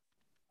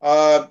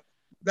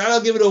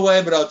 That'll give it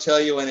away, but I'll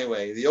tell you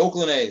anyway. The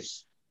Oakland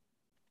A's.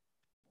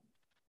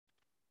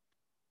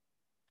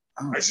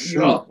 Oh,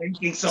 You're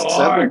thinking so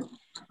hard.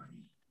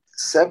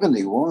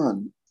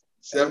 71.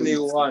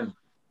 71.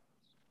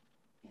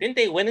 Didn't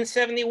they win in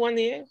 71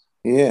 the A's?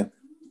 Yeah.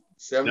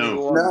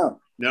 71.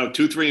 No,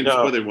 2, 3, and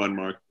 4 they won,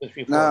 Mark.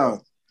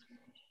 No.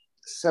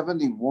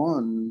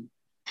 71.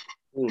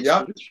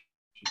 Yep. I'm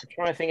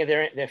trying to think of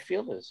their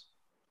fielders.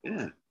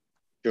 Yeah.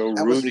 Joe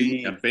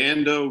Rudy.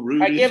 Bando,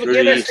 Rudy.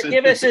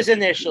 Give us his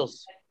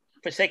initials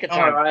for sake of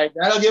time. All right.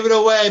 That'll give it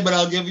away, but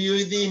I'll give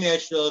you the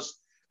initials.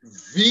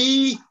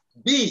 VB.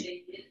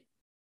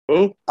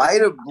 Who?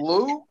 Ida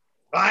Blue?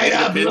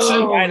 Ida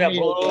Blue. Ida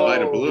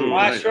Blue.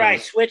 That's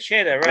right. Switch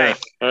hitter, right.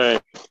 All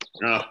right.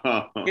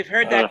 You've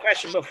heard that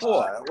question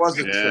before. That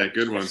wasn't Yeah,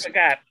 good one. I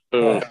forgot.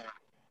 All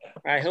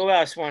right, who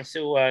else wants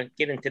to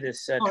get into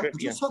this I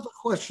trivia? just have a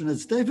question.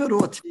 Is David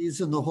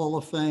Ortiz in the Hall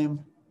of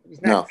Fame?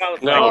 He's not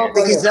qualified. No. I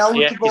think he's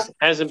eligible He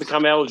hasn't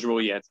become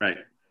eligible yet. Right.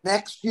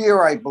 next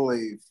year, I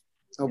believe.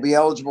 He'll be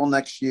eligible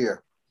next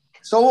year.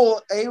 So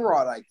will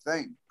A-Rod, I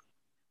think.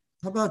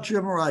 How about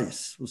Jim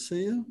Rice? We'll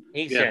see you.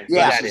 He's in.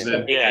 Yeah.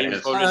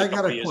 I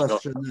got a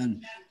question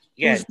then.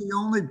 Yeah. Who's the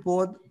only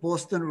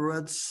Boston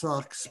Red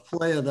Sox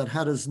player that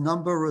had his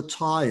number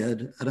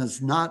retired and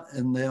is not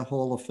in their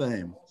Hall of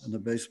Fame, in the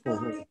Baseball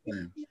Hall of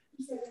Fame?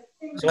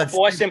 So a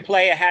Boston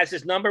player has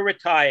his number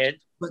retired,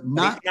 but he's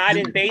not not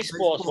in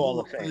baseball's Hall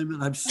of Fame.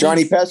 And I've seen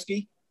Johnny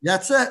Pesky?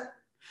 That's it.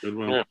 Good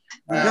one. You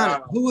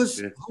got it. Who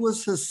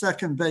was his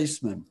second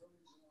baseman?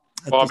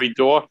 Bobby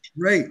Dorr.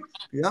 Great.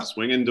 Yeah.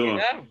 Swinging door.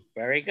 Yeah,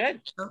 very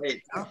good.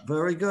 Yeah,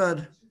 very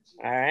good.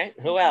 All right.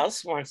 Who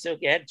else wants to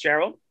get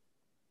Gerald?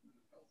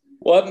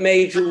 What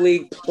major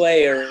league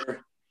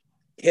player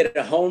hit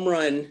a home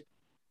run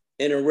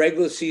in a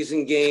regular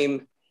season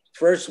game.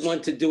 First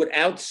one to do it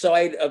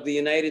outside of the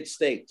United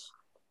States.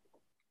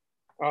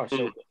 Oh,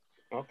 so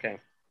okay.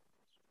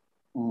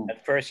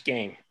 That first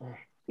game.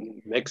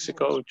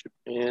 Mexico,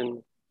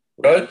 Japan.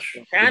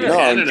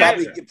 Canada.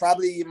 No,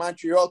 probably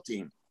Montreal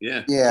team.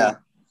 Yeah. Yeah.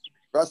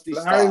 Rusty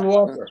Larry Stock.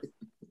 Walker.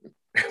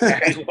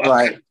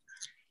 Right.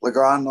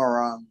 Legrand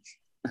Orange.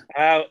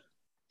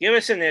 Give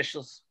us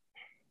initials.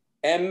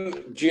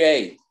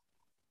 MJ.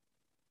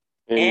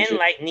 N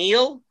like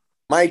Neil.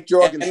 Mike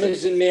Jorgensen. M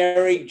is in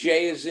Mary,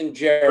 J is in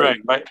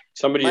Jerry. Right.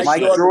 Somebody.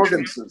 Mike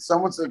Jorgensen.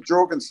 Someone said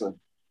Jorgensen.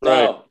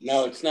 No,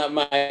 no, it's not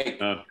Mike.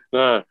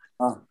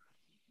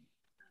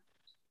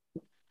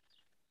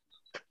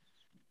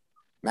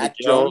 Mac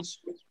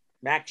Jones.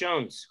 Mac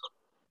Jones.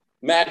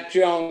 Mac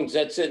Jones.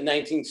 That's it.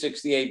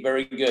 1968.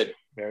 Very good.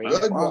 Very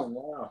good.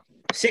 Wow.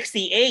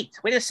 68.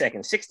 Wait a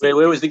second. 68. Wait,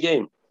 where was the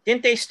game?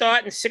 Didn't they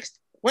start in 60?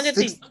 When did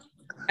they?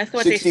 I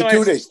thought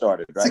 62 they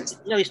started, right?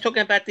 No, he's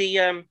talking about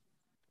the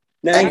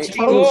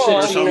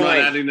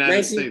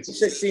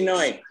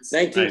 1969.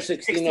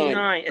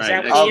 1969. Is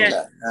that what he is?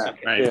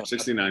 Right,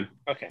 69.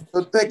 Okay.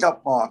 Good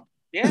pickup, Mark.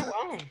 Yeah,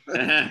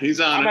 well. He's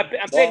on I'm a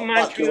big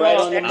Montreal. Right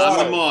on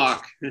the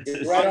mark.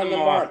 Right on the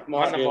mark.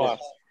 On the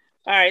mark.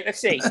 All right, let's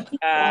see.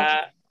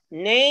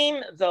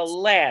 Name the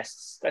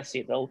last. Let's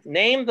see.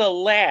 Name the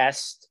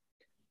last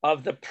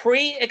of the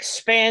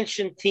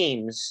pre-expansion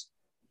teams.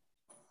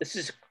 This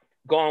is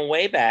going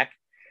way back.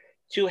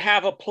 To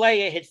have a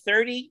player hit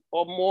 30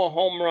 or more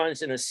home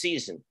runs in a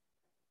season.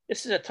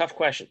 This is a tough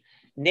question.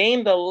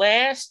 Name the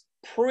last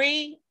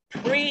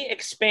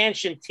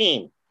pre-expansion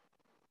team.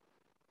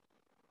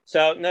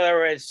 So in other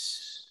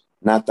words,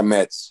 not the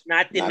Mets,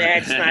 not the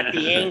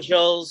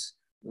Angels,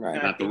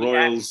 right? Not the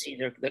Royals,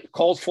 either the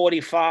Colt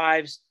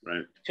 45s.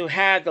 Right. To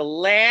have the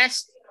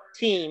last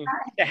team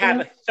to have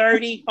a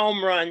 30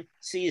 home run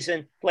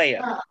season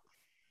player.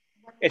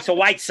 It's a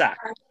White Sox.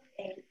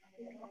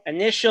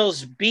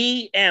 Initials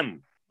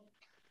BM.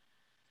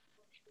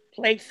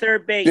 Played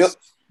third base.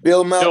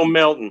 Bill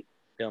Melton.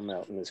 Bill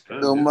Melton is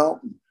correct. Bill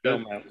Melton.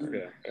 Yeah.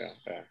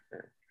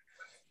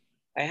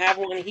 I have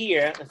one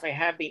here. If I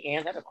have the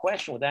answer, I have a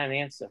question without an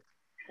answer.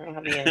 I don't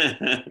have the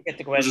answer. Get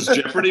the question. Is this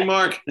Jeopardy,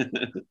 Mark? I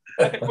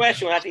have a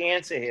question without the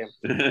answer here.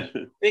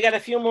 We got a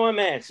few more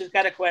minutes. Who's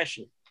got a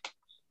question?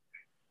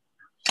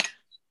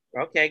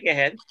 Okay, go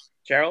ahead.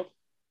 Gerald?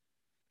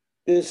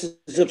 This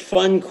is a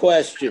fun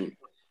question.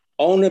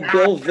 Owner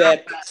Bill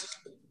Veeck,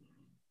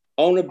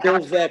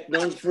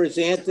 known for his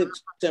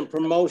antics and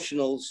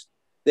promotionals,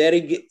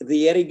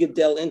 the Eddie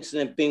Goodell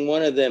incident being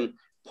one of them,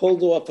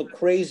 pulled off a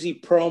crazy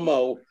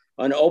promo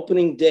on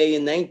opening day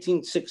in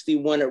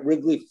 1961 at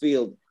Wrigley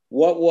Field.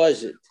 What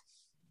was it?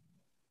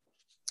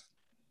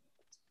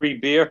 Free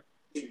beer.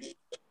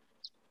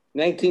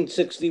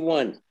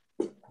 1961.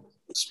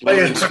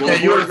 Players put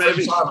their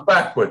uniforms on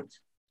backwards.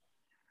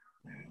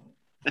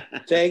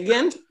 Say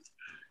again?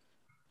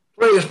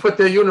 Players put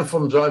their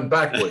uniforms on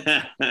backwards.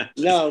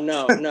 No.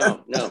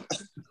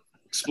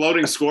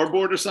 Exploding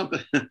scoreboard or something?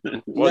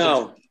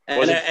 No.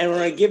 And when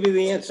I give you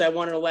the answer, I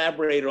want to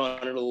elaborate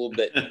on it a little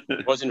bit.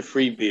 It wasn't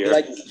free beer.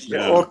 Or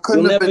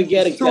couldn't You'll have never been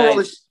get it,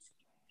 guys.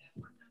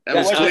 That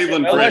was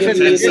Cleveland.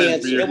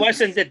 It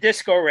wasn't the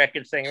disco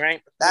record thing,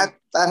 right? That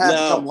had to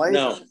come later.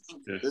 No.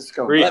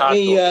 Disco.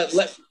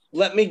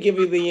 Let me give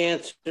you the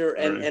answer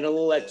and a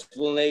little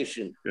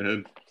explanation. Go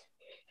ahead.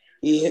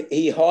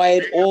 He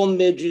hired all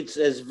midgets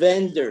as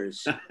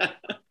vendors.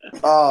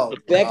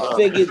 Beck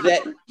figured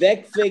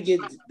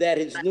that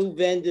his new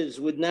vendors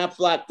would not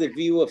block the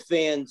view of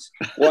fans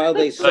while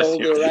they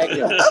sold their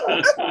items.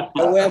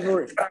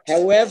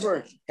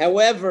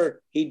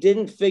 However, he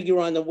didn't figure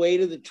on the weight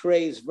of the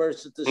trays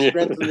versus the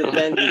strength of the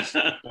vendors.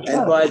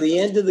 And by the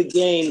end of the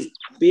game,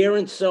 beer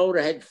and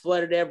soda had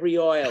flooded every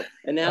aisle.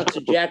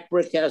 Announcer Jack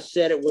Brickhouse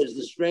said it was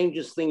the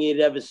strangest thing he had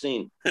ever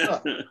seen.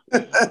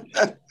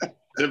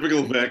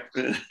 Typical Beck.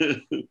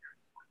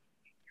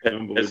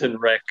 As in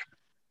Rick.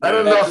 I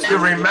don't know if you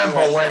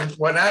remember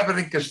when Abbott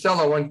and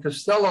Costello, when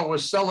Costello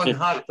was selling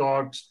hot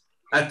dogs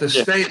at the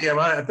stadium,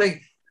 I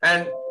think,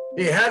 and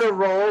he had a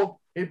roll.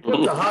 He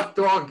put the hot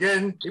dog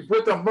in. He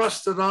put the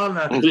mustard on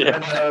and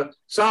the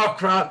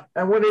sauerkraut.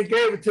 And when he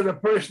gave it to the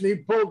person, he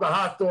pulled the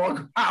hot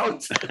dog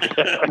out.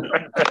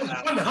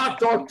 One hot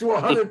dog to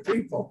 100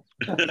 people.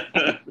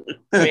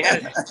 He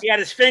had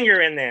his finger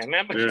in there.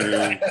 Remember?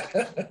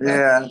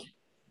 Yeah.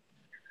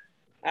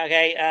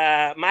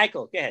 Okay,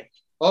 Michael, go ahead.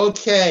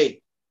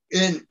 Okay,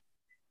 in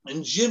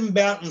Jim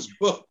Bouton's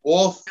book,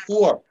 All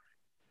Four,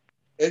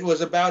 it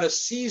was about a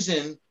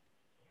season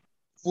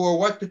for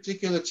what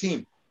particular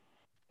team?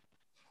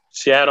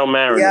 Seattle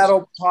Mariners.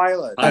 Seattle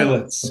Pilots.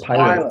 Pilots.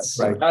 Right.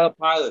 Seattle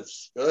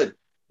Pilots. Good.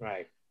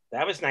 Right.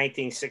 That was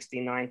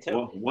 1969 too.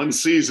 Well, one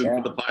season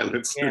for the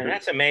Pilots. Yeah,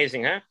 that's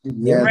amazing, huh?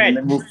 Yeah, Fred.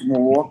 they moved to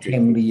Milwaukee.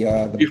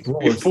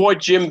 Before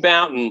Jim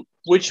Bouton,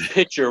 which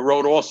pitcher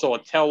wrote also a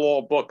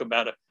tell-all book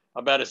about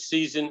a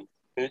season?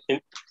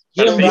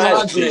 Jim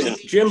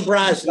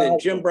Brosnan.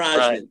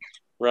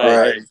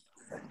 Right.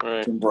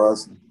 Jim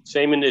Brosnan.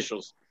 Same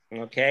initials.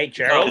 Okay,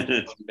 Gerald.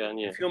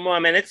 A few more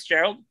minutes,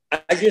 Gerald.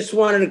 I just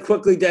wanted to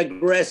quickly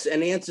digress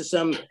and answer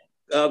some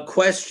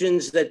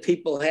questions that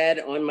people had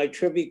on my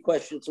trivia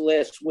questions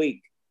last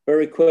week.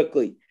 Very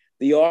quickly,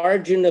 the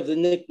origin of the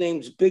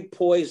nicknames Big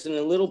Poison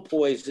and Little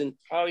Poison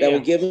that were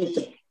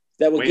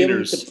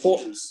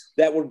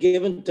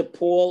given to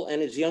Paul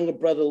and his younger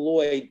brother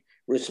Lloyd,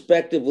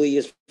 respectively,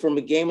 is from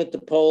a game at the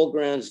Polo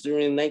Grounds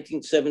during the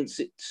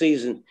 1970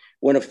 season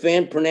when a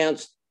fan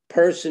pronounced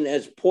person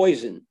as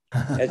poison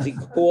as he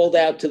called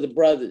out to the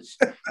brothers.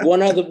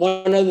 One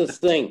other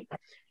thing,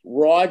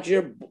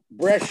 Roger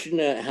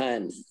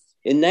Bresnahan.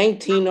 In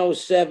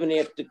 1907,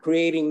 after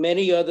creating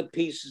many other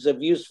pieces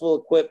of useful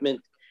equipment,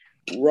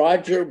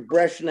 Roger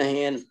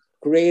Bresnahan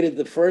created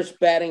the first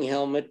batting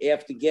helmet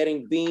after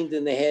getting beamed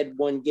in the head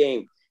one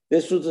game.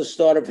 This was the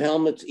start of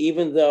helmets,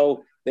 even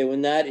though they were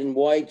not in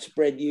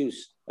widespread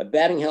use. A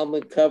batting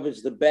helmet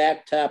covers the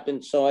back, top,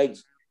 and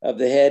sides of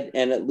the head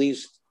and at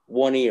least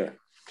one ear.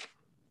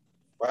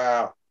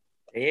 Wow.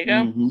 There you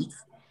go.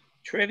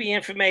 Trivia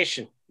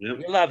information.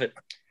 You love it.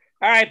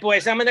 All right,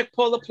 boys, I'm going to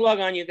pull the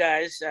plug on you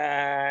guys.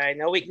 I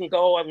know we can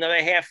go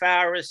another half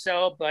hour or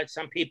so, but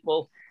some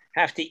people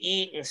have to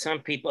eat and some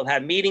people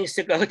have meetings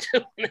to go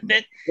to in a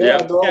bit.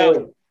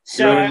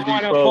 So I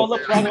want to pull the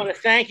plug. I want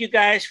to thank you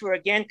guys for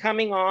again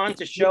coming on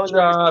to show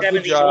number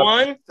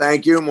 71.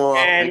 Thank you, Mark.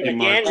 And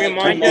again,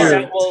 remind you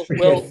that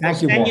we'll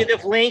send you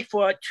the link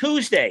for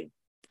Tuesday.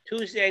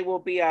 Tuesday will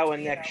be our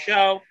next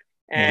show.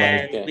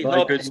 And we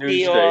hope to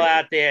see you all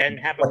out there and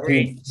have a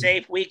great,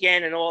 safe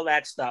weekend and all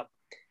that stuff.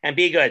 And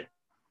be good.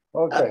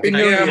 Okay. Happy New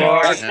Year,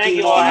 Mark. Thank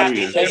you all.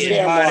 Take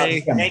care,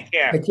 guys.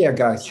 Take care,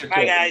 guys.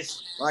 Bye,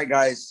 guys. Bye,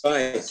 guys.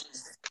 Bye.